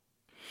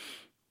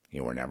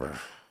 You were never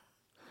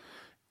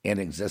in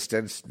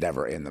existence,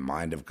 never in the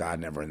mind of God,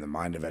 never in the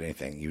mind of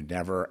anything. You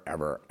never,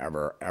 ever,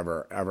 ever,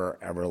 ever, ever,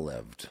 ever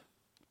lived.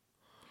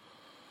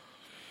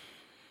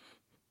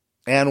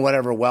 And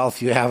whatever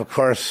wealth you have, of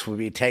course, will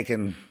be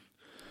taken.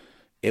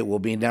 It will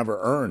be never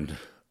earned,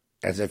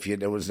 as if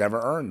it was never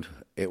earned.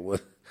 It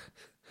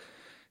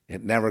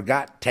never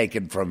got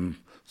taken from,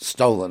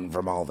 stolen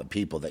from all the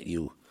people that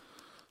you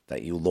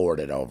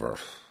lorded over,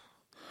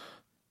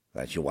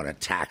 that you want to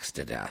tax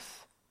to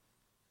death.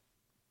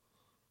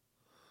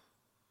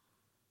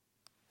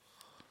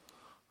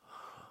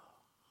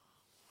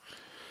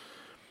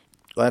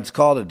 Well, it's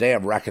called a day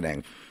of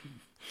reckoning,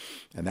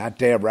 and that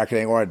day of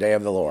reckoning, or a day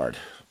of the Lord,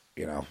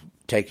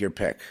 take your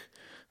pick.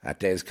 That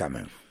day is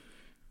coming.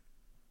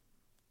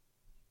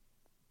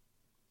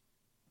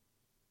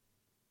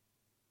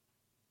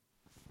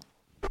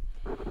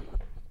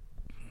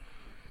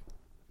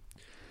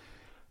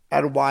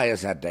 And why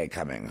is that day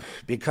coming?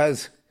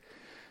 Because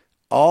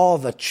all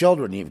the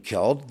children you've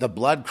killed, the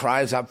blood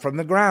cries up from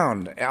the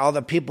ground. All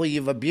the people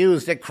you've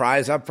abused, it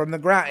cries up from the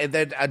ground.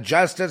 A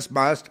justice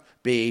must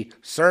be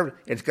served.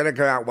 It's going to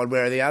come out one way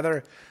or the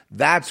other.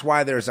 That's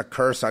why there's a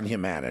curse on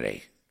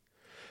humanity.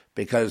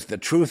 Because the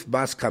truth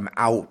must come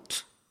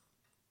out.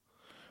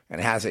 And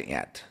it hasn't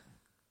yet.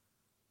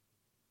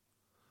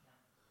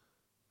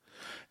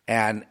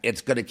 And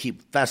it's going to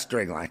keep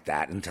festering like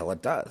that until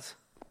it does.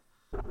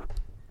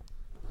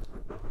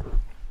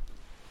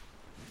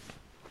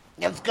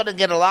 It's going to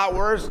get a lot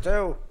worse,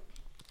 too.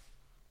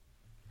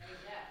 Hey,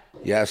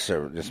 Jeff. Yes,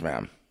 sir. Yes,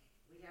 ma'am.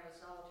 We have a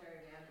solitary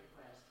man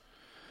request.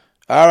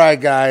 All right,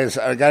 guys.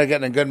 I got to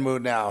get in a good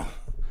mood now.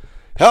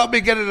 Help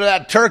me get into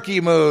that turkey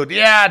mood.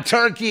 Yeah,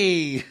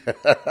 turkey.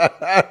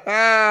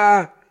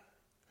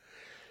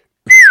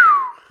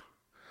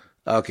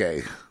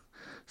 Okay.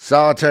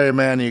 Solitary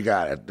man, you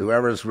got it.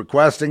 Whoever's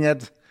requesting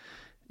it,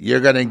 you're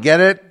going to get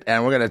it,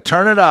 and we're going to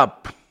turn it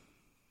up.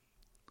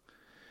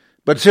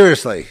 But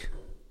seriously,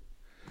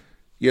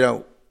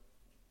 there's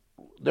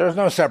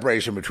no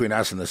separation between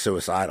us and the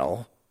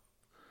suicidal.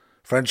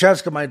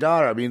 Francesca, my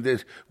daughter,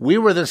 we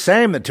were the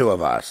same, the two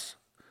of us.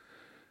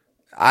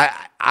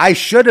 I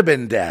should have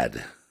been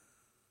dead.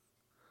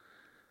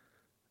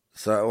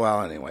 So,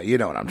 well, anyway, you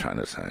know what I'm trying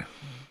to say.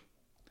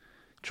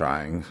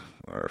 Trying,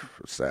 or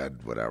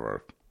said,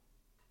 whatever.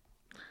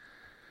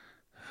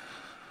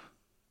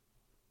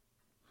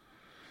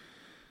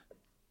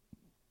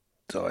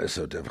 It's always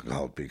so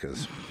difficult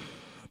because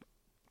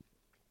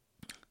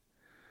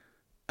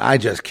I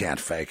just can't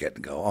fake it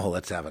and go, oh,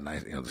 let's have a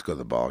nice, let's go to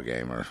the ball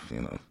game or,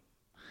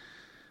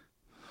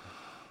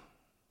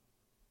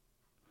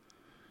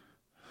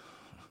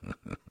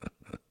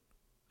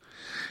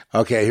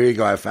 Okay, here you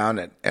go. I found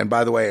it. And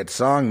by the way, it's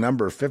song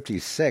number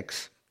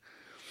 56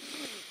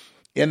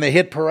 in the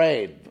hit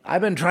parade.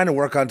 I've been trying to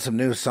work on some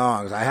new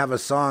songs. I have a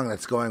song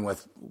that's going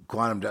with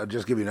Quantum,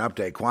 just give you an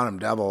update, Quantum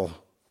Devil.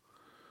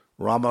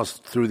 We're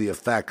almost through the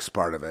effects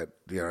part of it.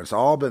 It's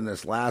all been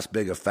this last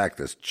big effect,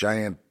 this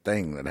giant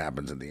thing that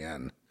happens in the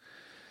end.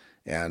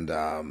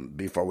 And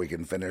before we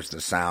can finish the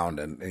sound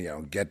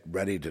and, get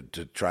ready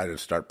to try to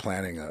start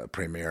planning a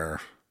premiere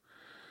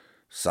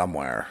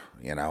somewhere,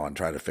 and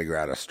try to figure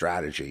out a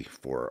strategy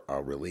for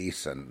a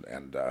release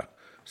and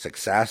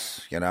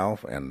success,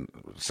 and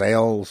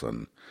sales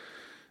and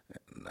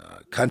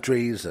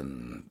countries,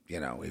 and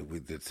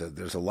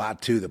there's a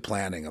lot to the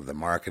planning of the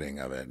marketing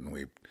of it, and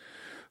we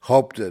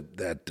hope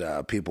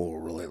that people will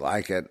really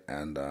like it,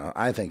 and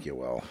I think you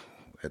will.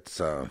 It's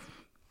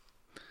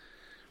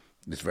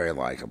very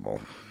likable.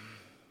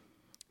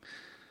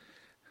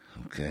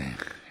 Okay,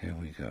 here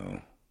we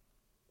go.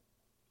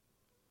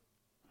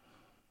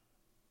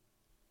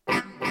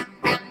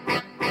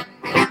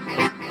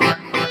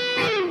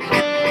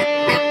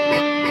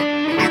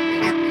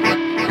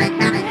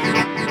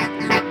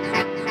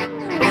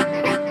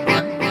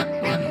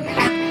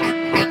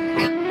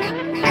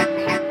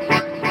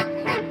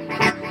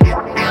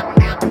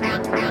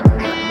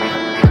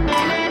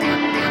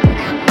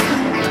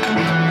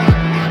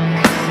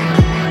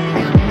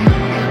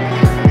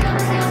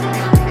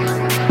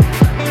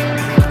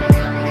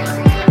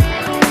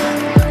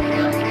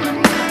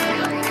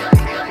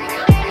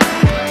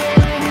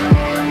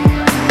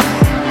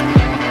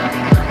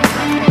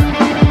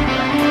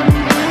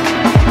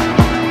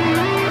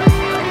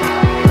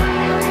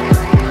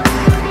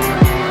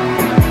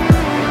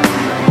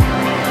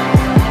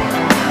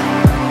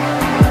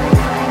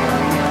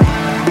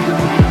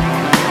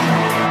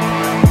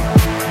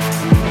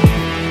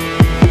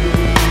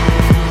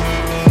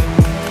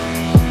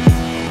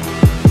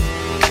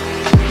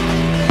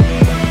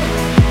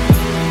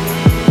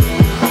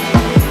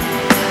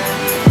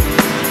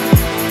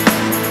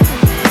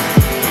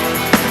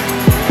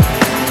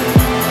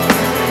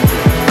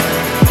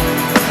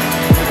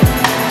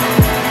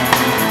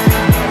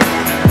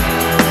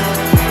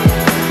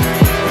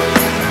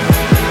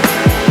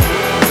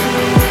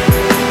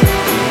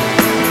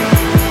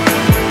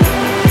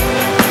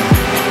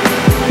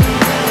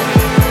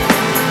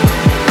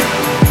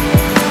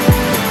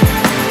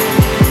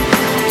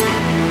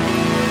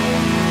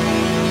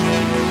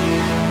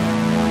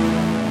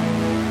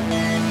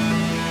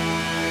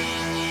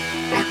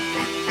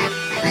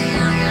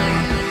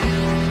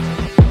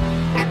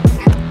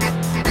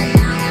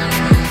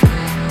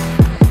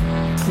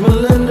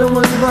 Melinda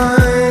was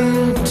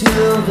mine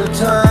till the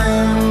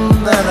time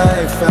that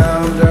I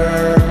found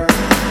her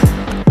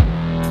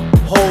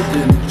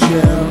holding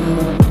Jim,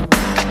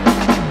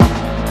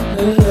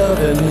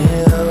 loving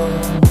him.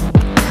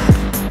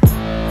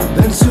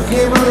 Then Sue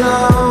came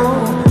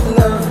along,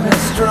 loved me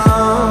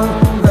strong,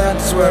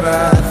 that's what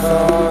I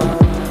thought.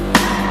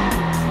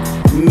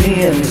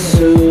 Me and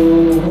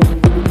Sue,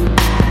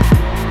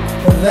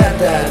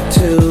 that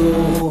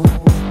too.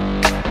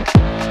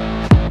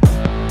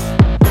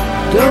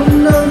 Don't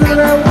know that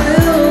I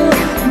will,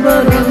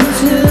 but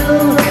until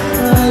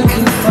I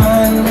can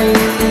find me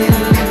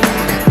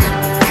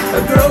a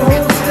girl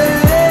who'll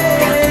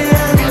stay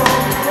and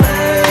won't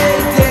play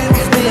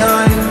games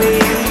behind me,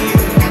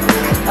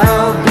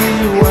 I'll be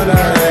what I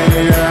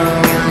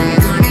am,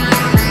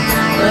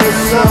 a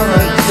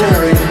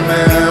solitary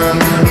man,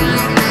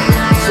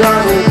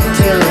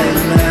 solitary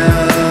man.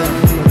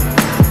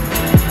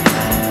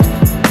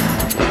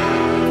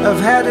 I've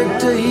had it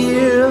to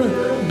hear,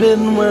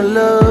 been where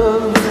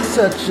love is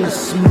such a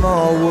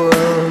small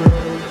world,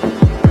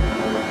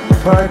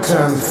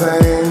 part-time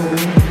thing,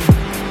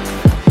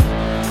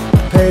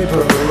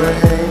 paper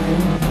ring.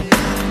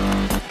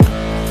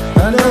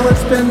 I know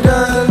it's been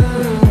done,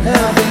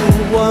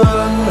 having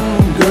one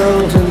girl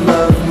to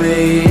love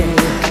me,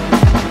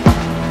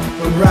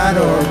 right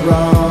or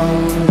wrong,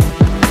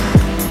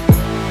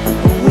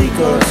 weak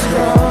or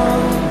strong.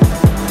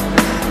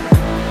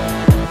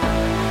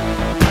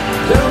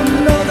 Don't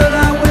know that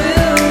I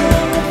will,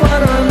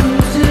 but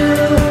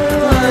until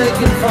I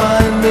can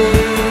find me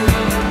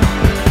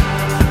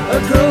a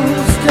girl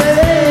who'll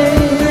stay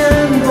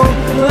and won't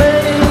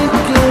play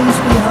games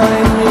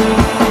behind me,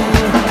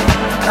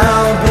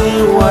 I'll be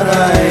what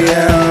I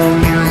am,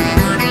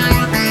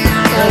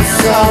 a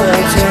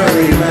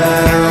solitary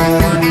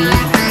man,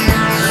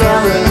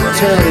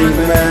 solitary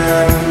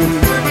man.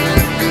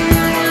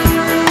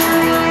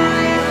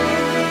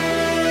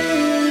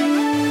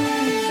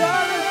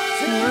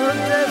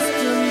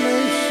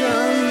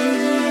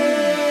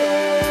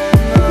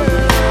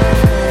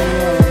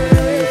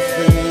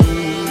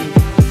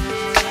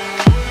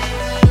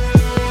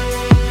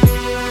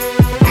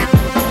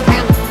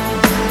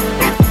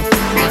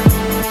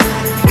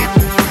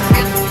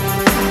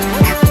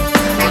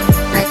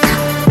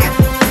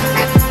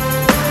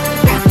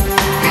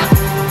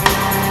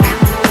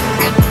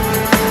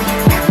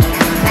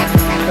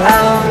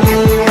 I'll be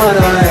what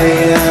I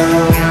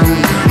am,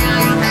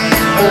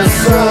 a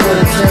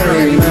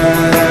solitary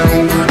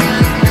man,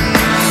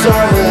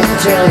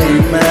 solitary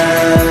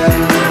man.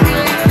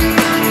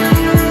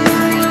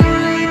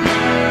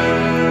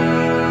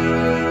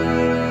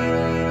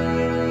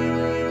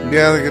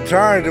 Yeah, the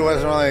guitar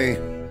wasn't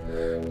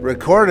really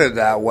recorded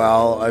that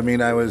well. I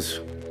mean, I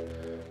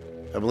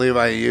believe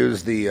I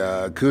used the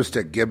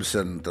acoustic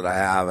Gibson that I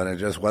have, and it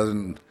just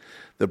wasn't.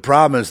 The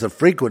problem is the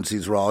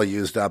frequencies were all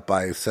used up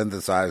by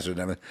synthesizer and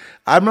everything.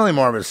 I'm really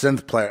more of a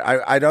synth player.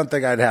 I don't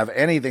think I'd have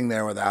anything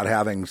there without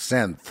having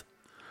synth.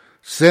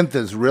 Synth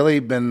has really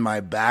been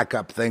my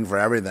backup thing for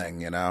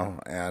everything,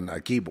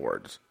 and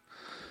keyboards.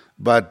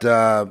 But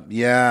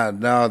yeah,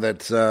 no,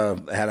 that's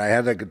had I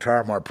had that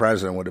guitar more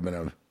present, it would have been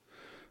a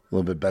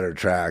little bit better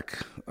track.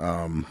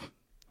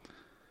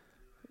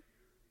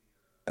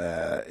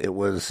 It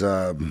was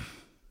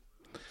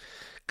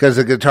because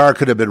the guitar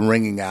could have been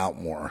ringing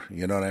out more.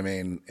 You know what I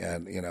mean?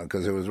 And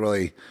because it was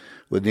really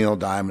with Neil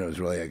Diamond, it was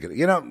really a good.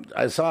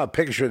 I saw a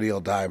picture of Neil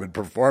Diamond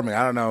performing.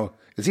 I don't know,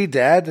 is he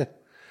dead?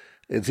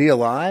 Is he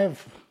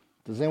alive?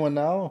 Does anyone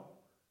know?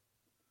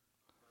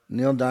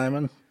 Neil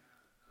Diamond.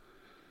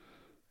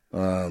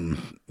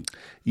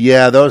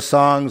 Yeah, those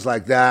songs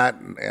like that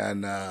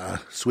and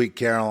Sweet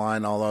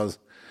Caroline, all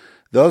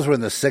those were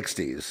in the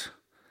 60s.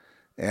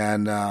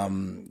 And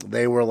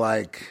they were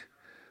like,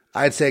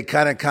 I'd say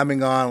kind of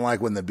coming on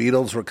like when the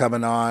Beatles were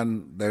coming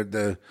on.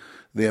 The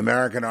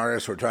American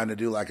artists were trying to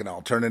do like an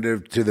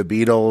alternative to the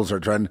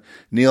Beatles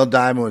Neil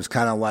Diamond was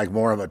kind of like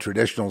more of a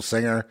traditional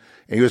singer.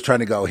 And he was trying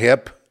to go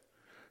hip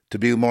to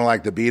be more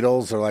like the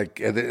Beatles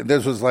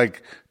this was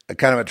like a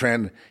kind of a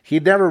trend. He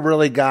never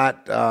really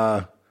got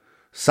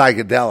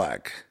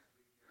psychedelic,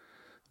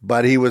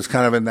 but he was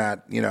kind of in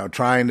that,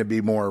 trying to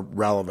be more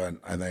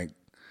relevant, I think,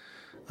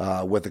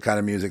 with the kind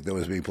of music that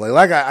was being played.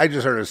 Like I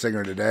just heard a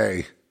singer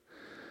today.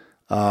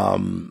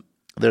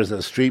 There's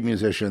a street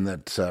musician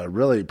that's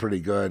really pretty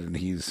good, and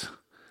he's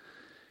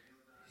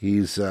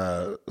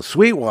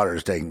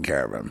Sweetwater's taking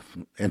care of him,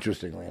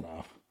 interestingly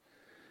enough.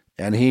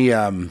 And he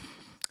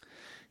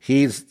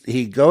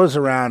goes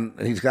around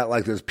and he's got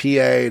like this PA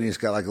and he's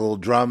got like a little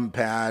drum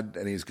pad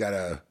and he's got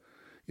a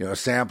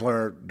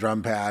sampler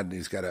drum pad and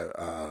he's got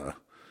a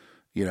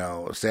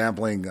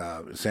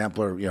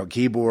sampler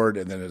keyboard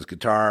and then his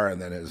guitar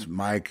and then his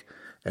mic,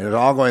 and it's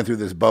all going through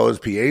this Bose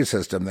PA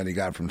system that he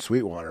got from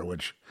Sweetwater,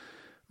 which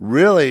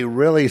really,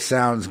 really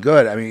sounds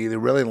good. I mean, they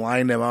really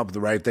lined him up with the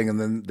right thing, and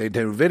then they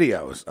do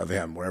videos of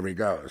him wherever he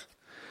goes.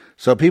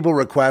 So people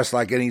request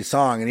like any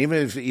song, and even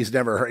if he's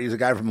never heard, he's a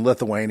guy from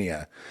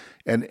Lithuania,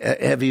 and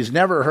if he's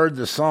never heard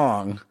the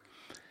song,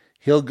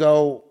 he'll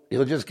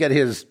just get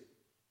his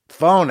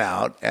phone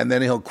out, and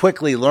then he'll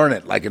quickly learn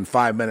it like in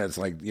 5 minutes,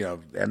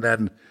 and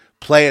then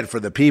play it for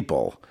the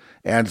people.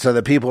 And so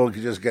the people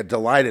just get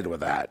delighted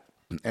with that.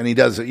 And he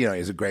does,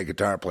 he's a great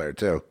guitar player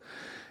too.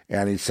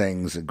 And he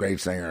sings, a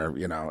great singer,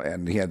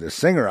 and he had this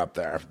singer up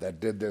there that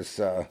did this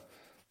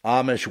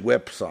Amish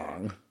whip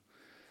song.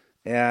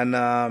 And,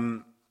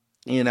 and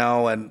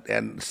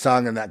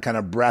sung in that kind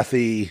of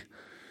breathy,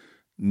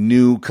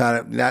 new kind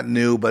of, not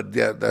new, but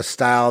the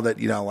style that,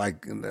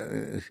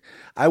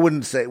 I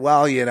wouldn't say,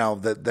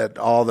 that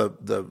all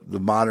the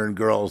modern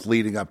girls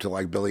leading up to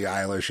like Billie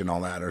Eilish and all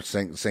that are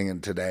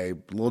singing today, a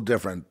little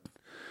different.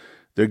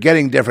 They're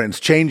getting different. It's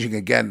changing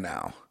again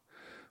now.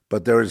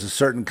 But there is a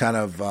certain kind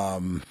of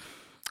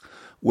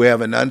way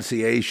of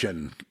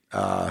enunciation.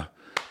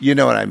 You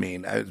know what I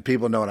mean.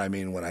 People know what I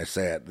mean when I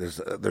say it.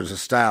 There's a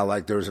style,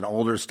 like there's an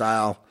older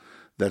style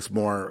that's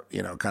more,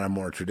 kind of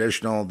more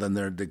traditional. Then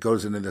that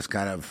goes into this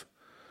kind of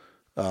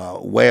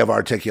way of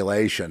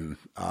articulation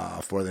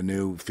for the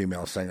new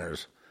female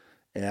singers.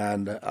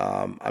 And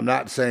I'm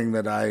not saying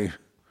that I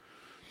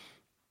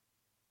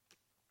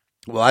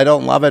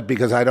don't love it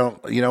because I don't,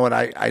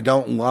 I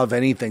don't love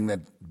anything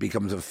that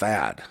becomes a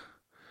fad.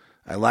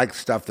 I like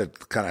stuff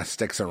that kind of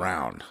sticks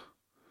around.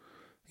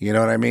 You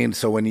know what I mean?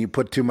 So when you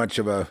put too much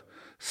of a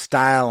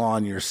style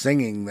on your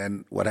singing,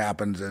 then what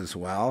happens is,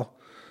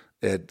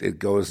 it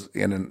goes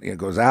in and it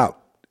goes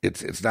out.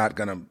 It's not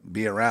going to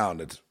be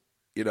around. It's,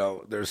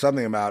 there's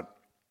something about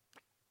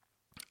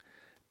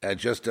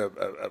just a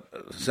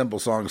simple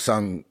song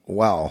sung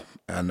well,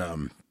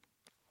 and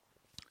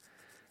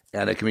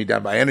it can be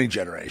done by any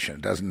generation.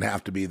 It doesn't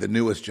have to be the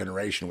newest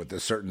generation with a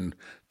certain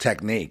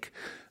technique.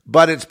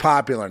 But it's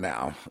popular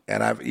now,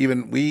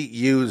 and we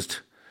used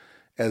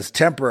as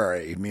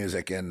temporary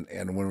music, and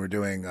when we're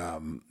doing,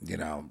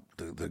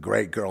 the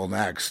Great Girl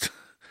Next,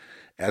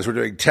 as we're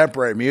doing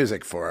temporary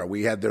music for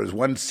her, there was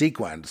one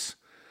sequence,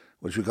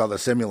 which we call the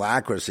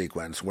simulacra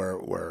sequence,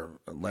 where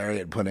Larry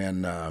had put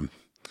in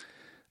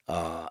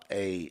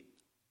I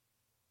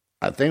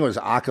think it was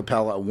a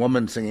cappella, a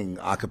woman singing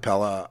a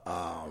cappella,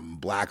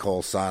 Black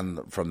Hole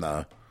Sun from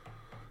the,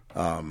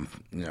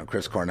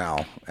 Chris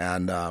Cornell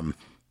and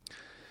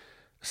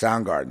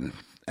Soundgarden.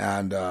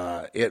 And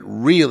it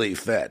really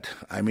fit.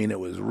 I mean, it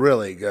was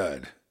really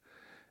good.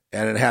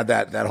 And it had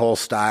that whole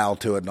style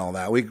to it and all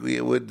that. We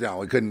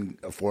couldn't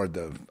afford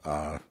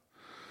the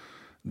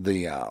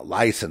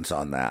license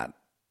on that.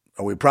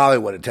 Or we probably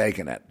would have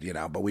taken it,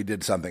 but we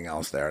did something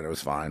else there and it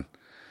was fine.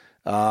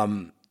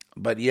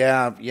 But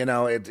yeah,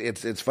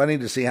 it's funny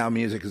to see how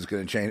music is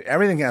going to change.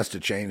 Everything has to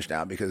change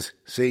now because,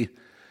 see,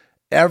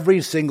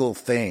 every single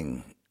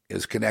thing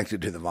is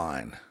connected to the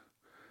vine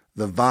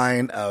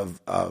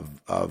of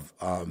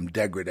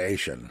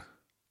degradation,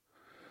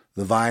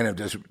 the vine of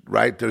just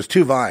right. There's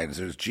two vines.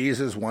 There's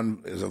Jesus.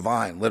 One is a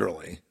vine,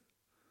 literally,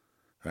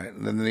 right,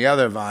 and then the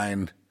other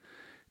vine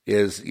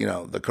is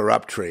the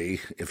corrupt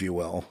tree, if you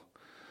will.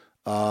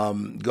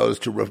 Goes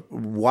to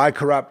why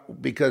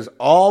corrupt? Because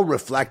all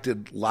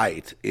reflected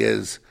light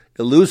is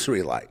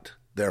illusory light,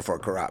 therefore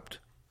corrupt.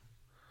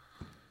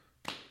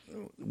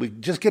 we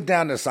just get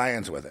down to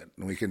science with it,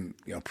 and we can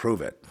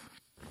prove it.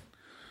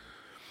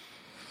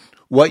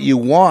 What you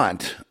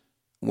want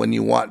when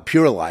you want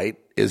pure light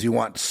is you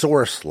want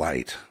source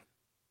light,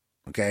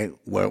 okay?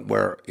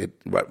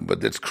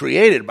 But it's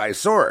created by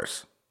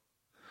source,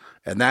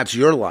 and that's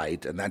your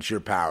light, and that's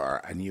your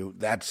power, and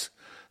that's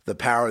the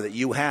power that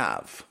you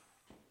have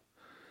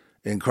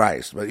in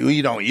Christ. But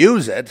you don't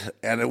use it,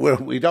 and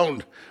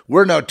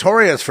we're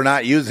notorious for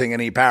not using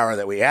any power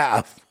that we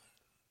have.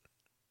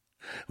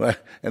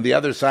 And the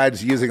other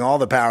side's using all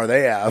the power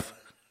they have,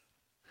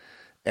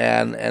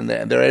 and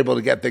they're able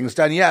to get things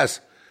done.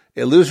 Yes,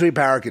 illusory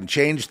power can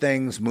change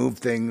things, move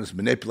things,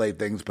 manipulate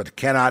things, but it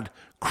cannot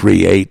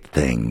create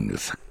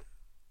things.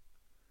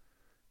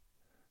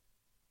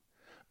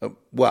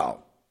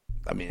 Well,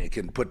 I mean, it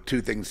can put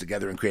two things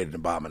together and create an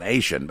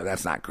abomination, but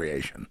that's not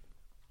creation.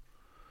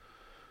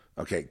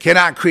 Okay,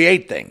 cannot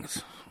create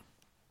things.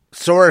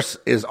 Source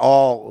is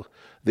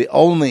the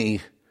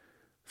only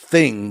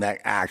thing that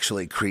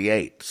actually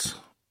creates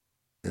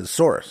is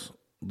source,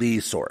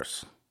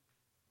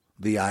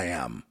 the I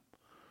am,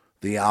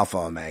 the Alpha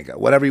Omega,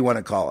 whatever you want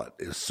to call it,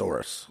 is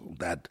source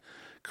that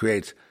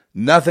creates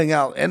nothing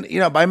else. And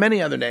by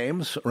many other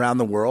names around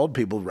the world,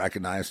 people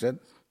recognized it.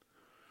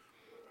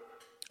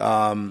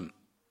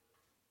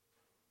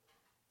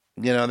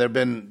 There've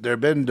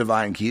been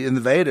divine key in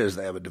the Vedas.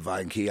 They have a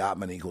divine key.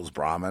 Atman equals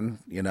Brahman.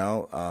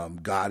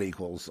 God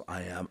equals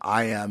I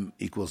am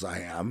equals I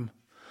am.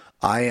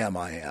 I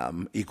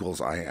am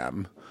equals I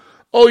am.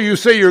 Oh, you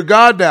say you're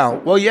God now?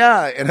 Well,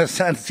 yeah, in a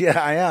sense, yeah,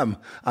 I am.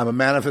 I'm a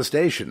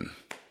manifestation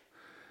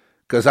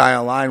because I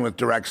align with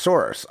direct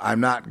source. I'm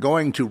not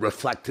going to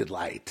reflected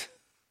light.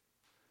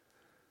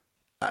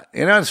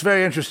 It's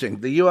very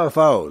interesting. The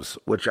UFOs,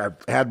 which I've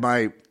had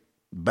my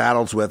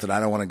battles with, and I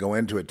don't want to go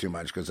into it too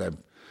much because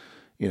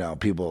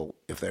people,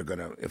 if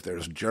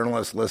there's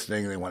journalists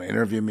listening and they want to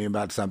interview me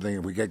about something,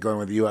 if we get going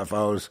with the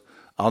UFOs,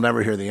 I'll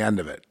never hear the end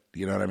of it.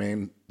 You know what I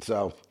mean?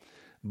 So,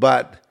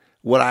 but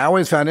what I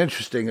always found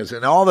interesting is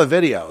in all the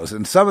videos,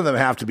 and some of them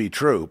have to be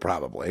true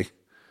probably,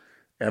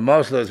 and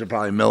most of those are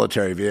probably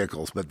military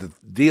vehicles, but the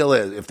deal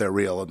is if they're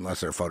real,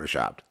 unless they're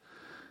photoshopped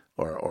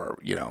or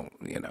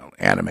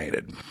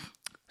animated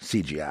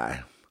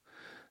CGI.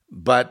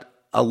 But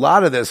a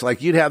lot of this,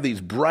 like you'd have these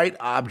bright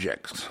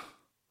objects,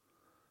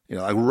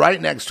 like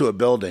right next to a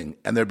building,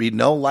 and there'd be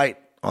no light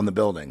on the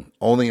building,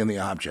 only in the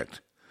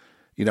object.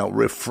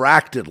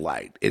 Refracted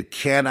light. It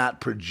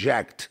cannot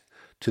project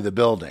to the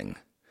building.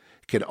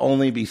 It can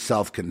only be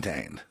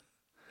self-contained.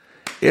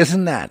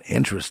 Isn't that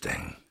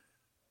interesting?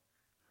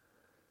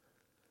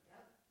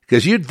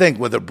 Because you'd think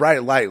with a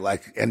bright light,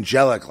 like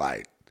angelic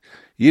light,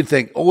 you'd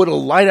think, oh,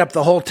 it'll light up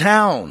the whole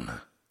town.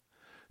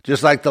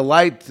 Just like the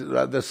light,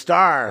 the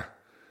star,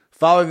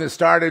 following the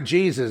star to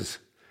Jesus,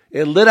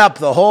 it lit up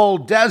the whole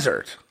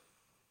desert.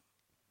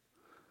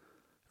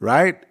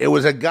 Right? It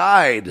was a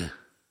guide.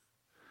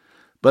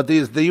 But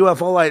the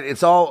UFO light,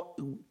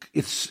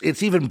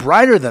 it's even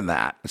brighter than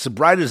that. It's as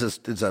bright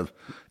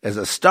as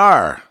a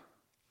star.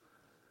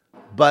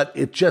 But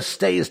it just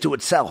stays to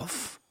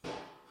itself,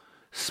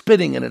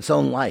 spinning in its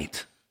own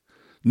light.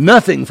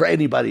 Nothing for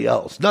anybody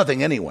else,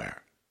 nothing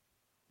anywhere.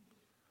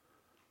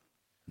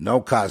 No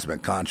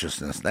cosmic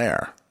consciousness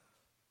there.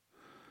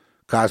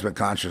 Cosmic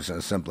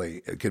consciousness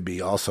simply, it could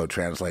be also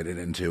translated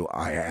into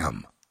I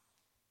am.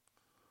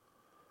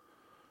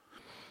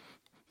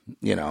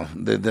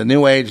 The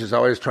New Age is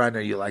always trying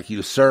to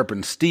usurp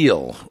and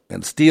steal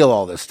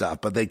all this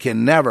stuff, but they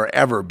can never,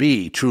 ever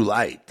be true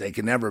light. They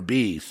can never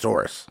be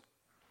source.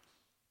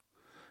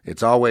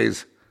 It's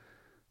always,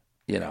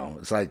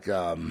 it's like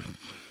the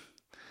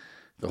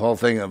whole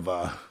thing of,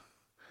 I'm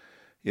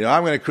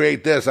going to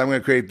create this, I'm going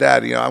to create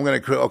that, I'm going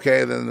to create,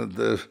 okay, then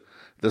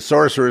the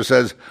sorcerer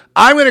says,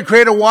 I'm going to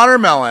create a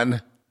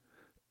watermelon,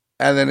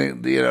 and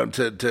then,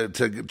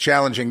 to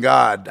challenging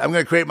God, I'm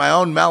going to create my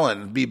own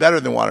melon, be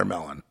better than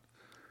watermelon.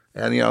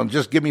 And,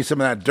 just give me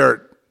some of that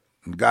dirt.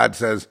 And God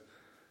says,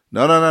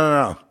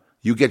 no.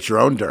 You get your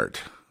own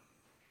dirt.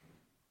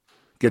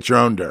 Get your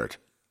own dirt.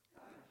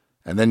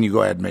 And then you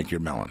go ahead and make your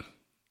melon.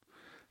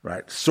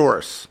 Right?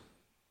 Source.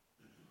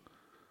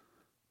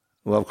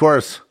 Well, of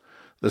course,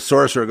 the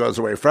sorcerer goes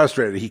away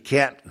frustrated. He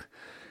can't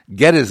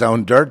get his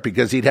own dirt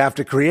because he'd have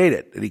to create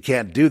it. And he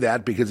can't do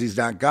that because he's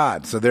not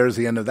God. So there's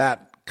the end of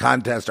that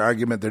contest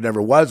argument. There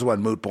never was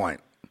one moot point.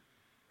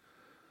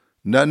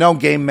 No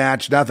game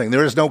match, nothing.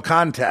 There is no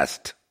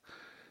contest.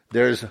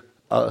 There's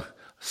a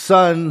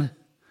sun,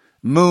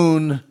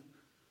 moon,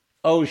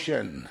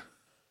 ocean,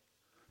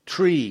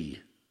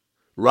 tree,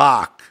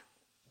 rock,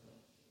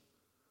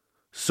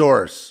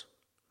 source.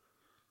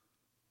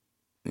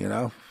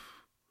 There's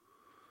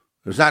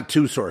not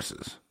two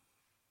sources.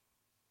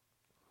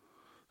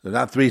 There's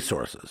not three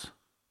sources.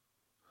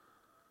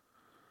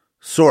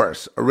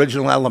 Source,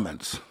 original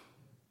elements.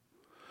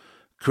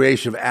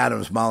 Creation of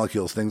atoms,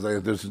 molecules, things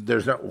like that.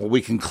 There's no, well,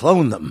 we can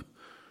clone them.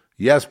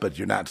 Yes, but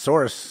you're not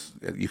source.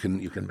 You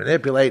can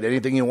manipulate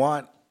anything you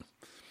want.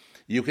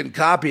 You can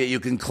copy it, you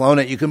can clone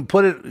it, you can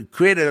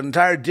create an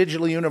entire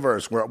digital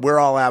universe where we're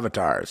all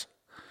avatars.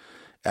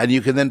 And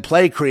you can then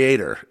play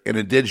creator in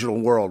a digital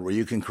world where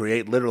you can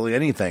create literally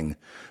anything.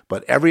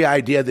 But every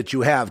idea that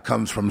you have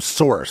comes from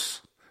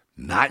source,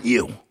 not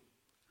you.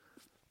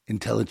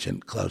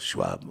 Intelligent Klaus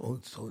Schwab. Oh,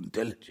 it's so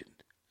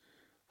intelligent.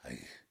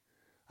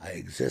 I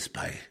exist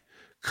by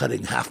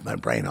cutting half my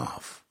brain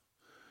off.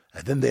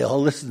 And then they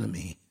all listen to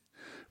me.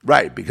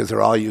 Right, because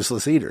they're all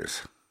useless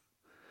eaters.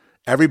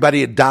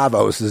 Everybody at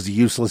Davos is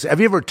useless.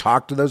 Have you ever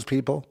talked to those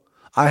people?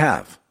 I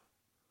have.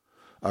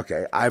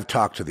 Okay, I've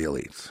talked to the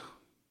elites.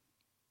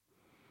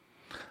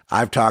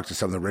 I've talked to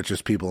some of the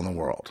richest people in the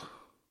world.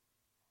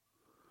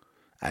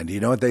 And do you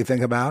know what they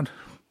think about?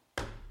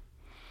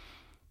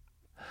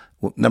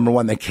 Well, number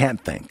one, they can't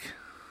think.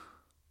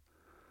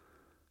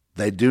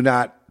 They do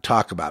not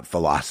talk about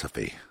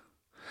philosophy.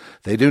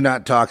 They do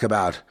not talk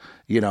about,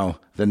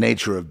 the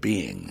nature of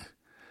being.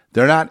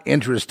 They're not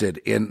interested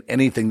in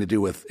anything to do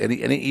with any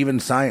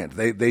even science.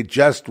 They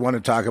just want to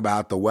talk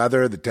about the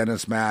weather, the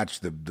tennis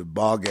match, the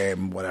ball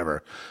game,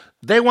 whatever.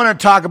 They want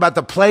to talk about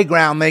the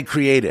playground they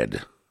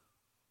created.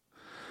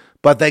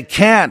 But they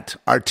can't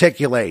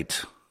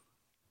articulate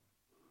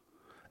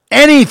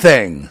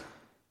anything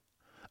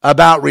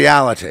about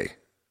reality.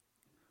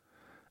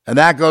 And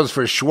that goes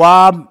for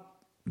Schwab,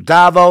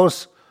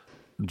 Davos,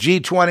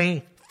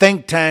 G20,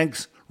 think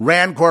tanks,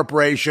 Rand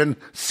Corporation,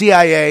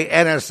 CIA,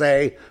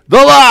 NSA, the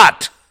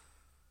lot.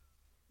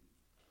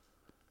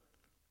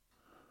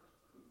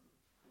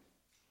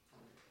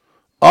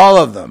 All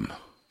of them.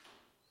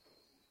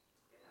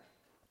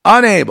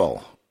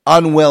 Unable,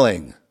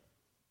 unwilling,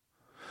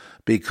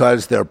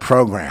 because they're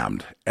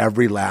programmed,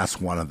 every last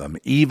one of them,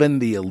 even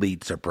the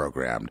elites are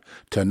programmed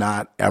to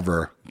not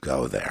ever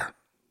go there.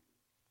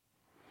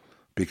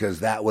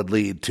 Because that would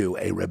lead to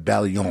a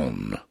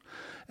rebellion.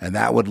 And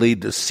that would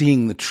lead to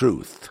seeing the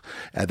truth.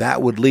 And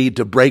that would lead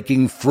to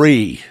breaking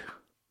free.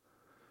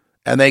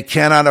 And they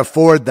cannot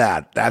afford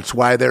that. That's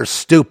why they're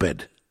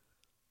stupid.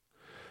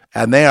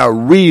 And they are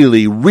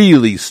really,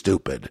 really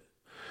stupid.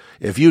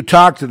 If you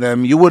talk to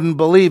them, you wouldn't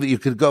believe it. You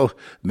could go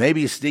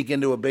maybe sneak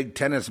into a big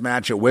tennis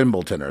match at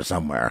Wimbledon or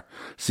somewhere.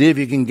 See if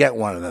you can get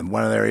one of them,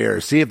 one of their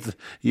ears. See if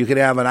you can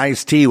have an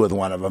iced tea with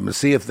one of them and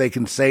see if they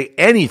can say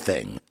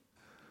anything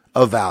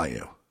of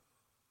value.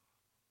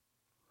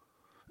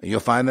 You'll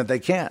find that they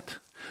can't.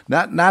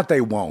 Not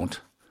they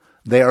won't.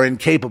 They are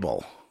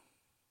incapable.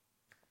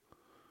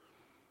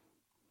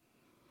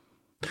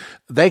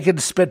 They can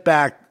spit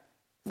back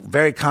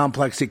very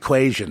complex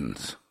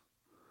equations,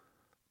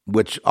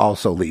 which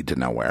also lead to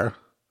nowhere.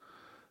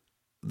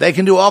 They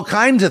can do all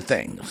kinds of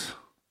things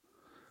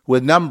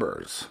with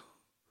numbers,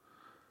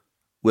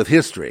 with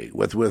history,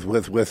 with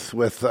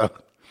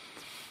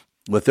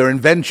their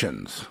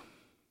inventions,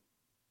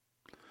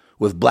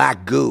 with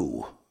black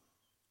goo.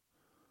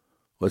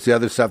 What's the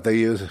other stuff they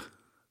use?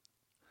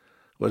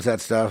 What's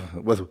that stuff?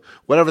 With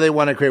whatever they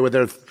want to create, with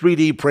their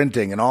 3D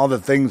printing and all the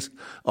things,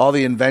 all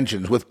the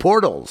inventions, with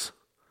portals,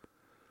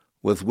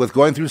 with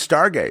going through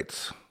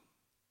stargates.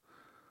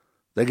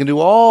 They can do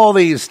all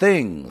these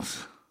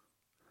things,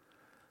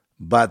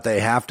 but they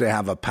have to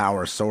have a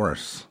power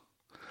source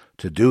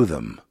to do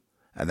them,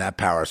 and that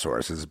power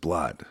source is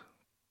blood.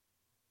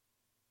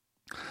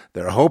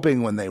 They're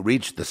hoping when they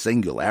reach the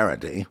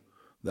singularity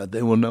that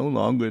they will no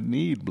longer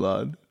need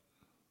blood.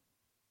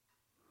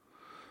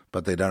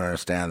 But they don't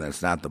understand that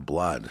it's not the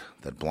blood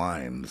that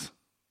blinds.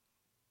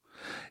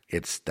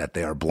 It's that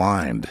they are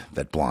blind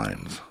that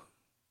blinds.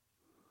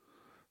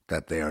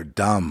 That they are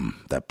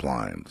dumb that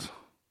blinds.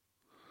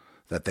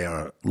 That they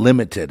are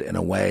limited in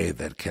a way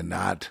that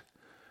cannot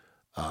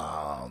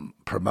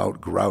promote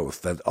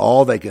growth. That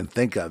all they can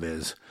think of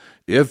is,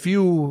 if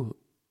you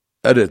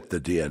edit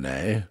the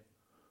DNA,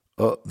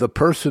 the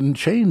person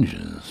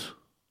changes.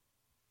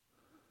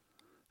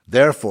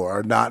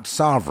 Therefore, not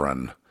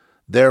sovereign.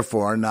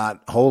 Therefore,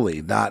 not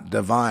holy, not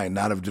divine,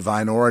 not of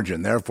divine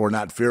origin. Therefore,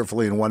 not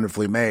fearfully and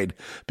wonderfully made,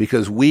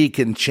 because we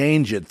can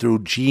change it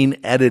through gene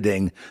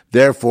editing.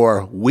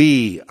 Therefore,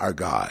 we are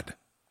God.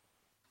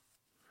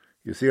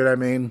 You see what I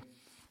mean?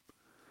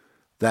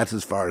 That's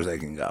as far as they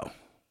can go.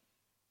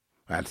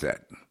 That's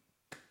it.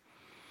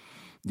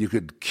 You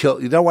could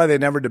kill. You know why they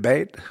never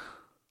debate?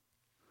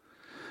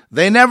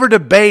 They never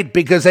debate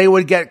because they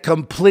would get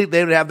complete.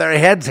 They would have their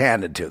heads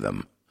handed to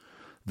them.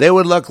 They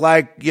would look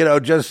like,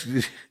 just.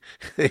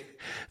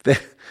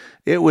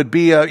 It would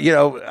be,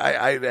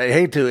 I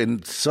hate to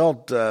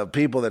insult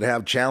people that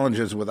have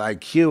challenges with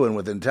IQ and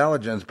with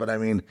intelligence, but I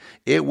mean,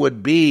 it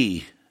would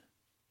be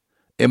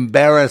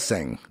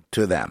embarrassing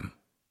to them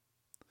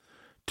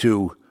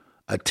to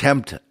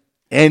attempt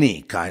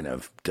any kind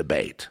of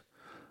debate,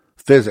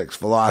 physics,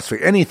 philosophy,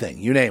 anything,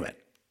 you name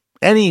it,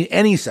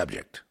 any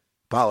subject,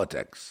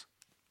 politics,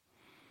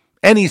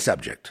 any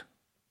subject.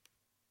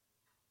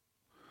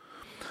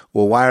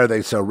 Well, why are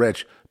they so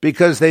rich?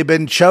 Because they've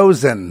been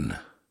chosen.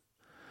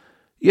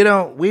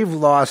 We've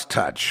lost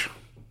touch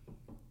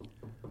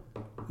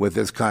with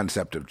this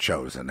concept of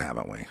chosen,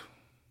 haven't we?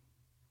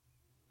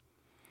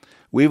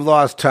 We've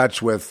lost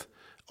touch with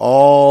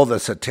all the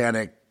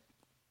satanic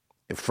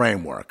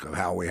framework of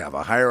how we have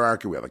a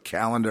hierarchy, we have a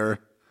calendar,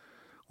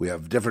 We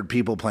have different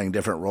people playing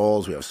different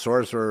roles. We have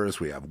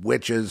sorcerers. We have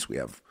witches. We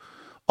have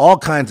all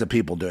kinds of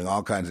people doing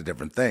all kinds of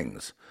different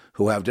things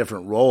who have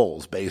different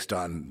roles based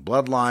on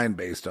bloodline,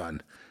 based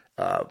on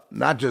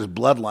not just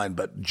bloodline,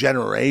 but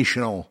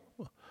generational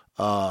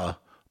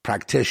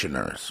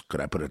practitioners. Could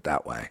I put it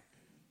that way?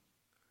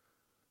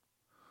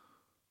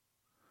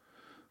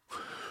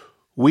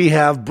 We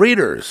have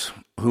breeders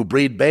who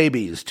breed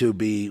babies to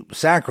be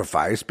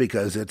sacrificed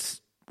because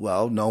it's,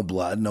 well, no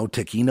blood, no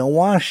ticky, no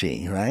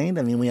washy, right?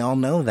 I mean, we all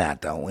know that,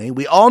 don't we?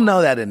 We all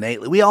know that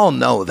innately. We all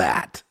know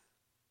that.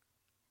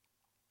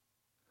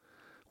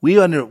 We've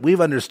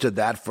understood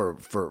that for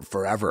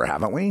forever,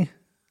 haven't we?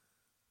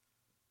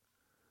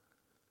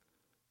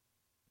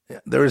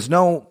 There is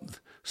no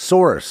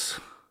source,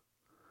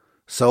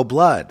 so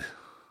blood,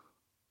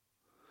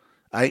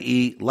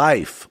 i.e.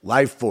 life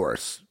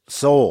force,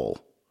 soul,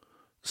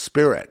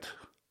 spirit,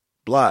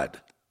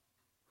 blood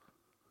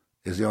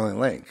is the only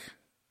link.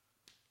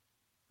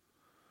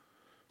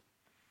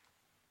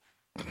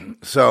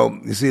 So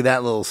you see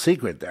that little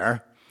secret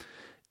there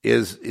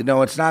is,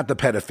 it's not the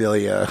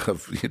pedophilia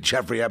of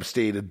Jeffrey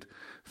Epstein. In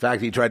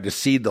fact, he tried to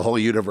seed the whole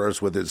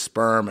universe with his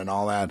sperm and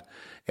all that.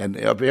 And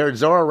up here,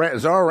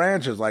 Zorro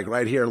Ranch is like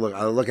right here. Look,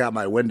 I look out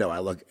my window. I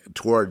look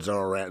towards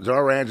Zorro Ranch.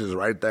 Zorro Ranch is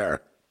right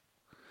there.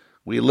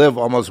 We live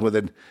almost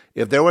within.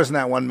 If there wasn't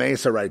that one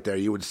mesa right there,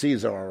 you would see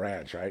Zorro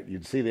Ranch, right?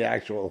 You'd see the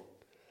actual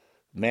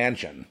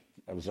mansion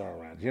of Zorro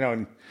Ranch.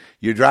 And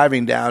you're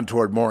driving down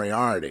toward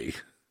Moriarty,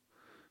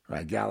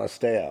 right,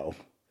 Galisteo,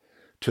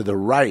 to the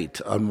right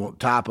on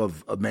top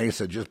of a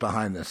mesa, just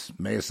behind this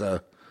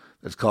mesa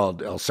that's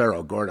called El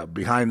Cerro Gordo.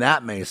 Behind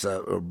that mesa,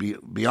 or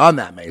beyond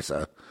that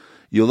mesa,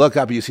 you look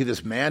up, you see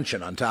this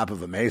mansion on top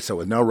of a mesa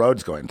with no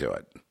roads going to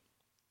it.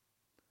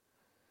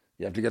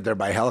 You have to get there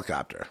by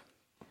helicopter.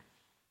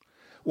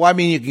 Well, I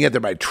mean, you can get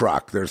there by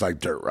truck. There's like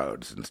dirt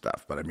roads and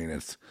stuff, but I mean,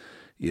 it's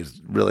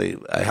really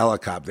a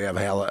helicopter. They have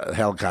a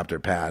helicopter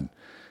pad,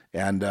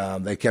 and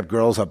they kept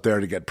girls up there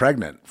to get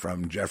pregnant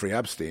from Jeffrey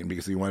Epstein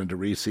because he wanted to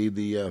reseed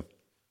the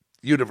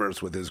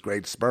universe with his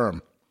great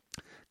sperm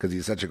because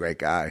he's such a great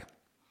guy.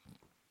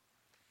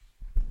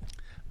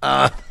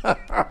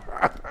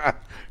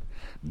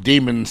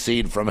 Demon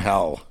seed from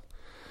hell.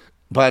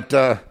 But,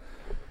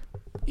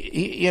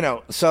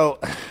 so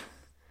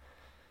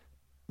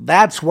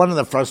that's one of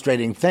the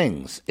frustrating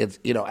things. It's,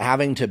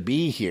 having to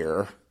be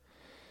here,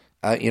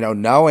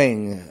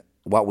 knowing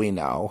what we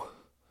know,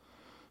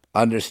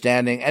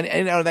 understanding,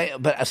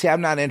 but see,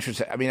 I'm not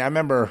interested. I mean, I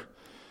remember,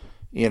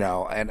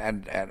 and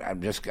I'm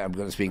going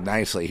to speak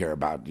nicely here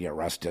about,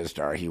 Russ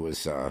Dizdar.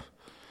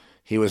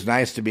 He was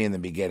nice to me in the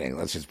beginning.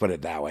 Let's just put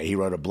it that way. He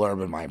wrote a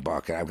blurb in my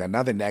book, and I've got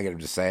nothing negative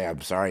to say.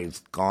 I'm sorry he's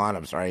gone.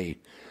 I'm sorry he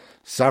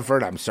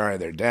suffered. I'm sorry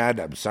they're dead.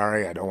 I'm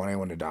sorry. I don't want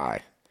anyone to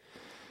die.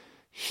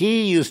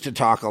 He used to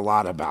talk a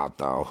lot about,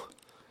 though,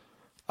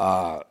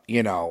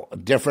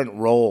 different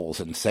roles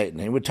in Satan.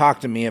 He would talk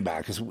to me about,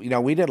 because,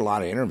 we did a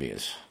lot of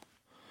interviews.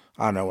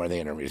 I don't know where the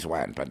interviews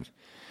went, but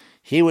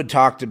he would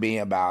talk to me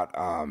about,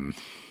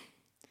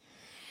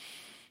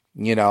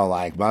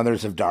 like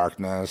Mothers of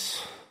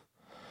Darkness.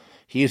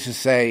 He used to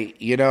say,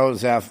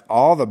 Zeph,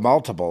 all the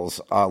multiples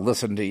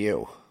listen to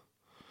you.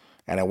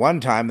 And at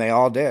one time, they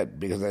all did,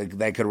 because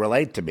they could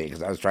relate to me,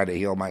 because I was trying to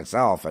heal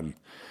myself, and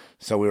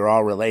so we were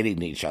all relating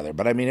to each other.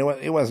 But, I mean,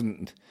 it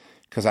wasn't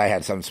because I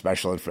had some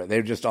special information.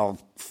 They just all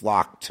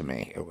flocked to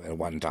me at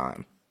one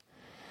time.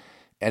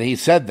 And he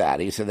said that.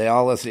 He said they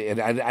all listen.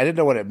 And I didn't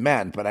know what it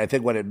meant, but I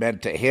think what it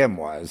meant to him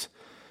was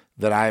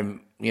that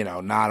I'm,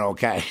 not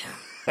okay.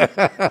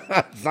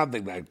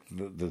 Something like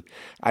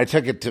I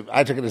took it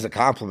as a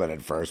compliment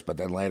at first, but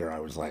then later I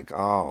was like,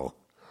 oh,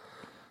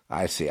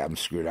 I see, I'm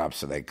screwed up,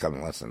 so they come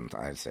and listen.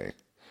 I see.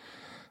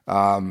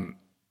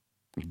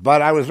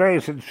 But I was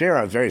very sincere.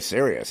 I was very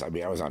serious. I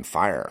mean, I was on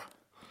fire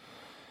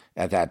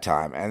at that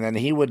time. And then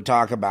he would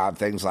talk about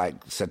things like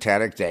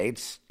satanic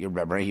dates. You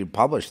remember, he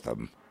published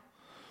them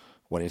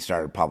when he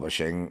started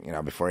publishing,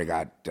 before he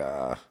got,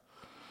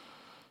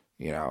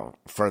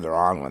 further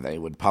on when they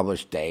would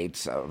publish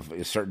dates of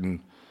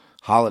certain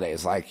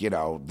holidays, like,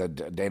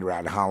 the date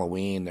around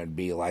Halloween, there'd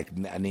be like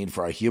a need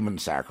for a human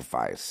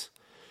sacrifice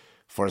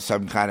for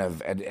some kind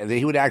of, and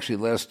he would actually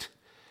list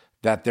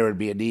that there would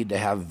be a need to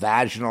have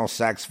vaginal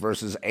sex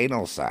versus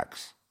anal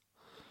sex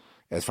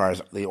as far as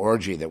the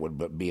orgy that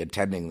would be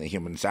attending the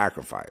human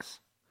sacrifice.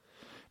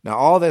 Now,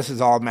 all this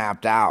is all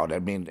mapped out. I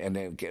mean, and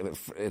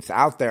it's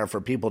out there for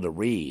people to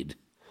read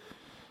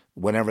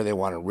whenever they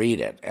want to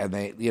read it. And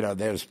they,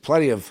 there's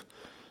plenty of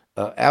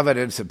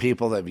evidence of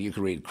people that you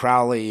could read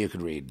Crowley, you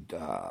could read,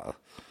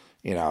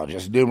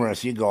 just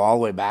numerous. You go all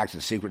the way back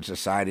to secret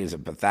societies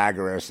of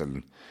Pythagoras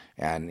and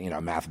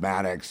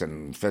mathematics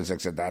and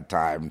physics at that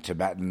time,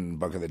 Tibetan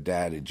Book of the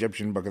Dead,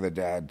 Egyptian Book of the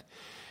Dead.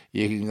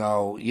 You can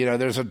go,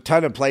 there's a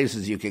ton of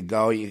places you could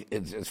go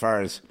as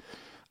far as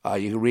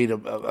you can read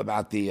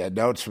about the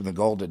notes from the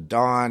Golden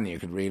Dawn. You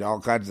could read all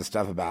kinds of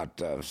stuff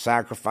about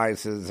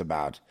sacrifices,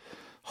 about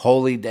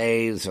holy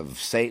days of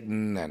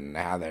Satan and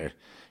how they're,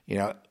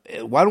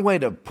 one way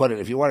to put it,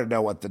 if you want to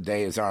know what the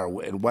days are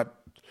and what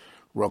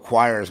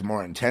requires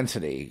more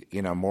intensity,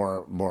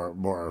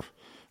 more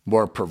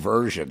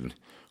perversion,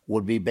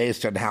 would be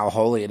based on how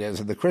holy it is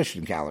in the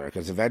Christian calendar,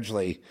 because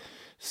eventually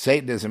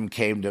Satanism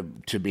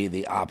came to be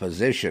the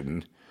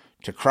opposition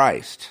to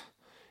Christ,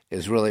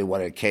 is really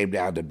what it came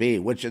down to be,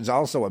 which is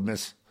also a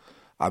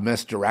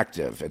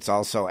misdirective. It's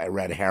also a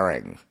red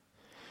herring.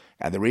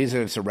 And the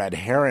reason it's a red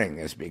herring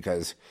is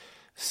because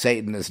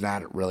Satan does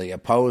not really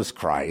oppose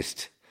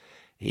Christ.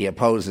 He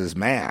opposes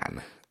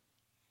man.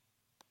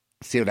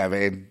 See what I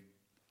mean?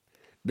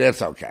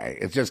 That's okay.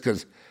 It's just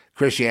because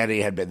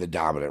Christianity had been the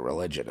dominant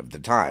religion of the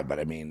time. But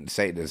I mean,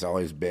 Satan has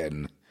always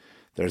been,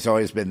 there's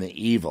always been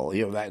the evil.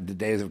 The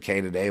days of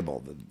Cain and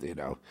Abel,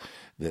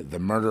 the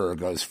murderer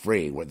goes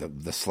free, where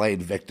the slain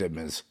victim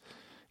is,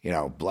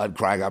 blood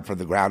crying up from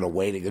the ground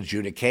awaiting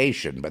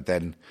adjudication. But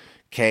then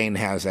Cain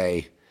has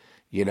a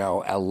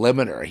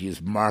limiter.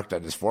 He's marked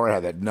on his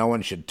forehead that no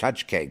one should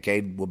touch Cain.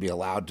 Cain will be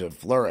allowed to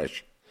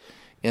flourish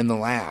in the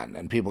land.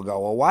 And people go,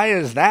 well, why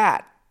is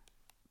that?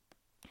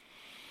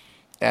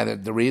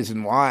 And the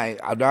reason why,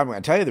 I'm not going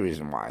to tell you the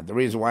reason why. The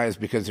reason why is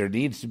because there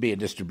needs to be a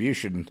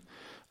distribution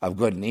of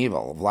good and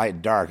evil, of light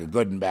and dark, of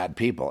good and bad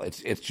people.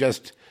 It's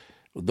just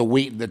the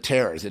wheat and the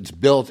tares. It's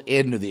built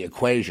into the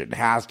equation. It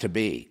has to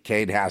be.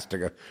 Cain has to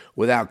go.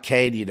 Without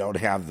Cain, you don't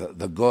have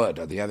the good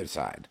on the other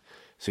side.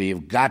 So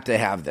you've got to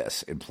have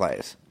this in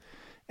place.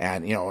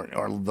 And,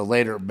 or the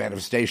later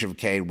manifestation of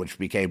Cain, which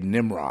became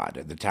Nimrod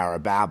at the Tower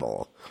of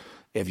Babel.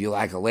 If you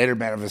like a later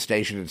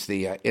manifestation, it's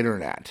the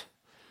internet.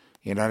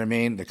 You know what I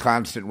mean? The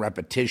constant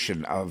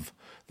repetition of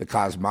the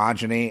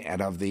cosmogony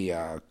and of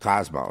the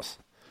cosmos.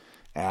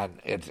 And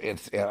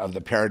it's of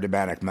the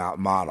paradigmatic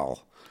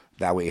model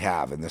that we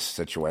have in this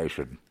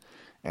situation.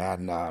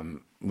 And,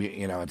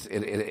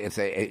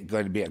 it's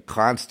going to be a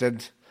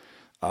constant,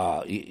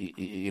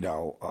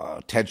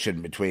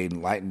 tension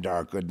between light and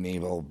dark, good and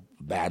evil,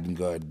 bad and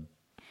good,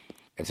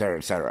 et cetera,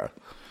 et cetera.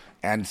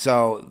 And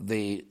so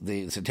the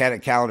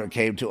Satanic calendar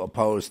came to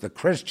oppose the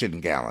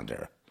Christian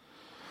calendar.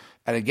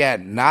 And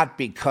again, not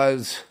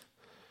because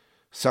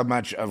so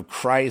much of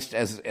Christ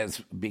as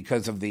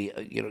because of the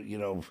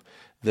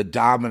the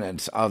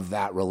dominance of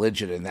that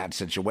religion in that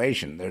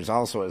situation. There's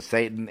also a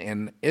Satan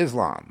in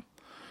Islam.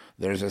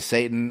 There's a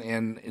Satan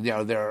in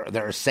there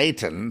are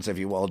Satans, if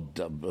you will,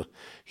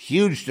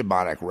 huge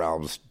demonic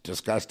realms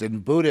discussed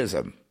in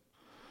Buddhism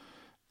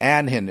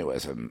and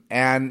Hinduism,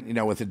 and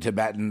with the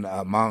Tibetan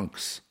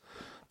monks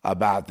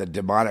about the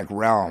demonic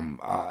realm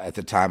at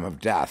the time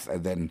of death,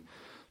 and then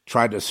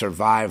tried to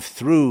survive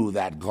through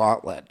that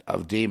gauntlet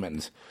of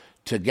demons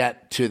to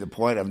get to the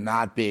point of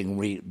not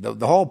being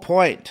the whole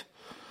point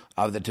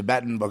of the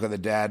Tibetan Book of the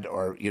Dead,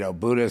 or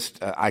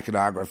Buddhist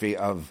iconography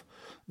of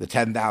the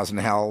 10,000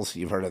 hells.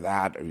 You've heard of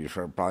that, or you've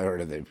probably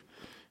heard of the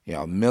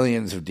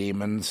millions of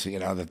demons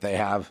that they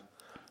have.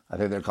 I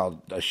think they're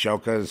called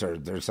Ashokas, or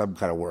there's some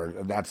kind of word,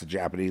 and that's a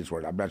Japanese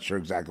word. I'm not sure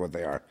exactly what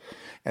they are.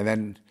 And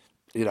then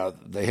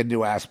the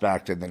Hindu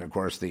aspect, and then of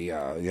course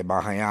the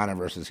Mahayana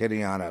versus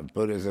Hinayana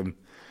Buddhism.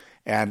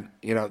 And,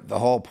 the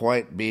whole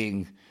point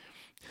being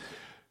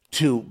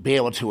to be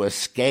able to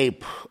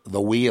escape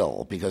the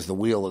wheel, because the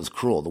wheel is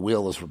cruel. The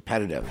wheel is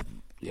repetitive.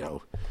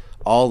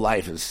 All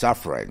life is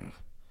suffering.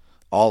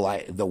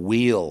 The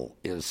wheel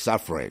is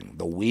suffering.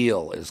 The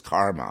wheel is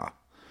karma.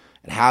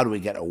 And how do we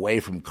get away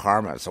from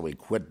karma so we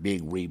quit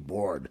being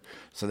reborn?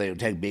 So they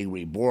take being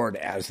reborn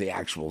as the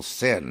actual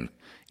sin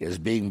is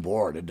being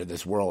born into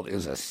this world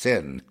is a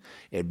sin.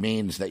 It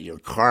means that your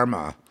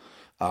karma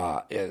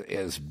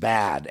is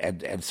bad,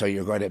 and so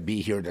you're going to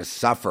be here to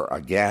suffer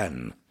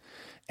again.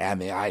 And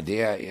the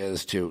idea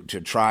is to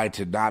try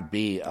to not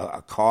be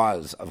a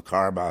cause of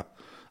karma,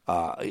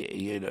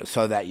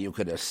 so that you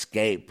could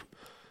escape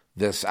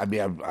this. I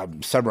mean,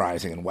 I'm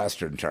summarizing in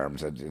Western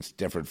terms, and it's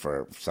different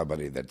for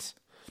somebody that's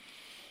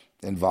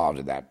involved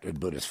in that in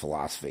Buddhist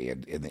philosophy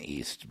in the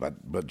East.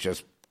 But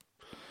just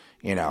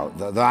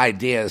the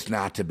idea is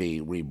not to be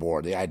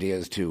reborn. The idea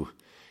is to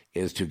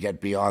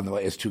get beyond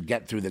is to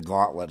get through the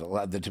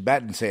gauntlet. The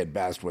Tibetans say it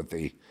best with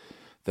the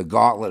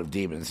gauntlet of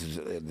demons.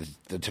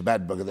 The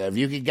Tibetan Book of the Dead. If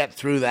you can get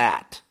through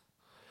that,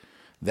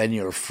 then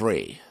you're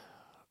free.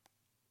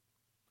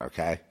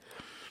 Okay,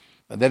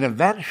 and then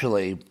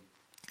eventually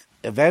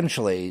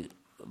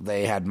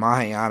they had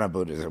Mahayana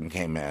Buddhism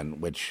came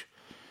in, which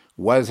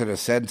was in a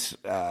sense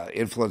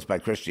influenced by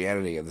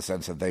Christianity, in the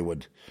sense that they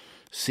would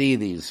see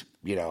these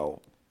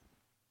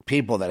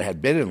people that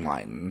had been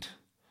enlightened.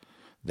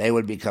 They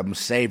would become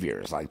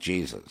saviors like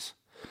Jesus.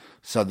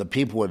 So the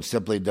people would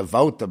simply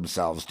devote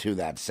themselves to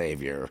that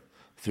savior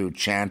through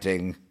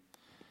chanting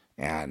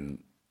and,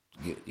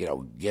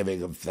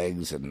 giving of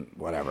things and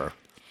whatever,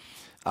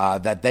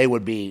 that they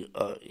would be,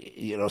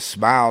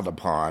 smiled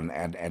upon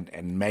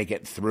and make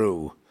it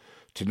through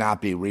to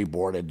not be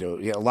reborn into.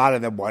 A lot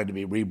of them wanted to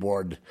be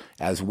reborn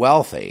as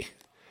wealthy,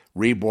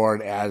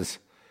 reborn as,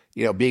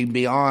 being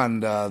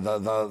beyond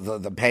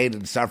the pain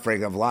and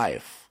suffering of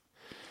life.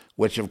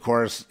 Which, of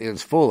course,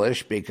 is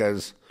foolish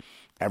because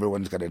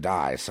everyone's going to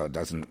die. So it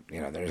doesn't,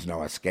 there's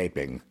no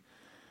escaping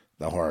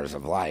the horrors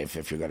of life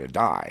if you're going to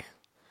die.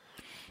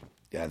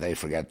 Yeah, they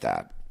forget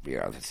that.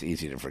 It's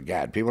easy to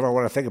forget. People don't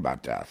want to think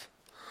about death.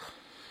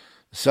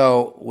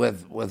 So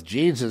with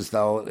Jesus,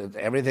 though,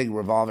 everything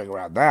revolving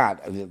around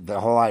that, the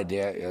whole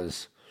idea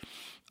is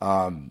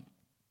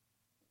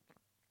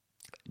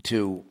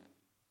to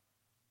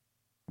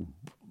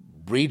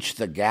breach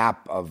the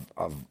gap of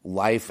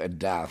life and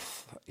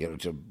death,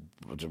 to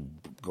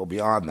go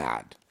beyond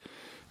that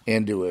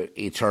into an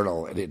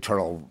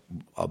eternal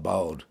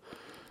abode.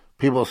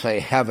 People say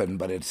heaven,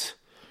 but it's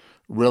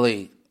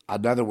really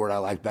another word I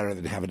like better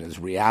than heaven is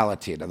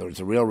reality. In other words,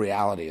 the real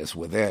reality is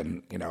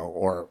within,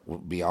 or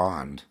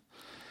beyond.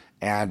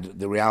 And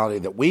the reality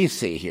that we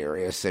see here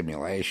is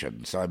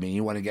simulation. So,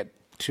 you want to get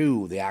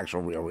to the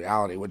actual real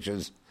reality, which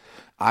is,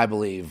 I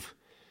believe,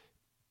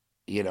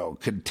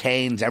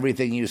 contains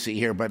everything you see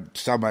here, but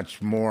so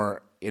much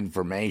more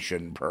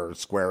information per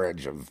square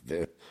inch of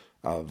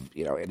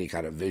any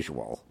kind of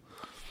visual.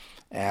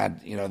 And,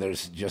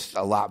 there's just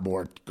a lot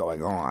more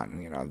going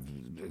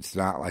on. It's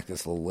not like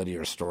this little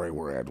linear story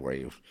we're in where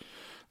you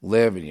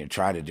live and you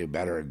try to do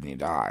better and you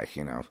die,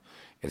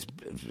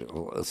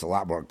 It's a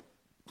lot more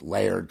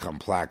layered,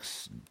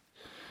 complex,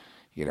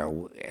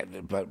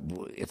 but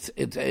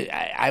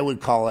I would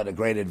call it a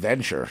great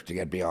adventure to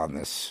get beyond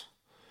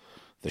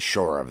the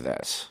shore of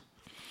this.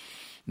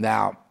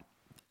 Now,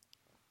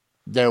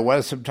 there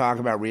was some talk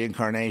about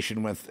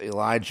reincarnation with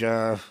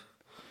Elijah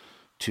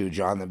to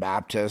John the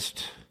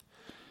Baptist.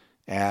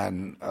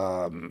 And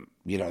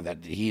that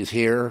he's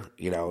here.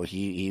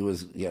 He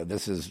was.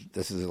 This is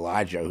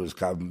Elijah who's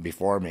come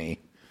before me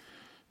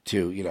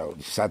to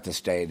set the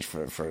stage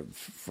for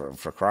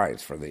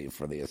Christ, for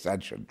the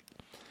ascension.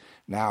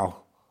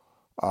 Now,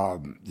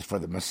 for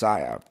the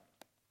Messiah.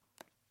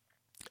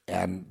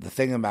 And the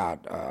thing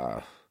about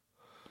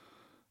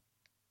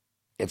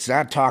it's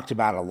not talked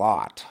about a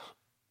lot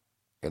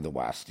in the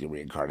West, the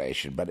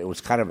reincarnation, but it was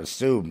kind of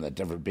assumed that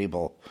different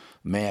people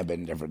may have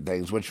been different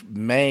things, which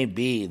may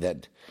be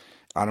that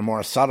on a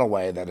more subtle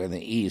way that in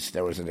the East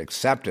there was an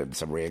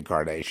acceptance of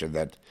reincarnation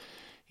that,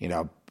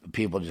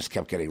 people just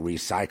kept getting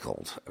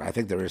recycled. And I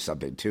think there is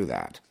something to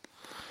that.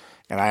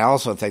 And I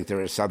also think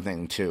there is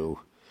something to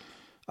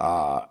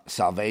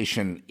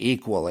salvation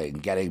equaling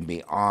getting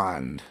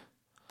beyond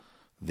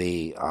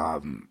the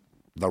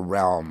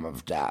realm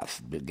of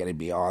death, getting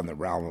beyond the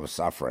realm of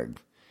suffering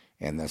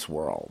in this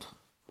world.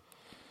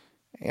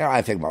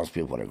 I think most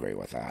people would agree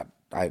with that.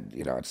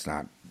 It's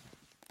not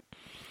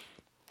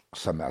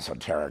some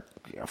esoteric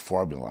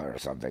formula or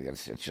something.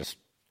 It's just,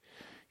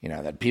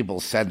 that people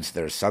sense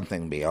there's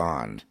something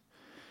beyond.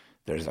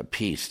 There's a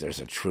peace, there's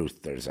a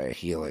truth, there's a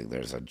healing,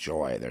 there's a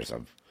joy, there's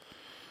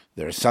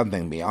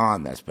something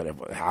beyond this.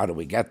 But how do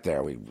we get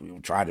there? We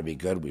try to be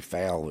good, we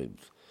fail.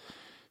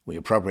 We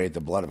appropriate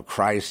the blood of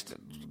Christ.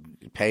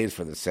 He pays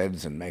for the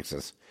sins and makes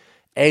us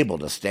able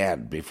to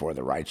stand before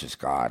the righteous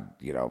God,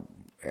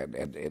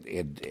 and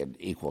in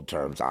equal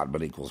terms,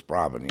 Atman equals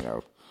Brahman,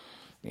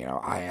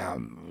 I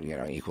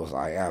am, equals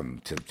I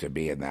am, to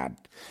be in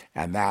that.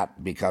 And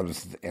that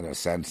becomes, in a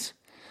sense,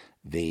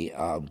 the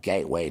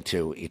gateway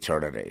to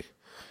eternity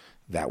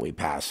that we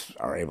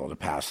are able to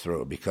pass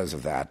through because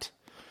of that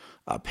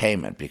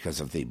payment, because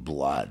of the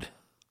blood,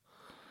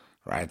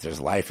 right?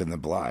 There's life in the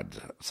blood,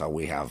 so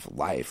we have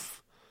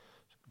life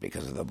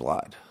because of the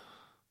blood.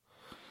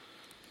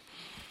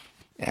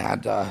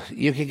 And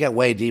you can get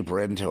way deeper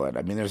into it.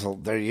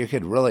 You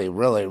could really,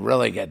 really,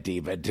 really get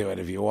deep into it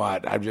if you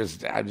want. I'm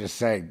just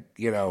saying,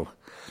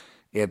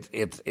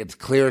 it's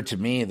clear to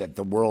me that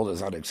the world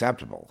is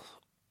unacceptable,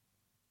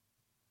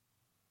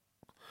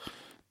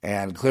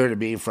 and clear to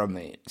me from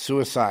the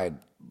suicide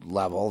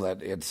level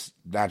that it's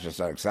not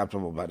just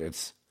unacceptable, but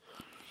it's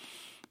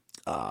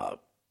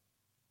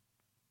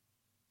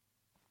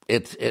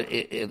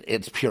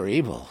pure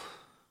evil.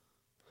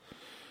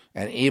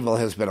 And evil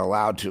has been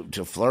allowed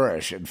to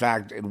flourish. In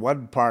fact, in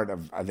one part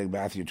of, I think,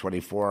 Matthew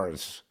 24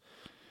 is,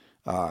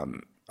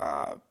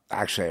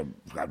 actually,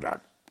 I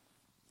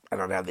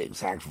don't have the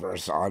exact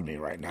verse on me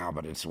right now,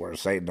 but it's where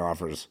Satan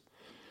offers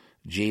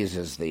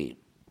Jesus the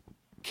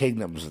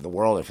kingdoms of the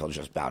world if he'll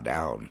just bow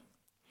down.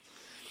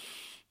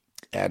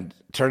 And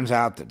it turns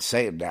out that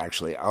Satan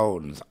actually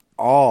owns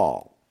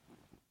all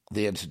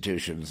the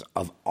institutions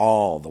of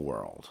all the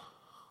world.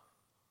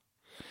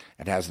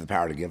 It has the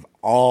power to give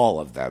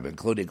all of them,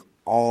 including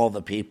all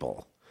the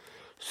people.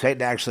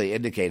 Satan actually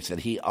indicates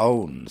that he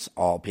owns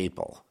all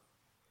people,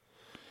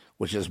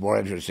 which is more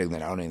interesting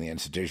than owning the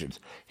institutions.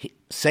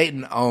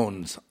 Satan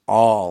owns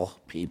all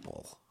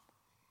people.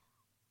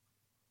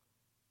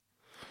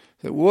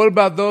 So what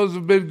about those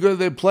who've been good?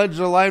 They pledged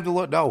their life to the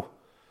Lord. No,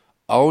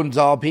 owns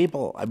all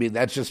people.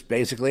 That's just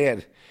basically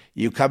it.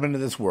 You come into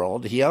this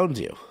world, he owns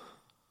you.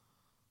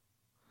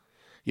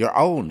 You're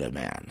owned,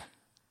 man.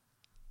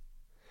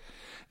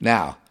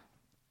 Now,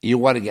 you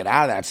want to get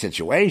out of that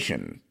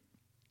situation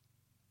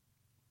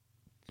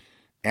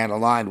and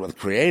align with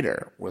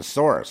Creator, with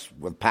Source,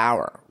 with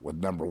power, with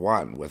number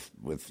one, with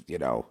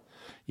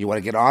you want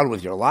to get on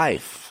with your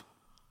life.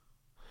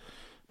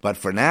 But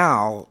for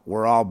now,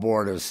 we're all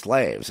born as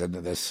slaves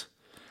into this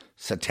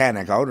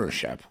satanic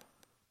ownership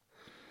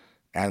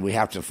And we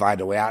have to find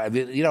a way out. I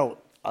mean,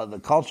 the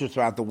cultures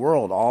throughout the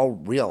world all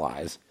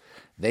realize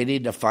they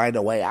need to find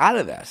a way out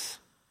of this.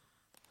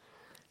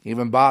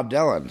 Even Bob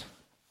Dylan.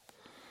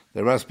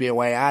 There must be a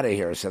way out of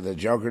here, said the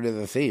Joker to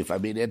the thief. I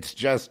mean, it's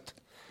just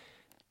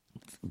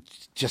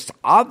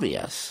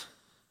obvious.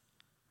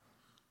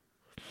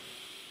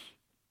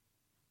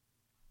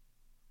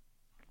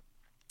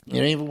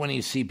 Even when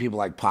you see people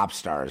like pop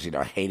stars,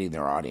 hating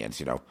their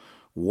audience,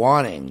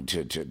 wanting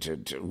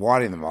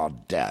wanting them all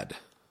dead.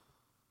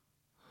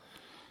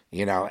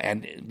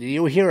 And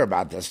you hear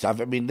about this stuff.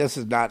 I mean, this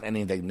is not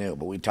anything new,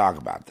 but we talk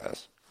about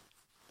this.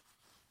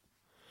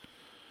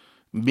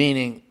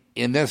 Meaning,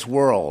 in this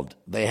world,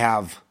 they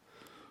have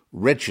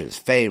riches,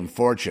 fame,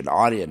 fortune,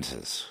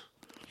 audiences,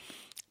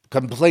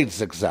 complete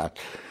success.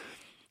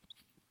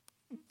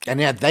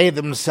 And yet they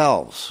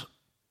themselves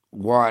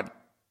want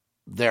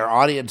their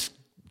audience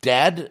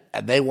dead,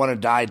 and they want to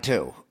die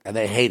too. And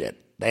they hate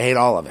it. They hate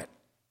all of it.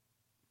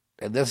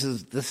 And this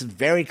is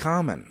very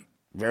common.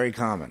 Very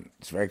common.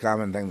 It's a very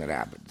common thing that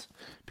happens.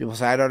 People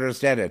say, I don't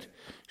understand it.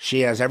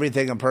 She has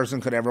everything a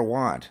person could ever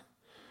want.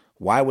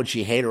 Why would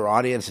she hate her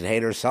audience and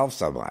hate herself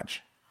so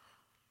much?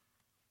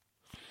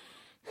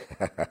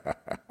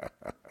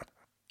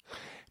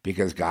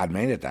 Because God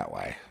made it that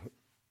way.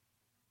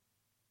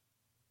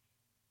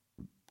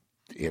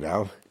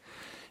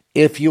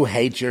 If you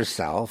hate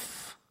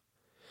yourself,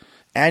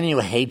 and you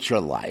hate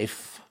your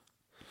life,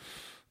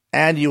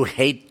 and you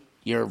hate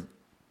your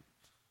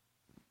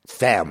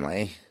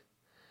family,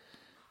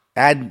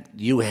 and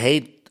you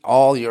hate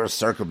all your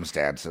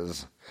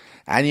circumstances,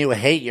 and you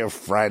hate your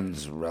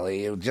friends,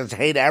 really. You just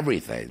hate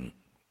everything.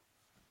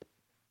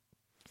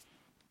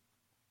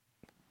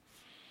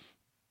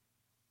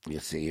 You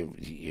see,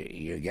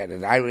 you get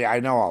it. I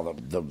know all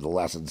the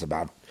lessons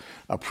about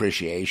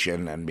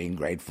appreciation and being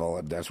grateful,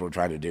 and that's what we're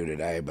trying to do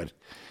today, but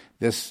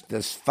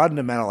this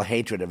fundamental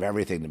hatred of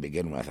everything to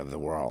begin with, of the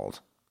world,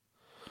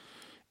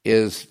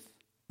 is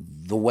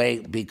the way,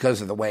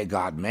 because of the way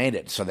God made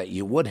it, so that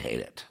you would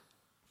hate it.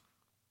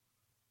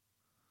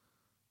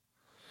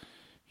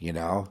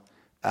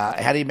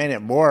 Had he made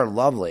it more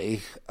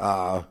lovely,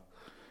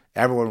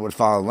 everyone would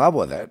fall in love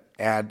with it.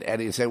 And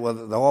he'd say, well,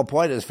 the whole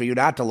point is for you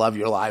not to love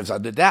your lives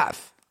unto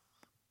death,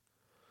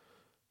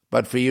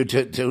 but for you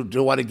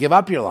to want to give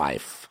up your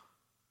life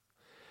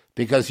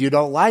because you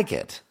don't like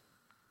it.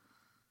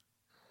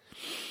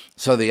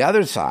 So the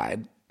other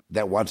side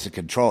that wants to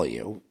control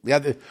you,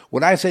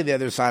 when I say the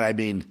other side, I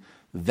mean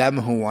them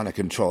who want to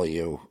control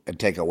you and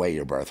take away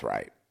your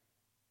birthright,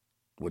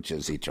 which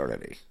is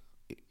eternity,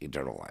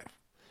 eternal life.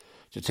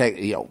 To take,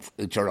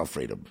 eternal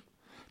freedom,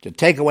 to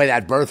take away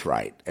that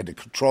birthright and to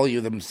control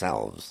you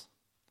themselves.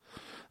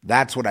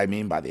 That's what I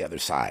mean by the other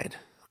side,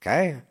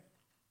 okay?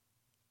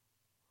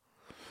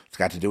 It's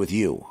got to do with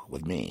you,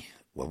 with me,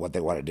 with what they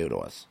want to do to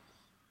us.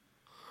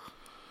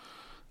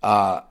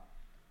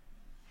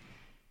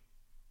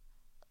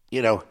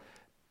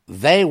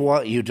 They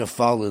want you to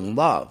fall in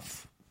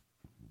love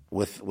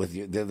with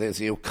you.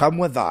 You come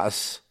with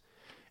us,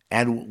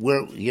 and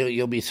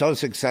you'll be so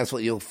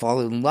successful, you'll fall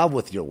in love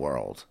with your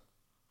world.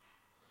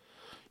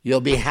 You'll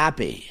be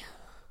happy.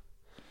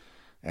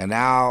 And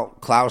now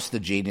Klaus the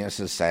genius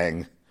is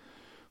saying,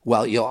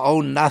 well, you'll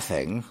own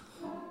nothing.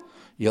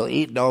 You'll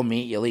eat no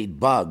meat. You'll eat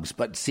bugs.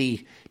 But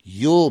see,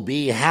 you'll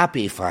be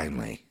happy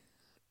finally.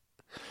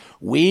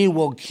 We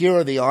will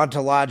cure the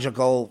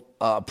ontological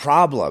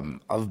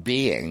problem of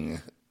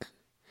being.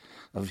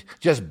 Of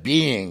just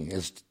being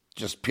is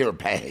just pure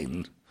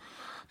pain.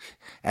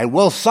 And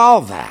we'll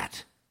solve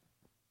that.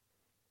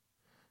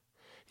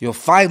 You'll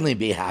finally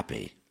be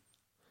happy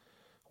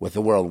with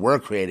the world we're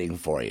creating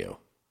for you.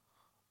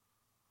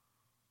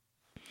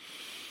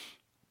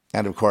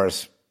 And of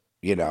course,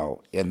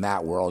 in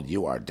that world,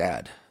 you are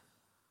dead.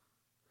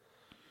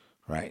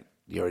 Right?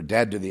 You're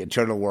dead to the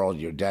eternal world.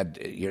 You're dead.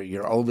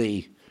 You're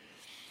only...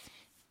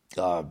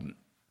 one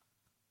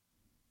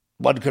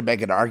could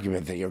make an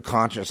argument that you're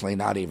consciously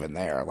not even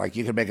there. Like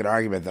you could make an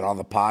argument that all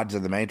the pods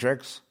in the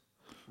Matrix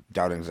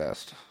don't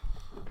exist.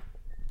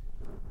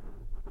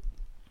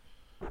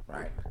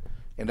 Right?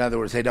 In other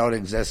words, they don't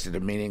exist in a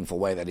meaningful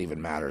way that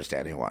even matters to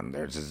anyone.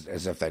 They're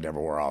as if they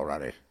never were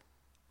already.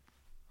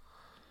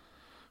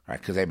 Right?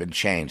 Because they've been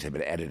changed, they've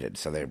been edited,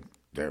 so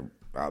they're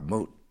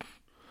moot.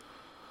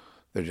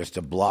 They're just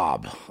a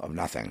blob of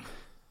nothing.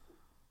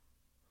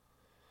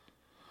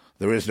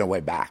 There is no way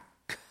back.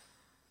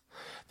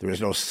 There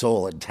is no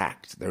soul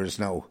intact. There is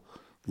no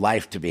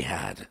life to be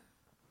had.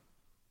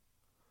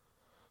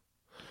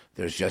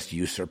 There's just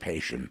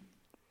usurpation,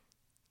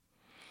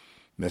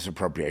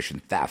 misappropriation,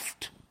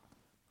 theft,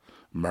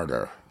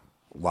 murder,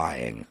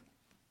 lying,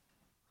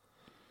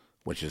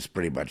 which is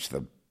pretty much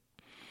the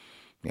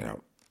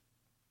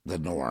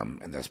norm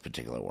in this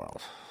particular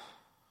world.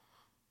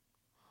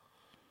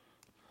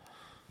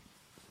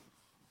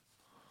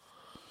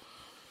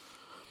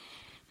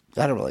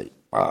 I don't really...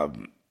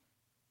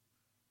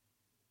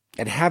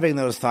 and having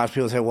those thoughts,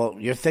 people say, well,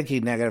 you're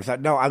thinking negative thought.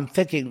 No, I'm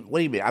thinking, what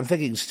do you mean? I'm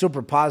thinking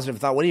super positive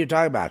thought. What are you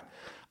talking about?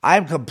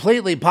 I'm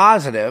completely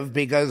positive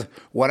because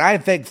when I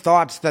think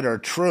thoughts that are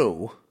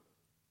true,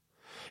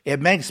 it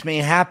makes me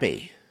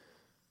happy.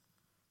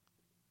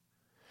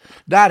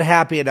 Not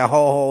happy in a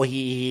ho-ho,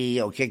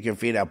 hee-hee, kick your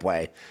feet up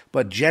way,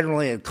 but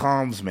generally it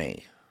calms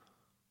me.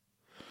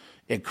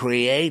 It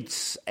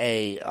creates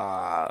a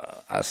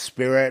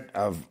spirit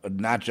of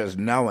not just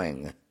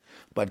knowing,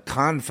 but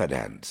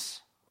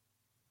confidence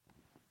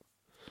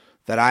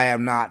that I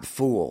am not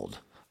fooled.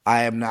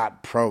 I am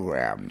not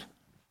programmed.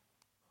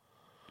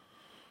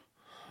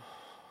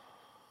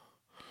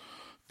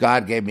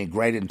 God gave me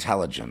great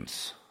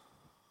intelligence.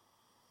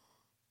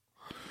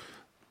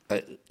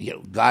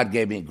 God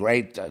gave me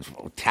great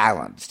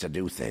talents to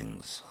do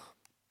things.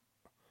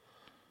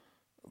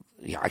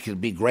 I can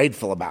be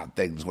grateful about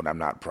things when I'm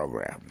not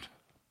programmed.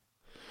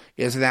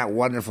 Isn't that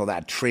wonderful,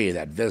 that tree,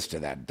 that vista,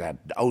 that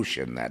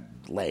ocean, that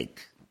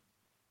lake?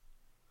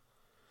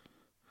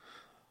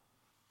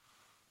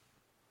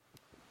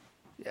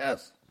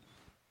 Yes.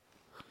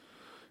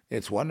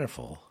 It's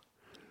wonderful.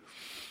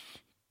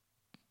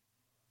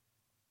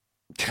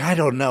 I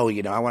don't know,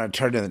 I want to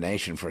turn to the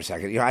nation for a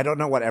second. I don't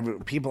know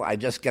what people, I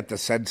just get the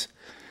sense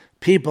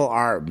people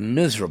are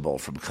miserable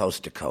from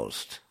coast to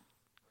coast.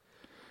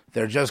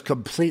 They're just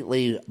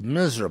completely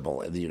miserable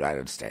in the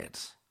United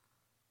States.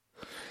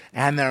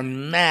 And they're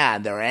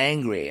mad, they're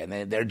angry, and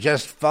they're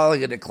just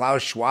falling into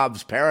Klaus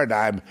Schwab's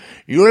paradigm.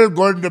 You're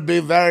going to be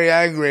very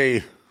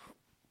angry.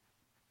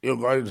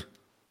 You'll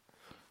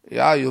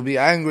be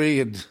angry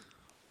and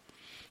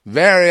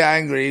very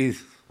angry.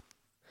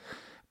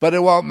 But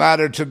it won't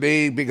matter to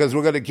me because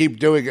we're going to keep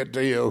doing it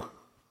to you.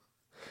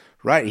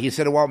 Right, he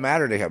said it won't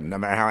matter to him no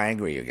matter how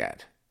angry you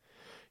get.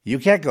 You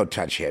can't go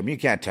touch him. You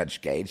can't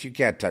touch Gates. You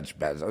can't touch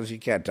Bezos. You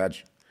can't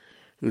touch,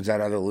 who's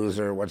that other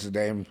loser? What's his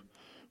name?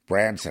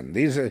 Branson.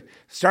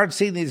 Start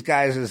seeing these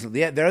guys as,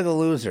 they're the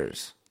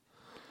losers.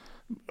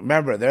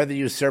 Remember, they're the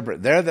usurper.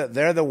 They're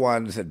the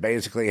ones that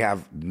basically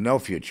have no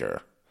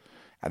future.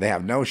 And they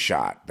have no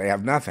shot. They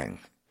have nothing.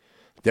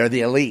 They're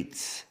the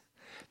elites.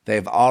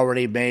 They've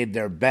already made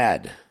their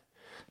bed.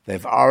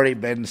 They've already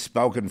been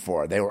spoken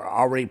for. They were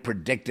already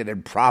predicted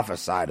and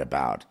prophesied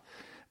about.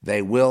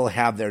 They will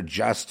have their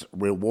just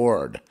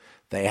reward.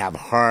 They have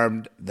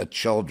harmed the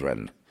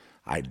children.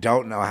 I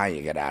don't know how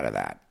you get out of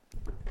that.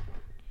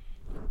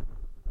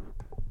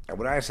 And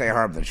when I say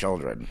harm the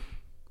children,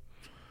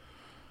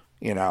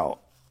 we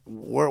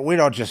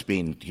don't just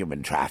mean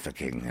human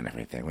trafficking and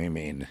everything. We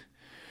mean,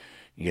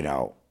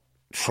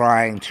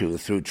 trying to,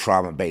 through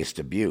trauma-based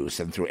abuse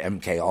and through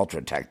MK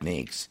Ultra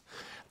techniques,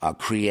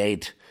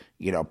 create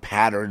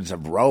patterns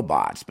of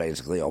robots,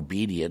 basically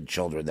obedient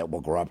children that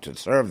will grow up to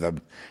serve them,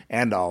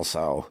 and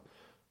also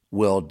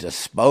will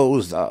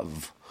dispose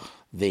of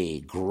the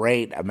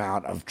great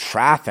amount of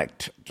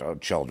trafficked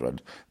children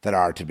that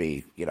are to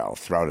be,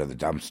 thrown in the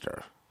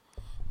dumpster.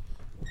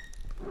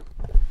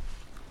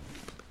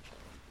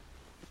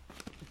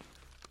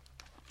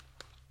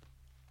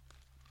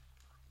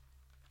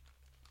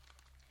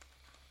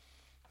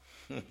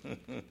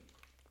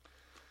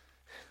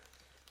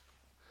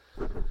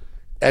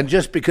 And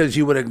just because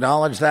you would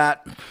acknowledge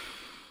that,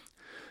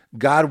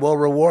 God will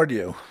reward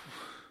you.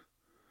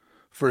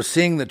 For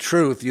seeing the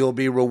truth, you'll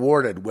be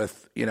rewarded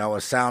with,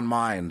 a sound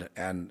mind,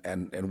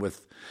 and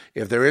with,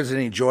 if there is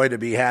any joy to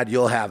be had,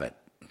 you'll have it.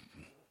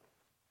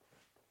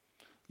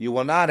 You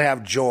will not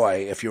have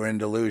joy if you're in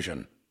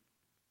delusion.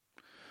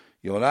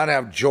 You will not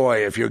have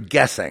joy if you're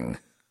guessing.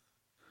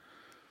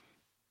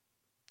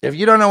 If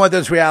you don't know what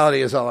this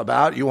reality is all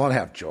about, you won't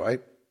have joy.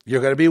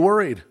 You're going to be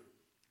worried.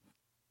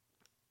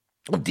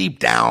 Deep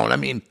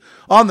down,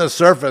 on the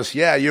surface,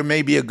 you're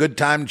maybe a good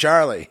time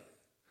Charlie.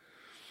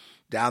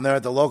 Down there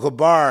at the local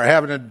bar,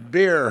 having a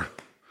beer,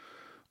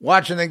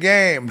 watching the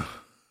game,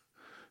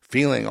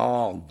 feeling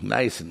all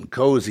nice and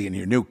cozy in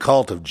your new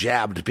cult of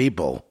jabbed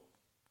people.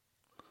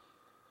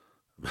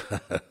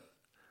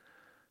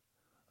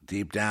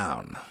 Deep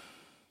down,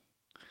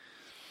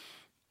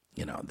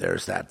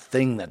 there's that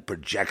thing that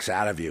projects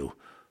out of you.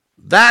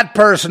 That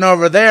person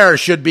over there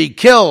should be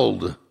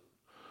killed.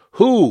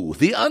 Who?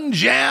 The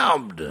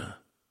unjabbed.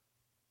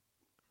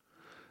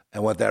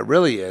 And what that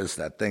really is,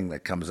 that thing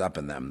that comes up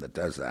in them that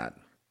does that,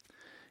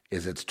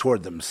 is it's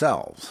toward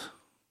themselves.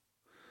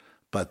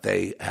 But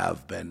they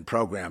have been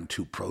programmed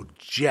to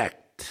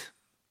project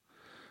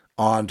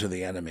onto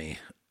the enemy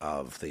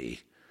of the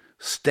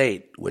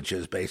state, which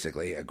is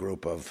basically a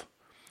group of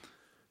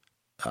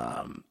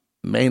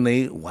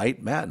mainly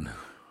white men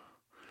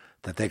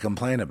that they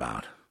complain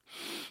about.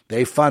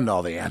 They fund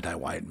all the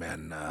anti-white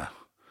men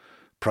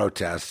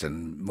protests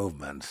and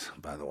movements,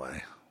 by the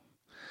way.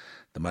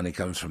 The money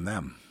comes from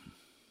them.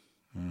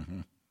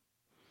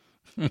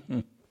 Mm-hmm.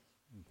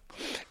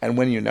 And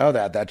when you know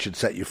that, that should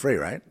set you free,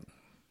 right?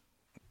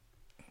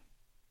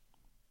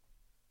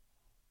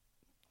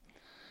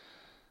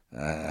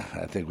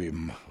 I think we've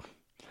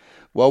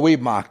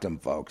mocked them,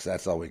 folks.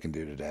 That's all we can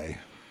do today.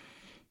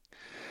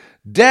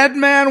 Dead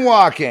man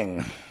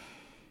walking.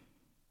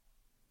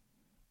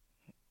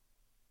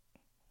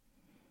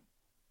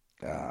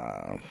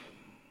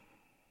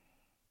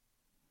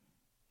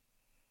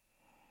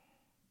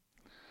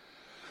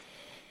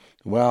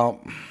 Well,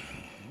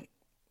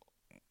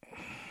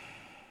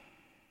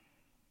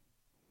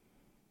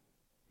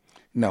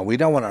 no, we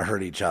don't want to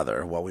hurt each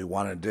other. What we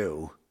want to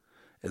do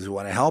is we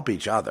want to help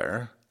each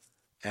other,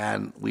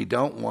 and we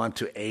don't want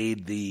to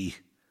aid the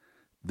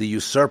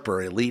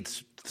usurper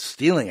elites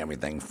stealing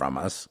everything from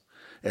us,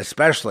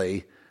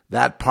 especially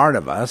that part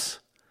of us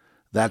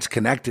that's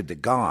connected to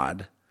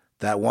God,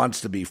 that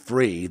wants to be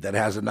free, that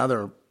has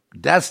another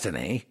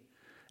destiny,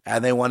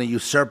 and they want to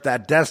usurp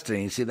that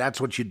destiny. See, that's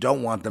what you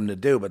don't want them to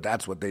do, but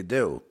that's what they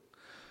do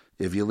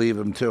if you leave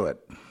them to it.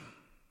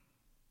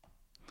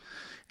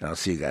 And I'll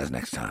see you guys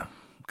next time.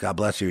 God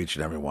bless you, each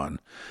and every one.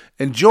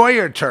 Enjoy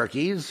your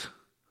turkeys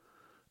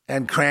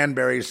and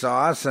cranberry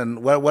sauce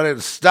and what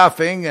it's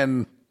stuffing,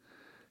 and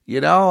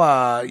don't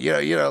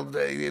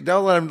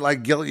let them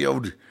like guilt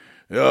you.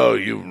 Oh,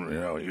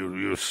 you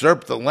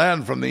usurped the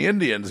land from the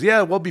Indians.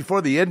 Yeah, well,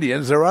 before the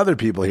Indians, there were other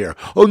people here.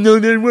 Oh, no,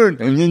 they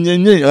weren't. Oh,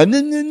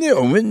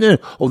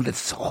 let's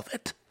solve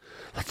it.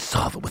 Let's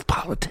solve it with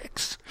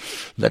politics.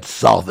 Let's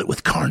solve it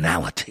with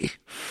carnality.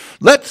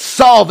 Let's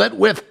solve it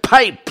with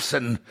pipes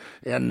and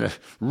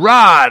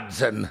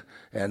rods and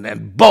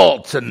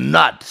bolts and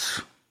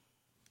nuts.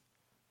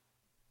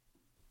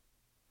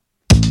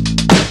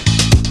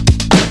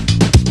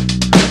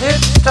 It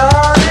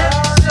started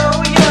so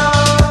young.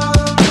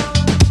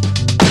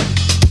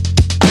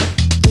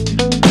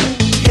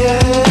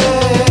 Yeah.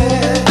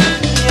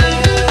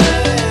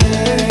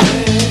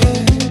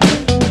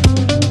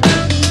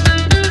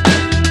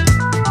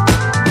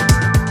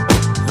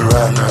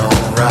 Run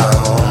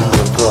around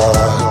the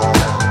block,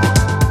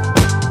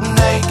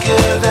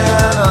 naked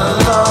and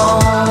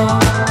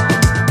alone,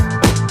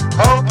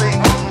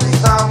 hoping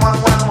someone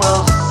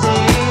will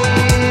see,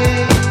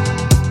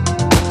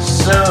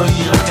 so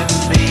you can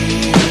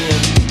be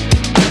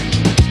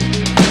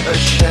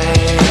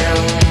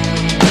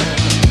ashamed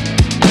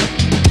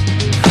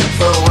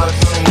for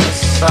what's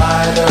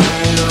inside of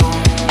you.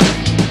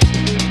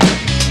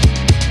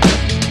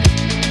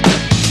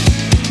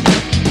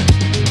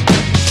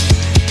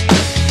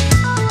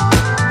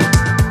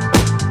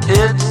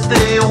 It's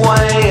the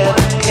way it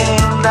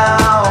came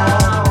down,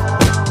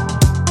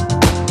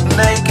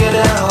 naked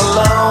and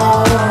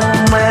alone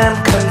and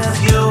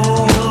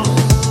confused,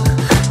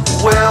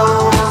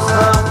 wells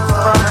of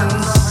fun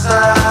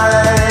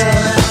inside.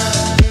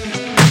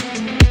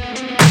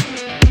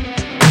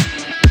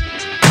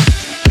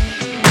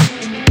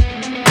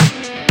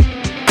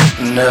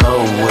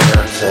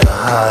 Nowhere to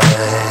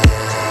hide.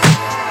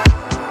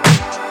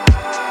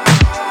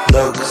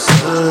 Looks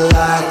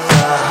like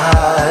the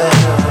hive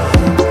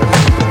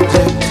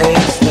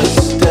dictates the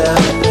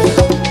steps,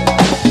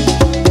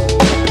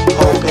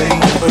 hoping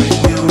for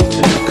you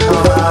to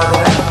come out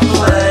and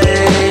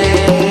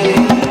play.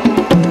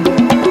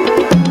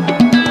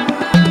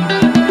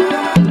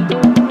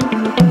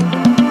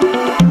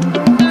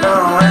 A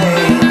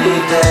rainy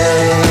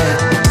day,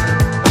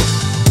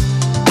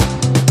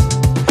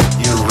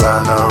 you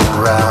run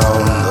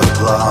around the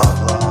block,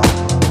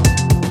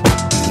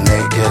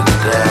 naked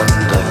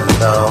and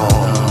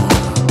alone,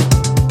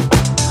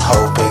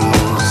 hoping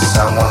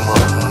someone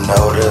will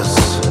notice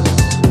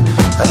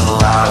and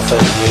laugh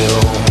at you.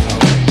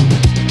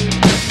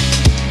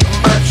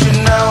 But you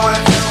know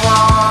it's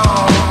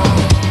wrong.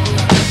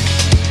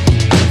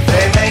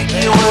 They make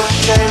you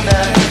ashamed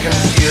and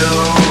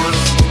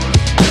confused.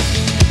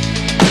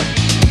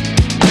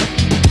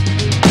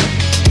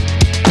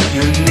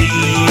 You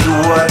need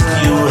what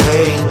you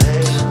hate.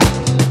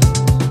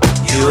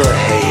 You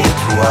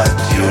hate what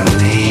you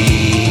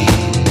need.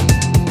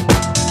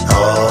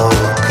 All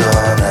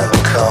gonna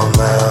come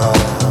out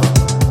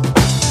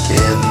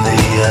in the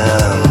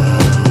end.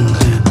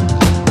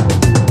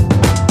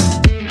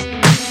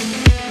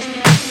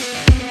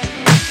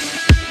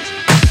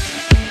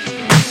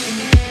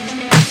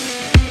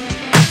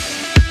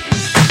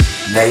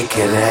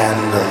 Naked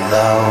and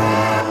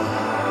alone,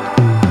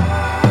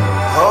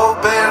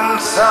 hoping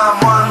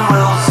someone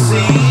will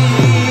see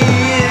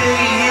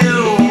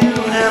you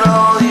in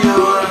all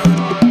your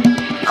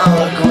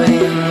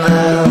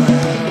ugliness.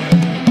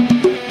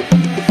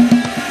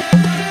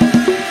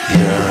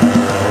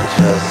 You're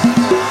just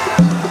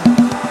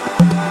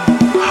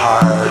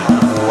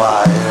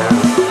hardwired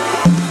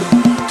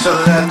to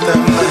let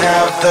them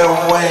have their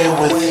way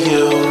with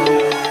you.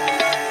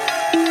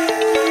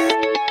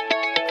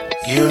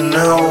 You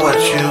know what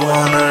you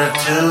wanna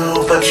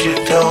do, but you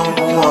don't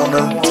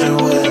wanna do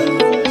it.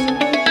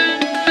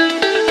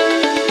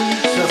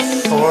 To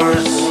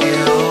force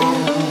you,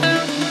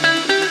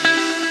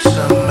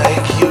 to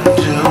make you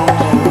do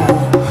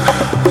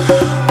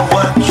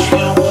what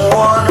you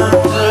wanna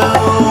do.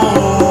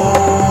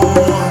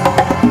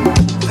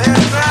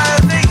 They're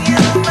driving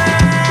you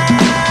mad.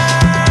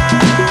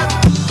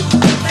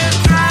 They're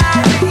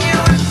driving you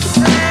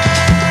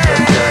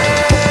insane.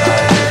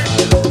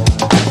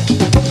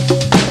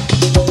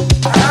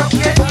 How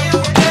can you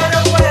get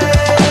away?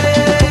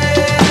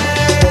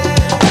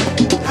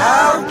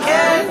 How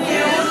can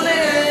you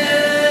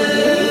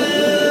live?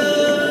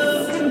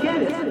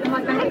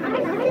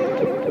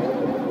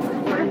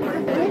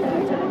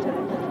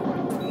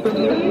 Thank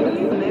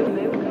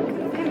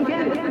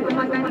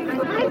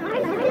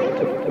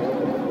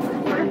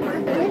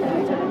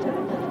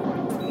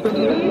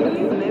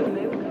you.